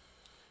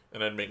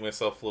 and I'd make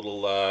myself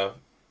little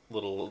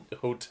little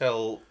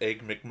hotel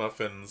egg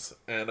McMuffins,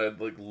 and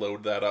I'd like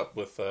load that up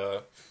with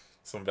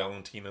some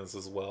Valentinas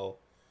as well,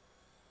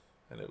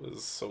 and it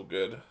was so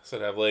good. So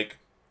I'd have like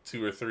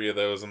 2 or 3 of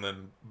those, and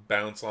then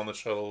bounce on the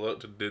shuttle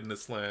out to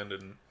Disneyland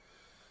and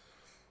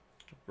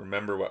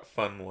remember what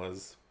fun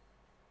was.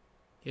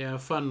 Yeah,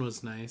 fun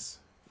was nice.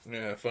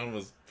 Yeah, fun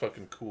was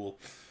fucking cool.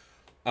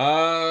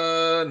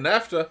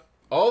 NAFTA.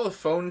 All the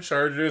phone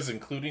chargers,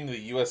 including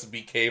the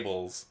USB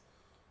cables.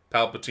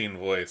 Palpatine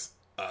voice.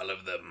 All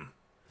of them.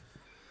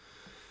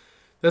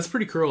 That's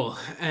pretty cruel,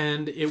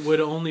 and it would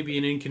only be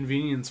an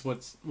inconvenience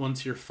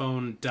once your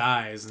phone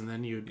dies, and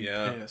then you'd be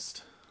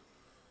pissed.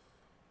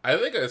 I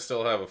think I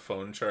still have a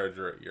phone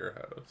charger at your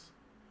house.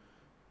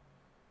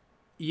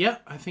 Yeah,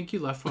 I think you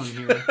left one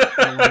here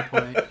at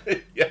one point.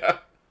 Yeah.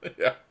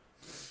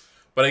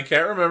 But I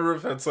can't remember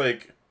if that's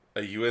like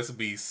a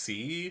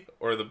USB-C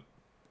or the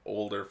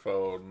older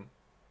phone.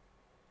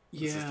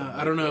 Yeah,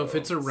 I don't know if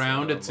it's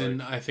around. So it's in.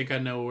 I think I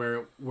know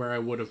where I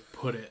would have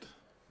put it.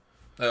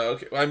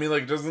 Okay. I mean,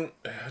 like, it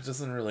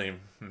doesn't really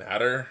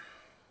matter.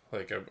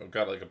 Like, I've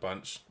got like a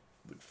bunch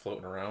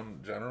floating around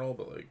in general,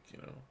 but like, you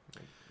know,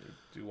 I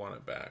do want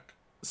it back.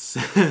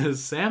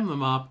 Sam the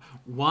Mop,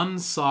 1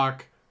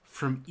 sock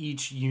from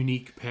each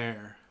unique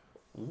pair.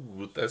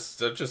 Ooh,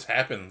 that just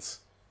happens.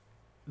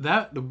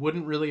 That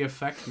wouldn't really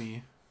affect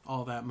me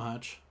all that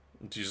much.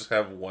 Do you just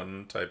have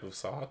one type of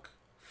sock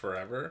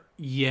forever?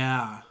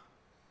 Yeah.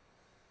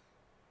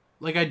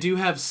 Like, I do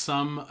have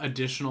some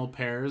additional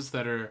pairs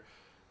that are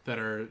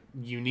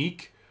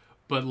unique,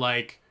 but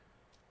like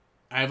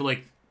I have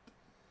like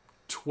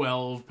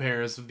 12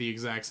 pairs of the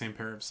exact same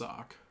pair of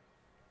sock.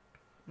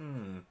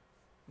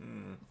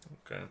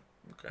 Okay.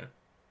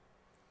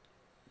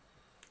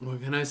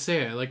 What can I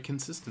say? I like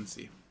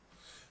consistency.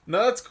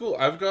 No, that's cool.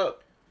 I've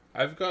got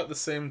the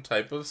same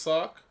type of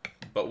sock,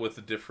 but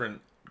with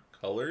different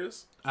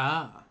colors.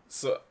 Ah.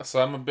 So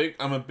I'm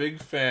a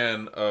big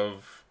fan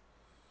of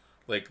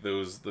like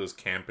those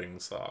camping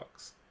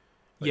socks.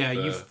 Like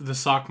yeah, the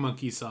sock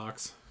monkey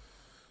socks.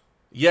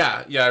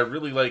 Yeah, I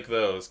really like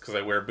those because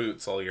I wear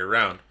boots all year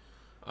round.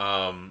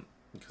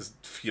 Because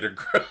feet are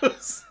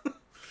gross.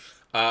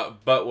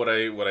 But what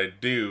I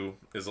do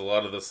is a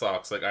lot of the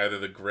socks, like either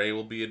the gray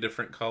will be a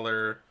different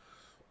color,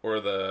 or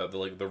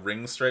the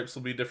ring stripes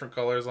will be different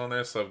colors on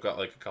there. So I've got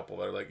like a couple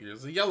that are like,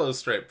 here's a yellow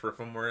stripe for if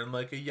I'm wearing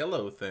like a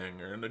yellow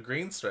thing, or a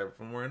green stripe if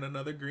I'm wearing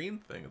another green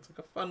thing. It's like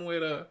a fun way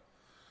to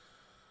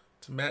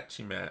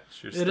matchy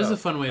match your stuff. It is a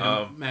fun way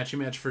to matchy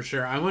match for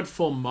sure. I went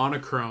full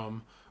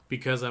monochrome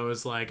because I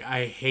was like,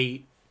 I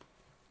hate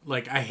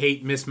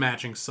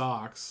mismatching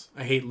socks.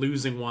 I hate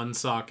losing one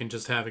sock and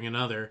just having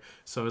another.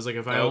 So I was like,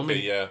 if I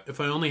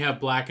only have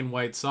black and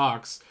white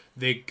socks,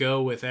 they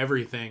go with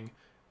everything,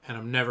 and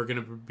I'm never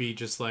gonna be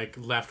just like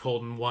left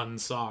holding one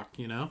sock,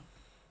 you know?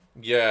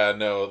 Yeah,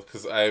 no,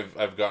 because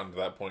I've gotten to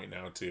that point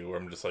now too, where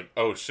I'm just like,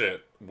 oh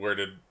shit, where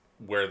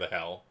the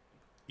hell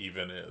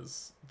even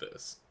is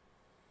this?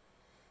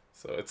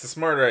 So it's a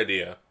smarter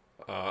idea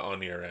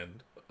on your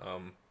end.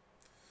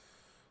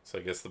 So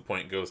I guess the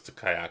point goes to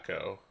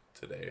Kayako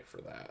today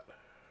for that.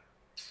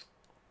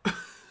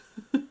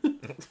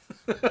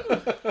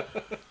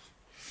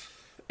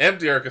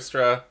 Empty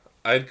orchestra.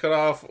 I'd cut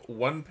off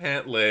one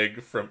pant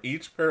leg from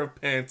each pair of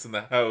pants in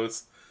the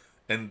house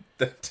and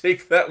then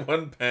take that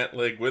one pant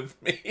leg with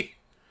me.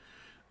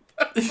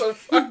 That's so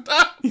fucked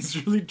up.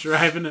 He's really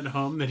driving it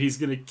home that he's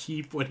going to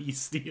keep what he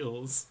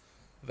steals.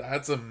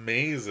 That's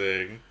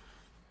amazing.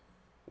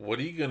 What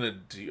are you gonna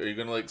do? Are you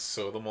gonna like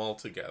sew them all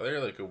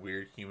together like a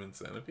weird human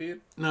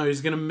centipede? No,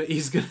 he's gonna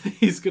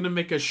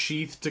make a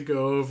sheath to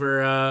go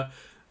over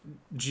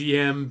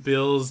GM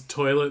Bill's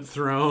toilet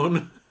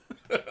throne.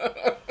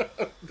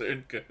 They're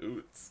in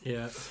cahoots.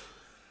 Yeah.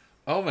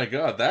 Oh my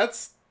god,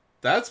 that's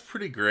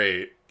pretty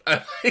great.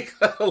 I like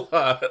that a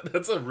lot.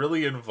 That's a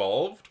really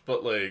involved,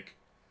 but like,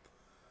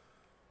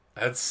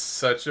 that's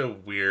such a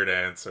weird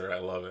answer. I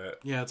love it.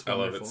 Yeah, it's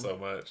wonderful. I love it so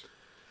much.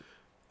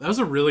 That was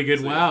a really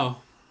good wow.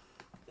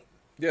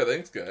 Yeah,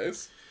 thanks,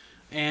 guys.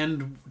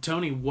 And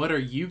Tony, what are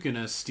you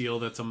gonna steal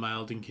that's a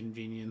mild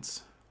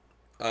inconvenience?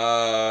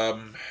 I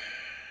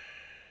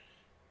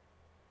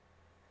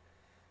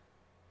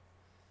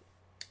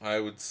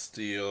would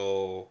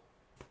steal.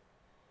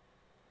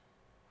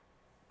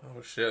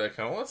 Oh shit! I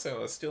kind of want to say I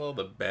would steal all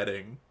the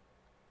bedding,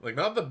 like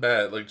not the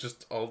bed, like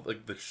just all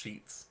like the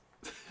sheets,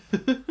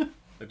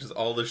 like just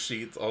all the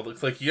sheets,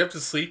 like you have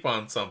to sleep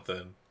on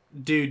something.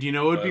 Dude, you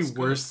know what would be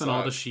worse than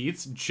all the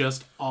sheets?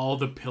 Just all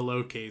the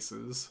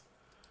pillowcases.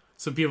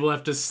 So people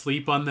have to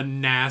sleep on the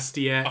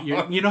nasty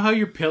you know how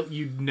you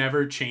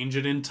never change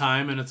it in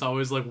time and it's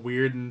always like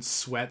weird and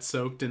sweat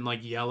soaked and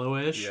like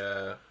yellowish?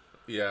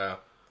 Yeah.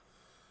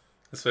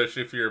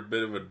 Especially if you're a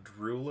bit of a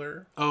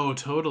drooler. Oh,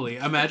 totally.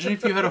 Imagine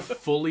if you had a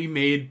fully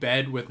made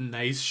bed with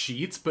nice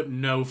sheets but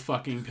no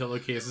fucking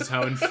pillowcases.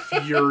 How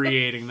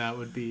infuriating that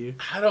would be.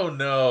 I don't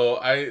know.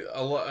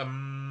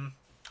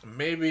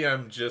 Maybe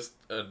I'm just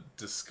a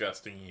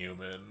disgusting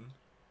human,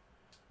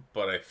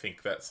 but I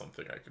think that's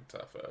something I could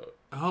tough out.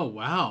 Oh,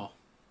 wow.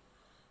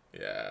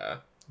 Yeah.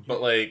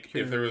 But like,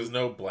 if there was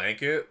no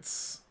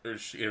blankets, or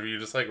if you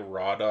just like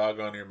raw dog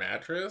on your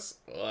mattress,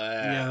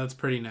 Yeah, that's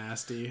pretty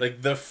nasty.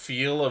 like the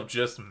feel of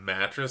just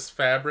mattress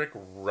fabric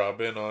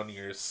rubbing on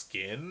your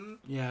skin.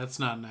 Yeah, it's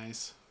not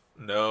nice.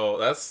 No,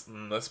 that's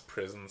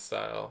prison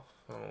style.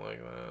 I don't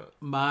like that.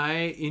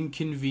 My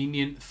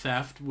inconvenient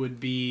theft would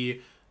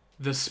be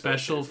the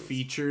special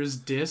features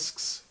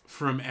discs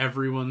from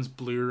everyone's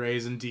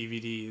Blu-rays and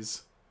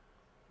DVDs.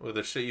 With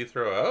the shit you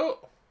throw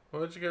out?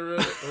 Why would you get rid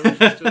of it? Why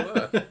would you steal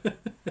that?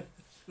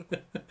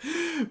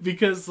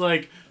 Because,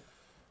 like,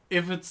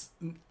 if it's,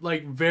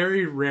 like,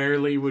 very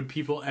rarely would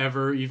people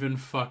ever even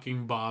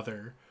fucking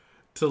bother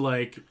to,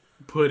 like,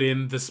 put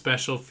in the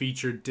special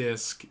feature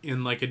disc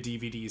in, like, a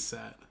DVD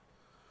set.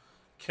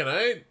 Can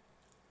I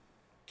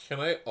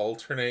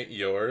alternate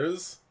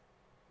yours?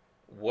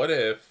 What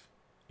if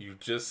you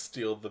just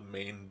steal the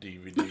main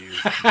DVDs?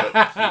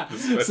 But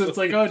keep the So it's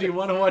like, oh, do you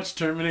want to watch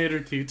Terminator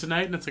 2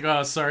 tonight? And it's like,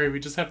 oh, sorry,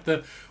 we just have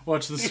to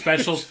watch the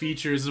special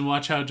features and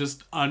watch how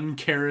just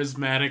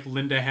uncharismatic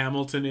Linda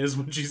Hamilton is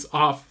when she's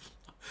off.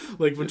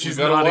 Like, when she's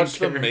you gotta not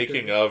watch in the character.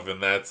 making of,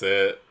 and that's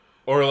it.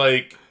 Or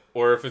like,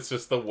 or if it's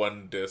just the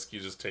one disc, you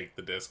just take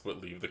the disc but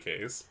leave the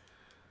case.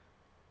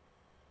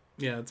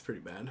 Yeah, it's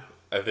pretty bad.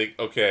 I think,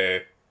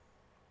 okay,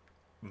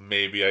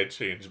 maybe I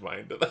change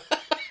mine to that.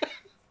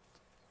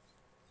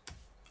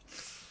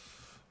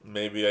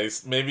 Maybe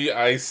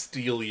I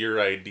steal your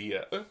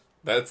idea.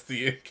 That's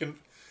the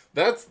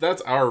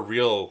that's our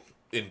real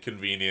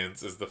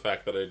inconvenience, is the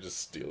fact that I just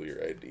steal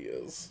your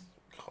ideas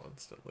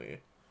constantly.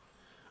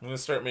 I'm gonna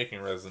start making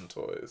resin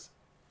toys.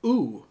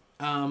 Ooh,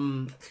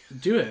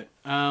 do it.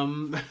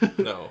 No,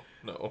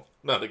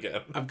 not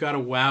again. I've got a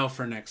wow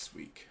for next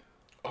week.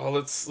 Oh,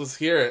 let's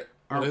hear it.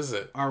 What is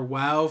it? Our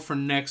wow for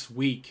next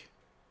week.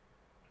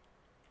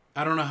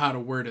 I don't know how to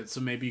word it,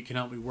 so maybe you can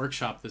help me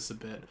workshop this a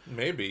bit.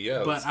 Maybe,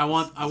 yeah. But I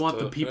want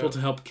the people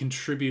to help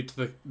contribute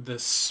to the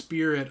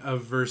spirit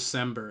of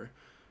Versember.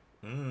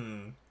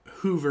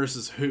 Who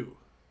versus who?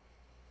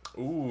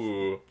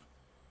 Ooh,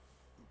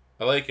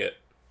 I like it.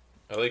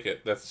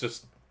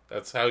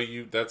 That's how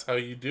you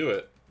do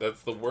it.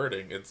 That's the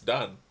wording. It's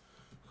done.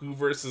 Who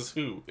versus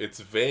who? It's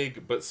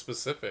vague but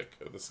specific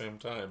at the same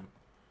time.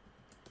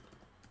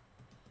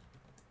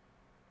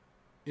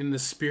 In the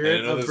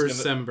spirit of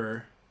there's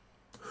Versember,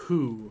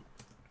 who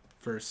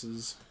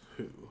versus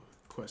who?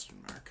 Question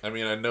mark. I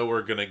mean, I know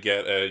we're gonna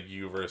get a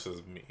you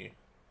versus me,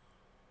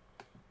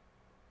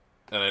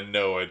 and I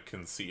know I'd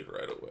concede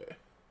right away.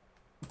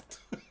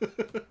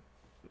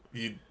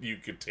 you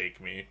could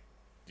take me.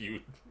 You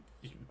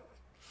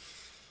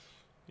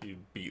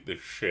beat the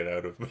shit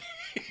out of me.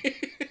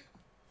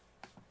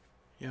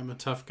 Yeah, I'm a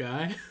tough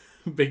guy.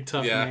 Big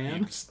tough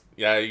man.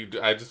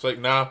 I just like,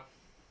 nah,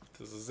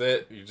 this is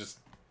it.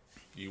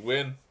 You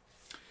win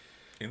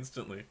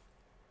instantly.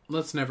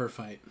 Let's never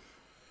fight.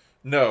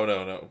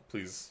 No.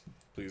 Please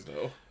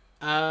no.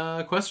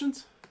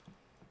 Questions?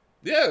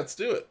 Yeah, let's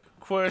do it.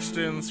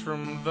 Questions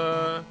from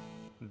the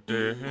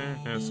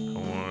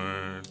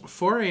Discord.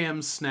 4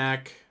 a.m.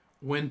 snack.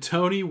 When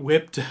Tony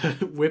whipped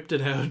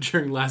it out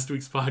during last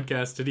week's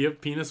podcast, did he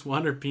have penis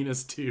 1 or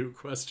penis 2?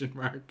 Question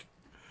mark.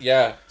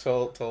 Yeah,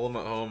 tell them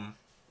at home.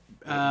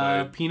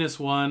 Penis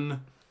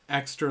 1,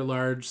 extra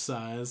large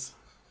size.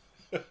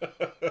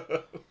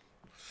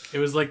 It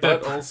was like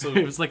that. Also,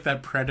 it was like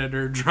that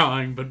Predator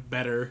drawing, but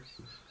better.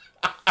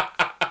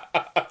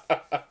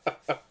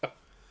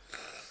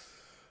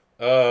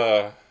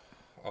 I'll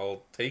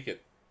take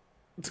it.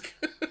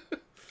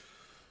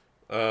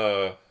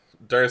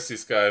 Darcy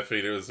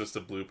Skyfeed, it was just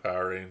a blue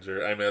Power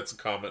Ranger. I mean, that's a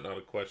comment, not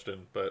a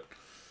question. But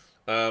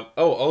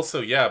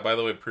also, yeah. By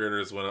the way,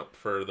 pre-orders went up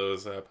for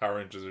those Power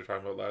Rangers we were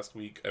talking about last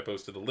week. I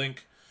posted a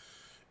link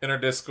in our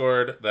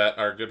Discord that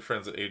our good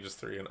friends at Ages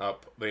 3 and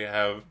Up, they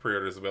have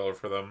pre-orders available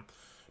for them.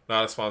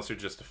 Not a sponsor,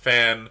 just a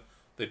fan.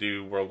 They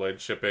do worldwide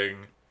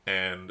shipping,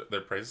 and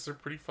their prices are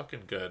pretty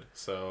fucking good.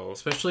 So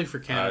Especially for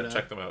Canada.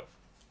 check them out.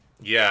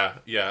 Yeah.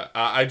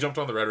 I jumped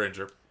on the Red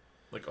Ranger,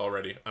 like,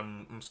 already.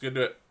 I'm just gonna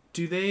do it.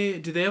 Do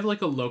they have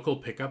like a local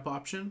pickup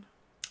option?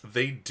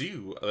 They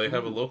do. They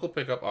have a local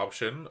pickup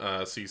option,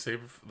 so you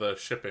save the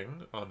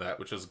shipping on that,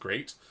 which is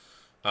great.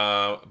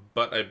 But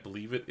I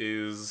believe it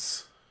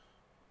is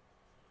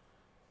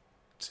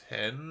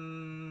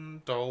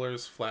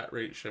 $10 flat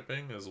rate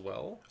shipping as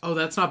well. Oh,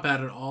 that's not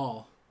bad at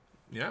all.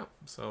 Yeah,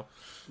 so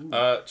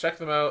check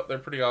them out. They're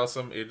pretty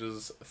awesome.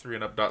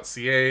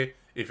 Ages3andup.ca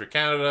if you're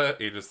Canada,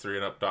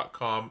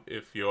 ages3andup.com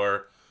if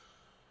you're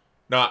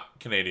not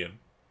Canadian.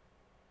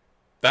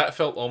 That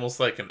felt almost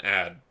like an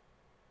ad,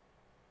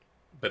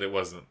 but it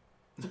wasn't.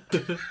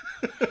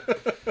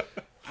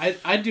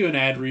 I'd do an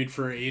ad read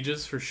for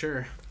Ages for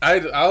sure.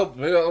 I'll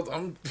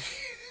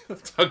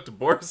talk to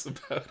Boris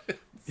about it.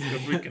 See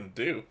what we can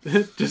do.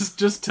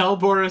 just tell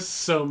Boris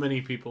so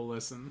many people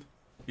listen.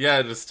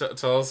 Yeah, just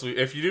tell us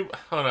if you do.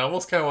 I don't know, I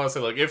almost kind of want to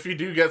say, like, if you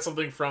do get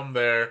something from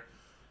there,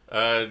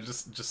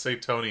 just say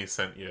Tony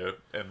sent you,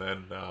 and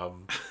then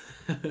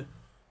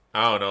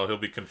I don't know, he'll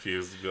be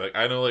confused. He'll be like,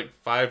 I know like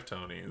 5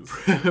 Tonys.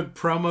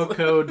 Promo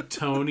code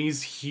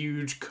Tony's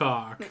huge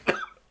cock.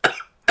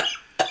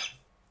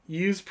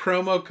 Use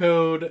promo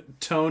code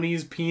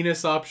Tony's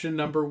penis option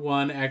number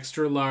 1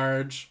 extra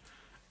large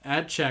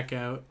at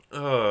checkout.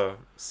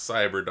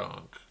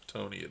 Cyberdonk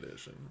Tony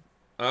edition.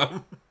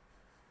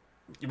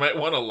 You might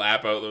want to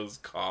lap out those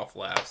cough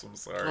laughs. I'm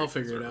sorry. I'll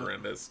figure it out.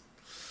 Horrendous.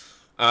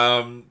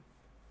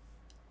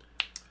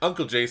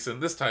 Uncle Jason,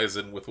 this ties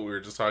in with what we were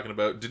just talking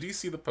about. Did you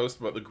see the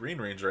post about the Green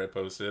Ranger I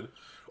posted?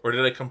 Or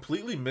did I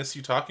completely miss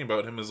you talking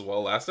about him as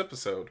well last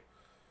episode?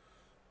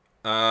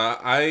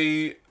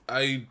 I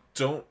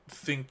don't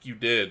think you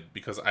did,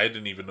 because I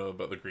didn't even know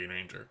about the Green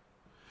Ranger.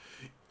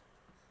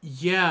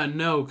 Yeah,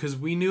 no, because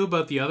we knew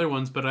about the other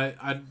ones, but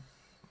I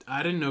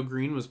didn't know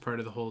Green was part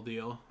of the whole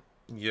deal.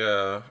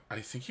 Yeah, I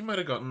think he might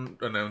have gotten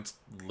announced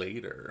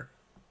later.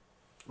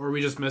 Or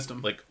we just missed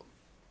him. Like,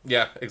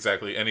 yeah,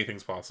 exactly.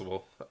 Anything's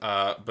possible.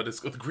 But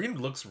the Green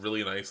looks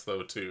really nice,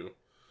 though, too.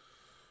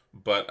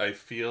 But I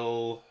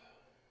feel...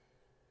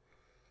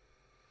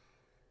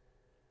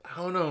 I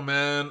don't know,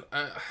 man.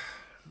 I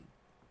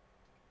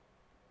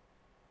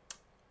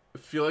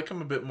feel like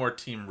I'm a bit more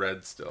Team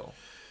Red still.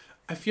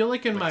 I feel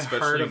like in my heart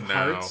especially of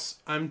now. hearts,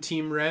 I'm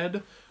Team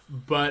Red,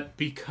 but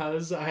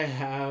because I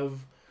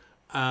have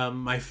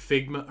my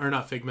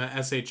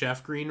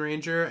SHF Green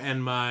Ranger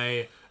and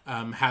my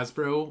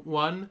Hasbro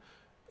one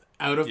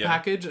out of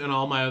package, and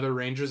all my other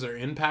Rangers are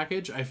in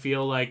package, I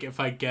feel like if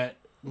I get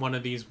one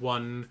of these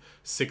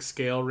 1/6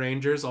 scale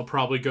Rangers, I'll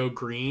probably go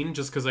green,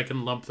 just because I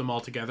can lump them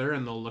all together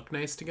and they'll look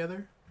nice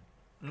together.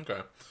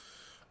 Okay.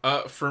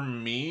 For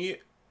me,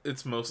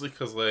 it's mostly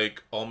because,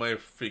 like, all my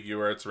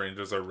Figure Arts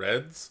Rangers are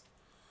reds,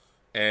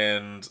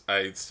 and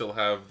I still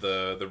have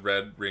the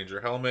red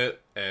Ranger helmet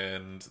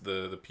and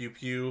the Pew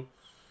Pew,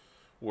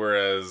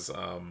 whereas,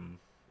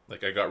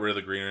 like, I got rid of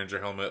the Green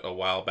Ranger helmet a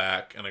while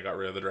back, and I got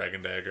rid of the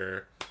Dragon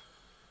Dagger.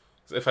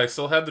 So if I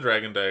still had the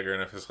Dragon Dagger,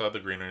 and if I still had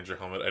the Green Ranger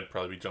helmet, I'd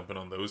probably be jumping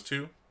on those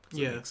two.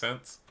 That makes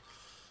sense.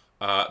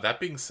 That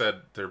being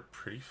said, they're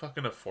pretty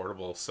fucking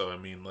affordable, so, I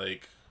mean,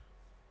 like,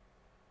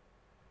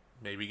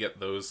 maybe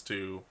get those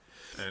two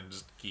and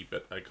just keep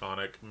it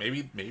iconic.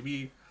 Maybe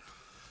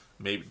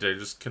did I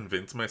just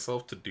convince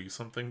myself to do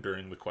something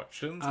during the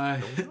questions?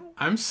 I don't know.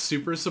 I'm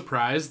super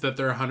surprised that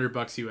they're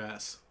 $100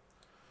 US.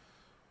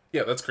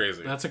 Yeah, that's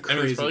crazy. That's a I crazy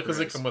mean, it's probably because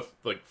they price. come with,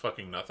 like,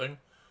 fucking nothing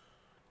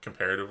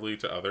comparatively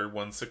to other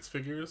 1/6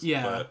 figures.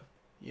 Yeah. But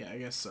Yeah, I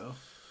guess so.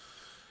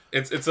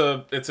 it's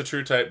a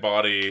true type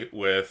body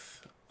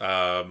with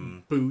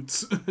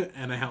Boots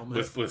and a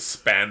helmet. with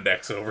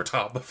spandex over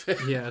top of it.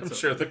 Yeah, I'm it's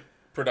sure okay. the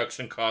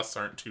production costs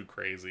aren't too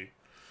crazy.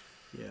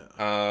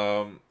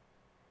 Yeah.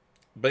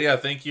 But yeah,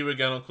 thank you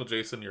again, Uncle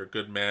Jason. You're a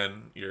good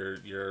man. You're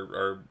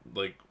our,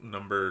 like,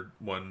 number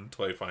 1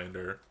 toy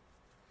finder.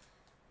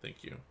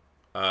 Thank you.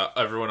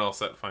 Everyone else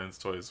that finds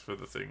toys for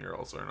the thing, you're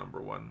also our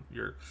number 1.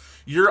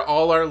 You're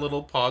all our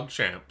little pog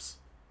champs.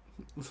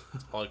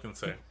 That's all I can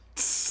say.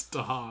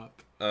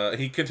 Stop.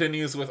 He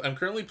continues with, I'm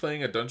currently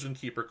playing a Dungeon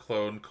Keeper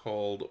clone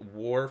called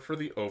War for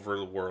the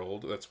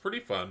Overworld. That's pretty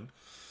fun.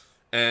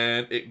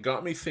 And it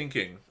got me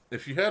thinking,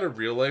 if you had a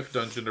real-life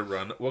dungeon to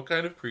run, what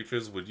kind of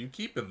creatures would you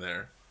keep in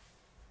there?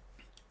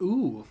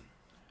 Ooh.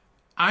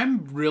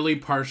 I'm really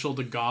partial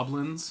to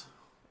goblins.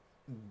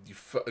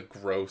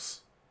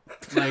 Gross.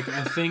 Like,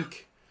 I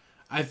think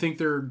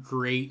they're a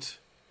great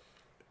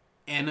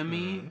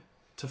enemy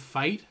to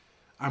fight.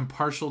 I'm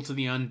partial to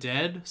the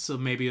undead, so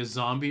maybe a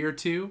zombie or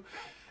two.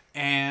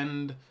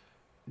 And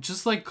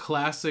just like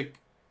classic,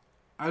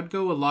 I'd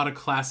go a lot of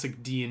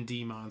classic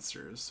D&D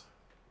monsters.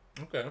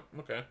 Okay.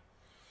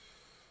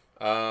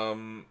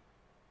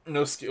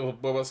 No skill.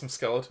 What about some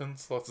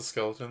skeletons? Lots of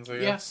skeletons, I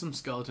guess. Yeah, some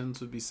skeletons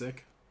would be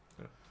sick.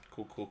 Yeah.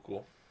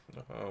 Cool.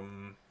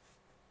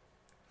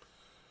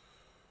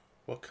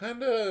 What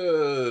kind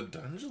of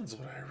dungeons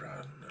would I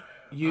run?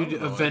 You'd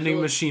a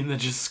vending machine that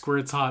just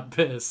squirts hot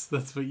piss.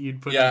 That's what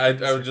you'd put. Yeah,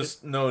 in I would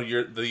just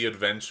you're the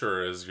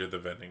adventurer is you're the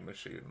vending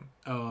machine.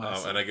 Oh, I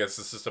see. And I guess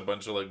it's just a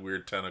bunch of, like,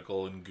 weird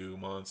tentacle and goo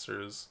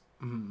monsters.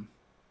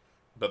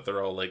 But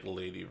they're all, like,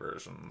 lady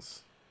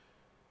versions.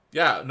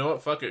 Yeah, know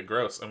what? Fuck it,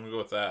 gross. I'm gonna go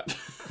with that.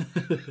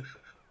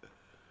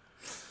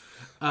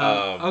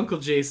 Uncle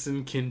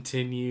Jason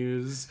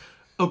continues.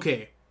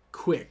 Okay,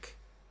 quick.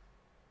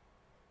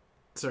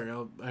 Sorry,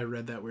 I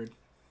read that weird.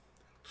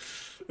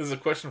 This is a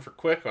question for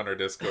Quick on our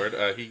Discord.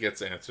 He gets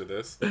to answer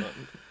this.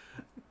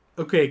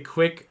 Okay,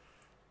 quick.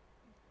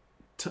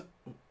 Do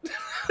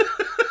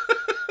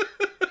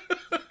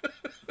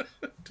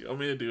you want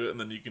me to do it and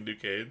then you can do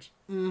Cage?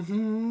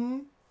 Mm-hmm.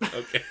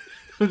 Okay.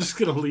 I'm just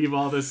gonna leave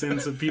all this in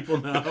so people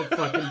know how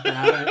fucking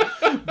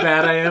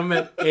bad I am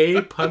at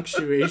A,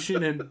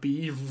 punctuation, and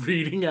B,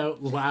 reading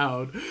out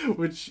loud,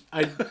 which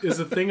is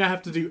a thing I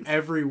have to do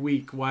every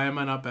week. Why am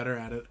I not better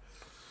at it?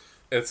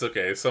 It's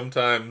okay.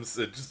 Sometimes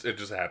it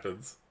just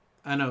happens.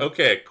 I know.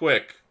 Okay,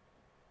 Quick.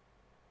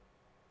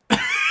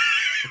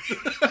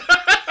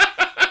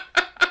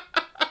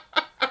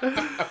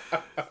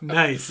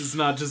 Nice. It's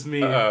not just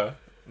me. No,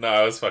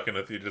 I was fucking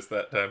with you just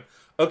that time.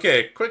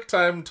 Okay, quick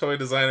time toy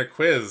designer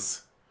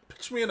quiz.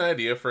 Pitch me an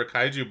idea for a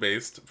kaiju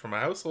based from a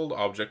household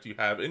object you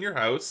have in your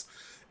house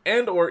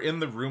and or in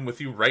the room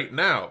with you right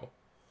now?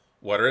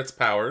 What are its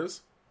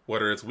powers?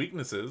 What are its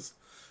weaknesses?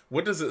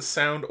 What does it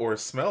sound or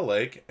smell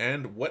like?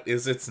 And what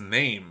is its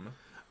name?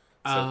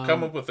 So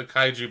come up with a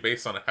kaiju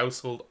based on a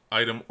household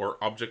item or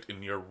object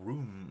in your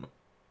room.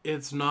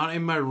 It's not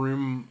in my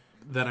room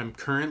that I'm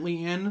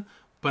currently in,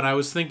 but I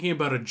was thinking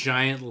about a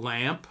giant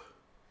lamp,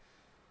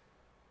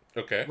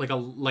 Okay.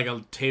 like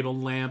a table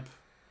lamp,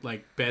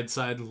 like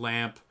bedside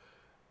lamp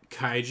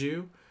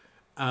kaiju.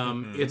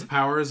 Its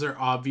powers are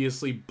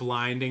obviously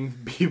blinding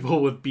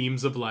people with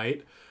beams of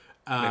light.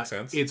 Makes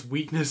sense. Its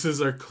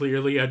weaknesses are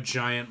clearly a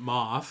giant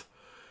moth,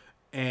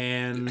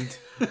 and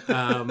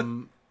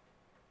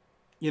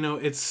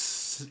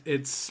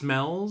it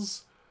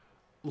smells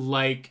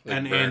like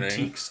an burning.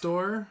 antique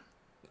store.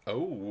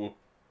 Oh.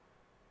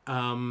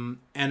 And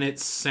it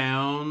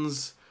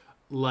sounds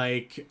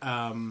like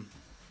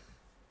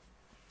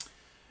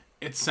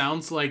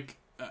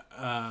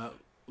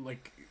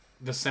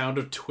the sound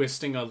of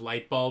twisting a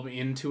light bulb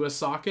into a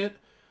socket,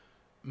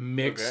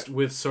 mixed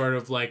with sort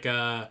of like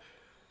a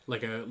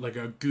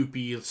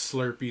goopy,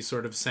 slurpy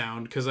sort of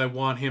sound. Because I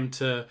want him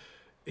to.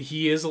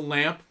 He is a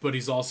lamp, but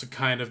he's also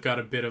kind of got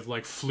a bit of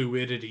like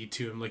fluidity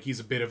to him. Like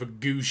he's a bit of a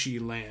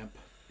gooshy lamp.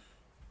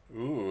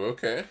 Ooh,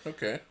 okay.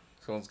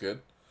 Sounds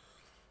good.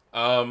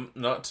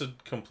 Not to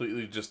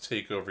completely just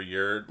take over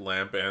your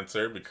lamp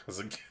answer, because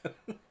again,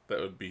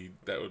 that would be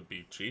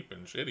cheap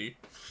and shitty.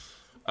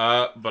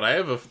 But I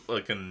have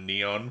a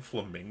neon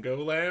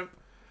flamingo lamp,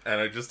 and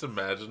I just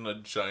imagine a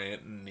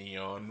giant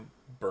neon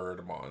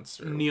bird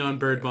monster. Neon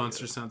bird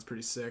monster sounds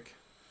pretty sick.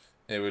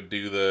 It would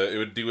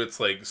do its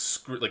like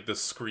the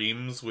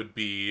screams would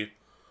be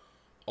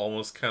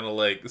almost kind of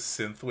like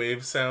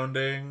synthwave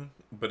sounding,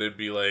 but it'd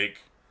be like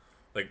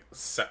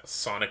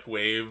sonic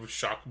wave,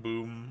 shock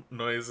boom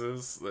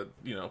noises that,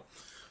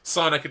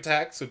 sonic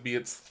attacks would be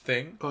its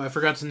thing. Oh, I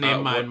forgot to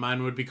name mine.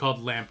 Mine would be called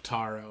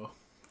Lamptaro.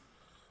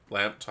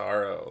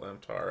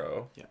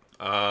 Lamptaro. Yeah.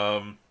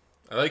 I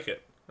like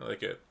it.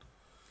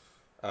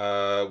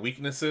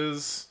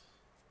 Weaknesses?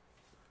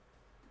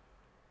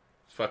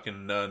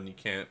 Fucking none. You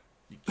can't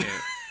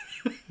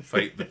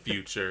fight the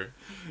future.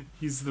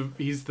 He's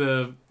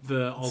the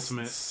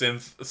ultimate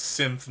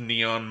synth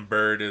neon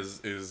bird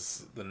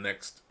is the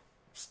next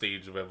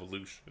stage of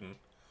evolution.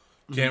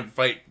 Can't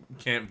fight,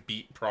 can't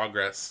beat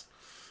progress.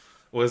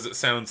 What does it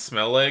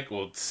smell like?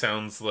 Well, it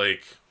sounds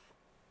like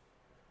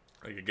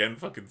again,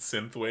 fucking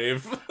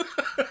synthwave.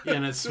 Yeah,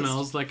 and it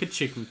smells like a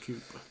chicken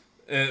coop.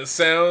 And it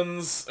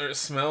sounds or it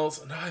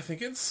smells. No, I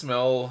think it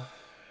smell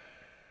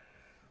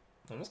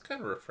almost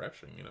kind of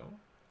refreshing.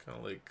 Kind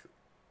of like.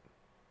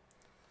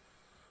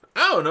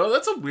 I don't know.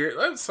 That's a weird.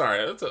 I'm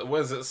sorry. What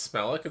does it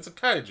smell like? It's a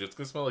kaiju. It's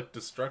gonna smell like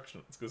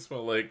destruction. It's gonna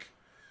smell like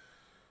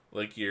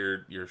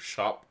your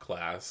shop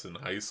class in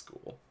high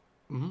school,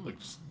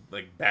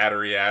 like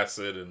battery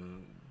acid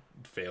and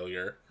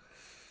failure.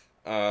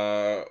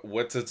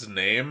 What's its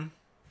name?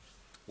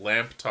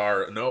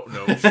 Lamptar. No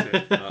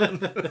shit.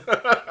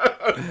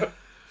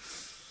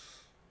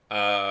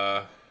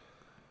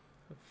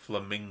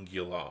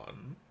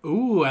 Flamingulon.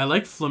 Ooh, I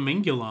like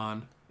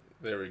Flamingulon.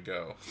 There we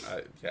go.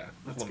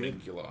 That's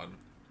Flamingulon. good.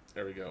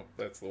 There we go.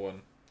 That's the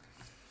one.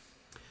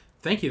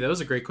 Thank you. That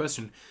was a great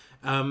question.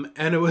 And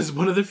it was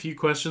one of the few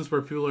questions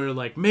where people are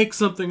like, make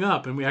something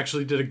up, and we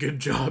actually did a good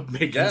job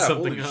making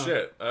something holy up.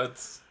 Shit.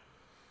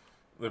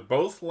 They're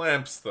both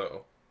lamps,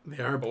 though.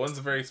 They are but one's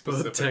a very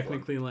specific both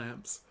technically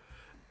lamps.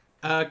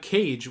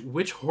 Cage,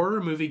 which horror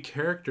movie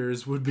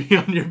characters would be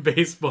on your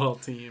baseball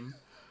team?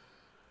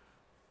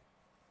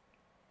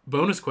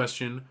 Bonus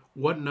question,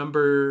 what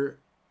number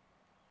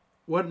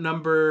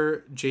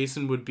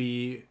Jason would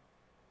be?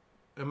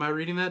 Am I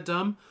reading that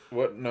dumb?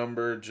 What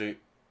number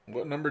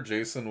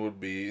Jason would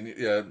be?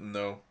 Yeah,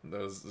 no.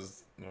 No.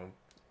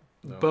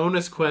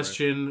 Bonus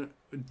question,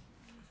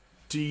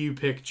 do you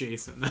pick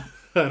Jason?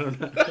 I don't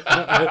know.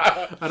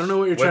 I don't know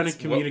what you're trying to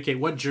communicate.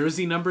 What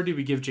jersey number do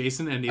we give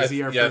Jason, and is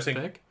he our first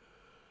pick?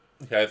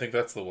 Yeah, I think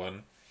that's the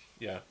one.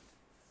 Yeah.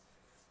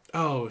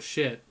 Oh,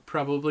 shit.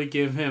 Probably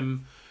give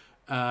him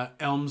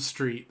Elm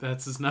Street.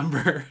 That's his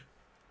number.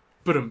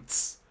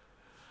 Ba-dum-ts.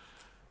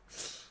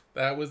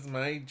 That was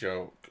my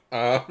joke.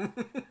 I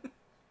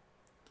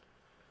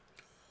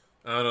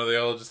don't know, they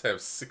all just have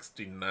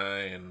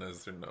 69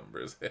 as their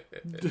numbers.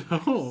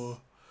 Oh.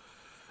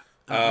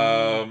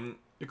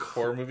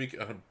 Horror movie,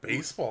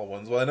 baseball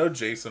ones. Well, I know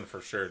Jason for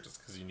sure, just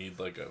because you need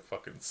like a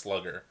fucking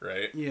slugger,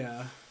 right?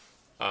 Yeah.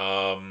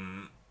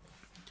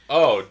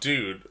 Oh,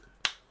 dude,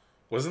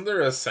 wasn't there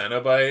a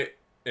Cenobite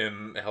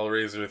in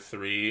Hellraiser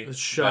 3 It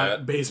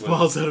shot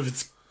baseballs out of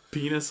its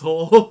penis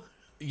hole?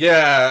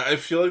 Yeah, I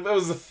feel like that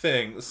was a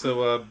thing.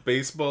 So,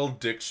 baseball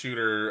dick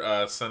shooter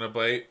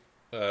Cenobite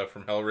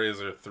from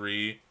Hellraiser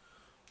 3,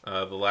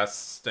 The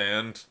Last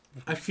Stand.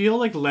 I feel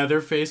like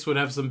Leatherface would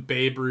have some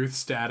Babe Ruth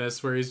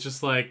status where he's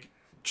just like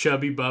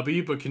chubby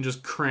bubby but can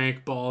just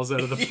crank balls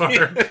out of the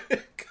park.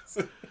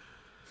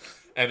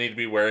 And he'd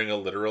be wearing a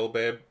literal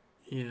babe.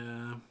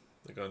 Yeah.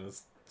 Like on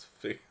his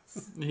face.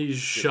 He's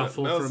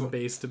shuffled from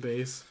base to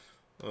base.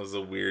 That was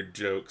a weird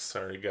joke.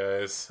 Sorry,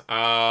 guys.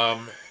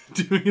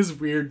 Doing his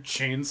weird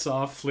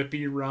chainsaw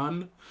flippy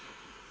run.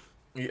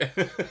 Yeah.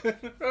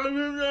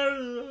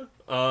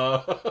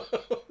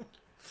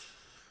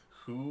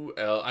 Who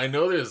else? I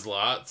know there's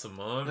lots of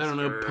monsters. I don't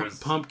know,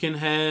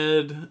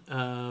 Pumpkinhead,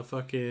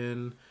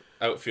 fucking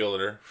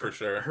Outfielder, for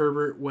sure.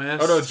 Herbert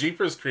West. Oh no,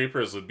 Jeepers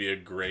Creepers would be a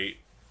great,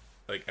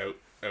 like,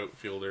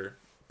 outfielder,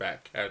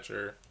 back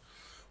catcher.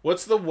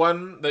 What's the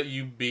one that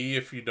you be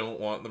if you don't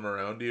want them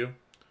around you?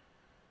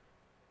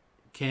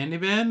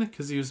 Candyman,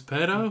 because he was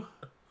pedo?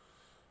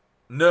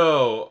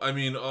 No, I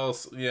mean,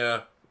 also,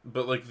 yeah,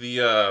 but like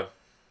the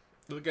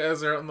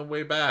guys are out on the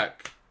way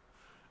back.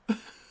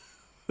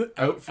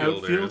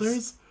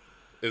 Outfielders?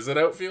 Is it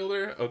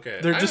outfielder? Okay,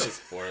 They're I just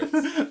know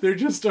sports. they're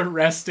just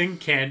arresting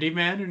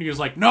Candyman, and he was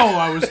like, "No,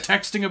 I was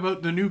texting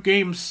about the new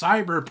game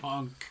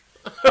Cyberpunk."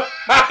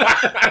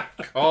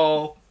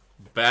 Call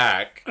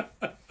back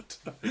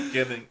to the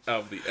beginning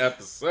of the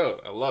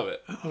episode. I love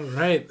it. All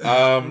right,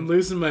 I'm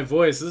losing my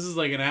voice. This is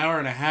like an hour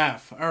and a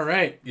half. All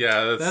right,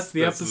 Yeah, that's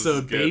the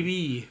episode,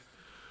 baby.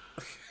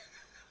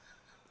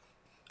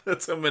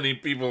 That's how many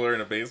people are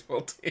in a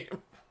baseball team.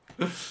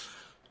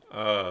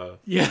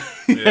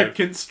 Yeah,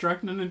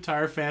 construct an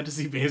entire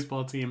fantasy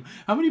baseball team.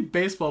 How many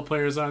baseball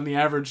players are on the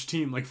average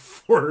team? Like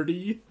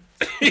 40?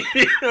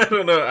 I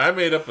don't know. I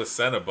made up a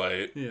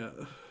Cenobite, Yeah.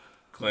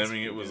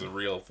 claiming it was a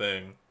real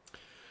thing.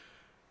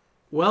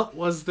 Well,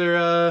 was there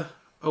oh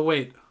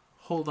wait,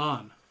 hold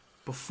on.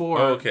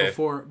 Before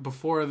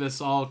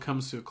this all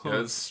comes to a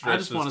close, I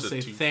just want to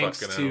say thanks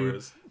to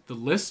the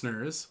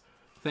listeners.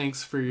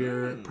 Thanks for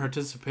your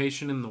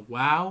participation in the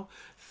WoW.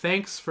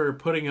 Thanks for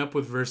putting up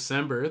with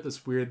Versember,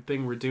 this weird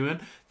thing we're doing.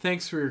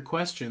 Thanks for your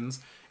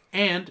questions.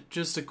 And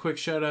just a quick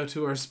shout out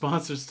to our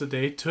sponsors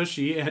today,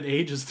 Tushy at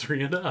ages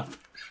 3 and up.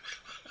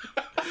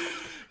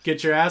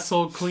 Get your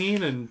asshole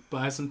clean and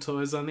buy some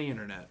toys on the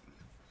internet.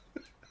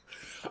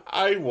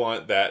 I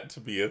want that to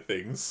be a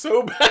thing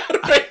so bad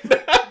right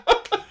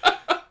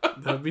now.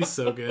 That'd be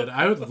so good.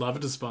 I would love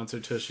to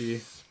sponsor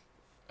Tushy.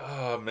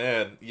 Oh,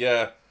 man.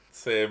 Yeah,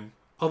 same.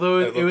 Although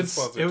it would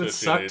Tushy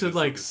suck to Ages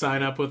like would be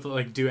sign so up with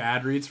like do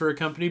ad reads for a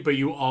company, but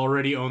you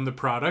already own the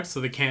product, so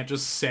they can't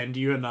just send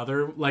you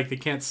another. Like they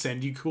can't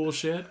send you cool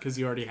shit because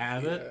you already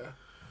have it.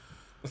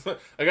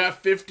 I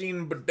got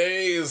 15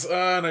 bidets,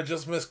 and I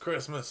just missed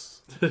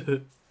Christmas.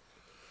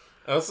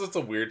 That's just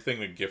a weird thing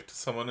to gift to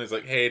someone. Who's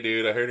like, "Hey,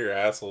 dude, I heard your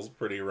asshole's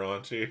pretty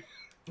raunchy."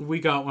 We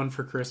got one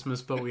for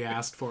Christmas, but we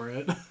asked for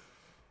it.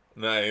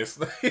 Nice.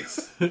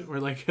 We're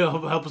like,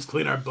 help us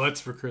clean our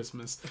butts for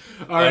Christmas.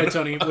 All right,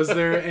 Tony, was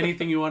there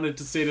anything you wanted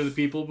to say to the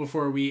people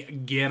before we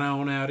get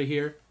on out of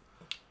here?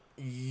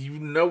 You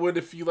know what?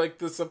 If you like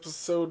this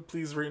episode,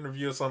 please rate and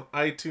review us on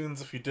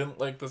iTunes. If you didn't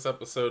like this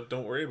episode,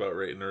 don't worry about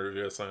rating or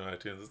review us on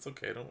iTunes. It's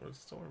okay. Don't worry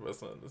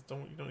about it.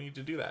 You don't need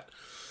to do that.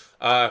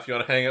 If you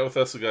want to hang out with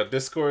us, we got a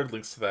Discord.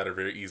 Links to that are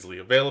very easily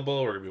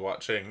available. We're gonna be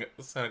watching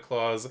Santa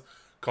Claus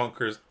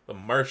Conquers the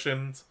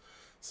Martians.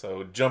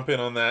 So jump in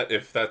on that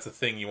if that's a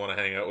thing you want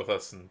to hang out with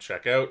us and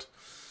check out.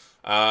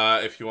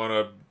 If you want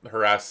to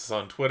harass us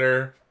on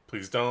Twitter,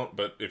 please don't.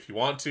 But if you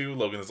want to,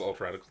 Logan is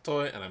Ultra Radical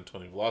Toy, and I'm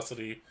Tony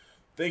Velocity.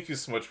 Thank you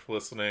so much for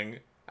listening.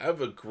 Have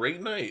a great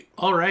night.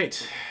 All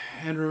right.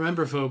 And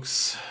remember,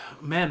 folks,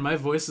 man, my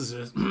voice is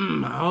just,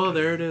 oh,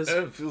 there it is.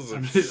 It feels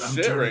like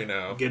shit right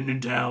now. Getting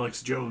into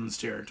Alex Jones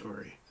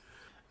territory.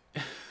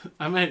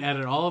 I might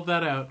edit all of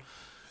that out.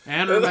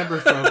 And remember,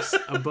 folks,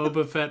 a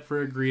Boba Fett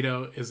for a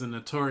Greedo is a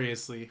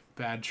notoriously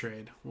bad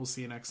trade. We'll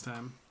see you next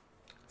time.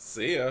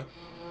 See ya.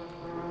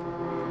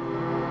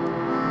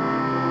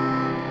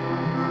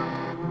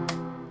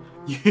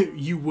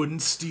 You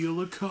wouldn't steal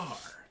a car.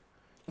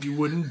 You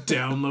wouldn't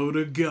download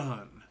a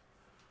gun.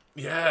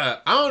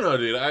 Yeah, I don't know,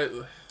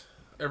 dude.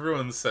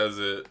 Everyone says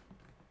it,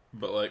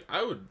 but like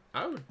I would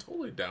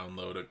totally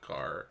download a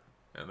car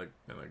and a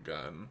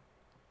gun.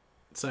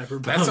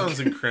 Cyberpunk. That sounds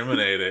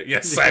incriminating. Yeah,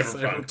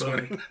 Cyberpunk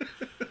 20.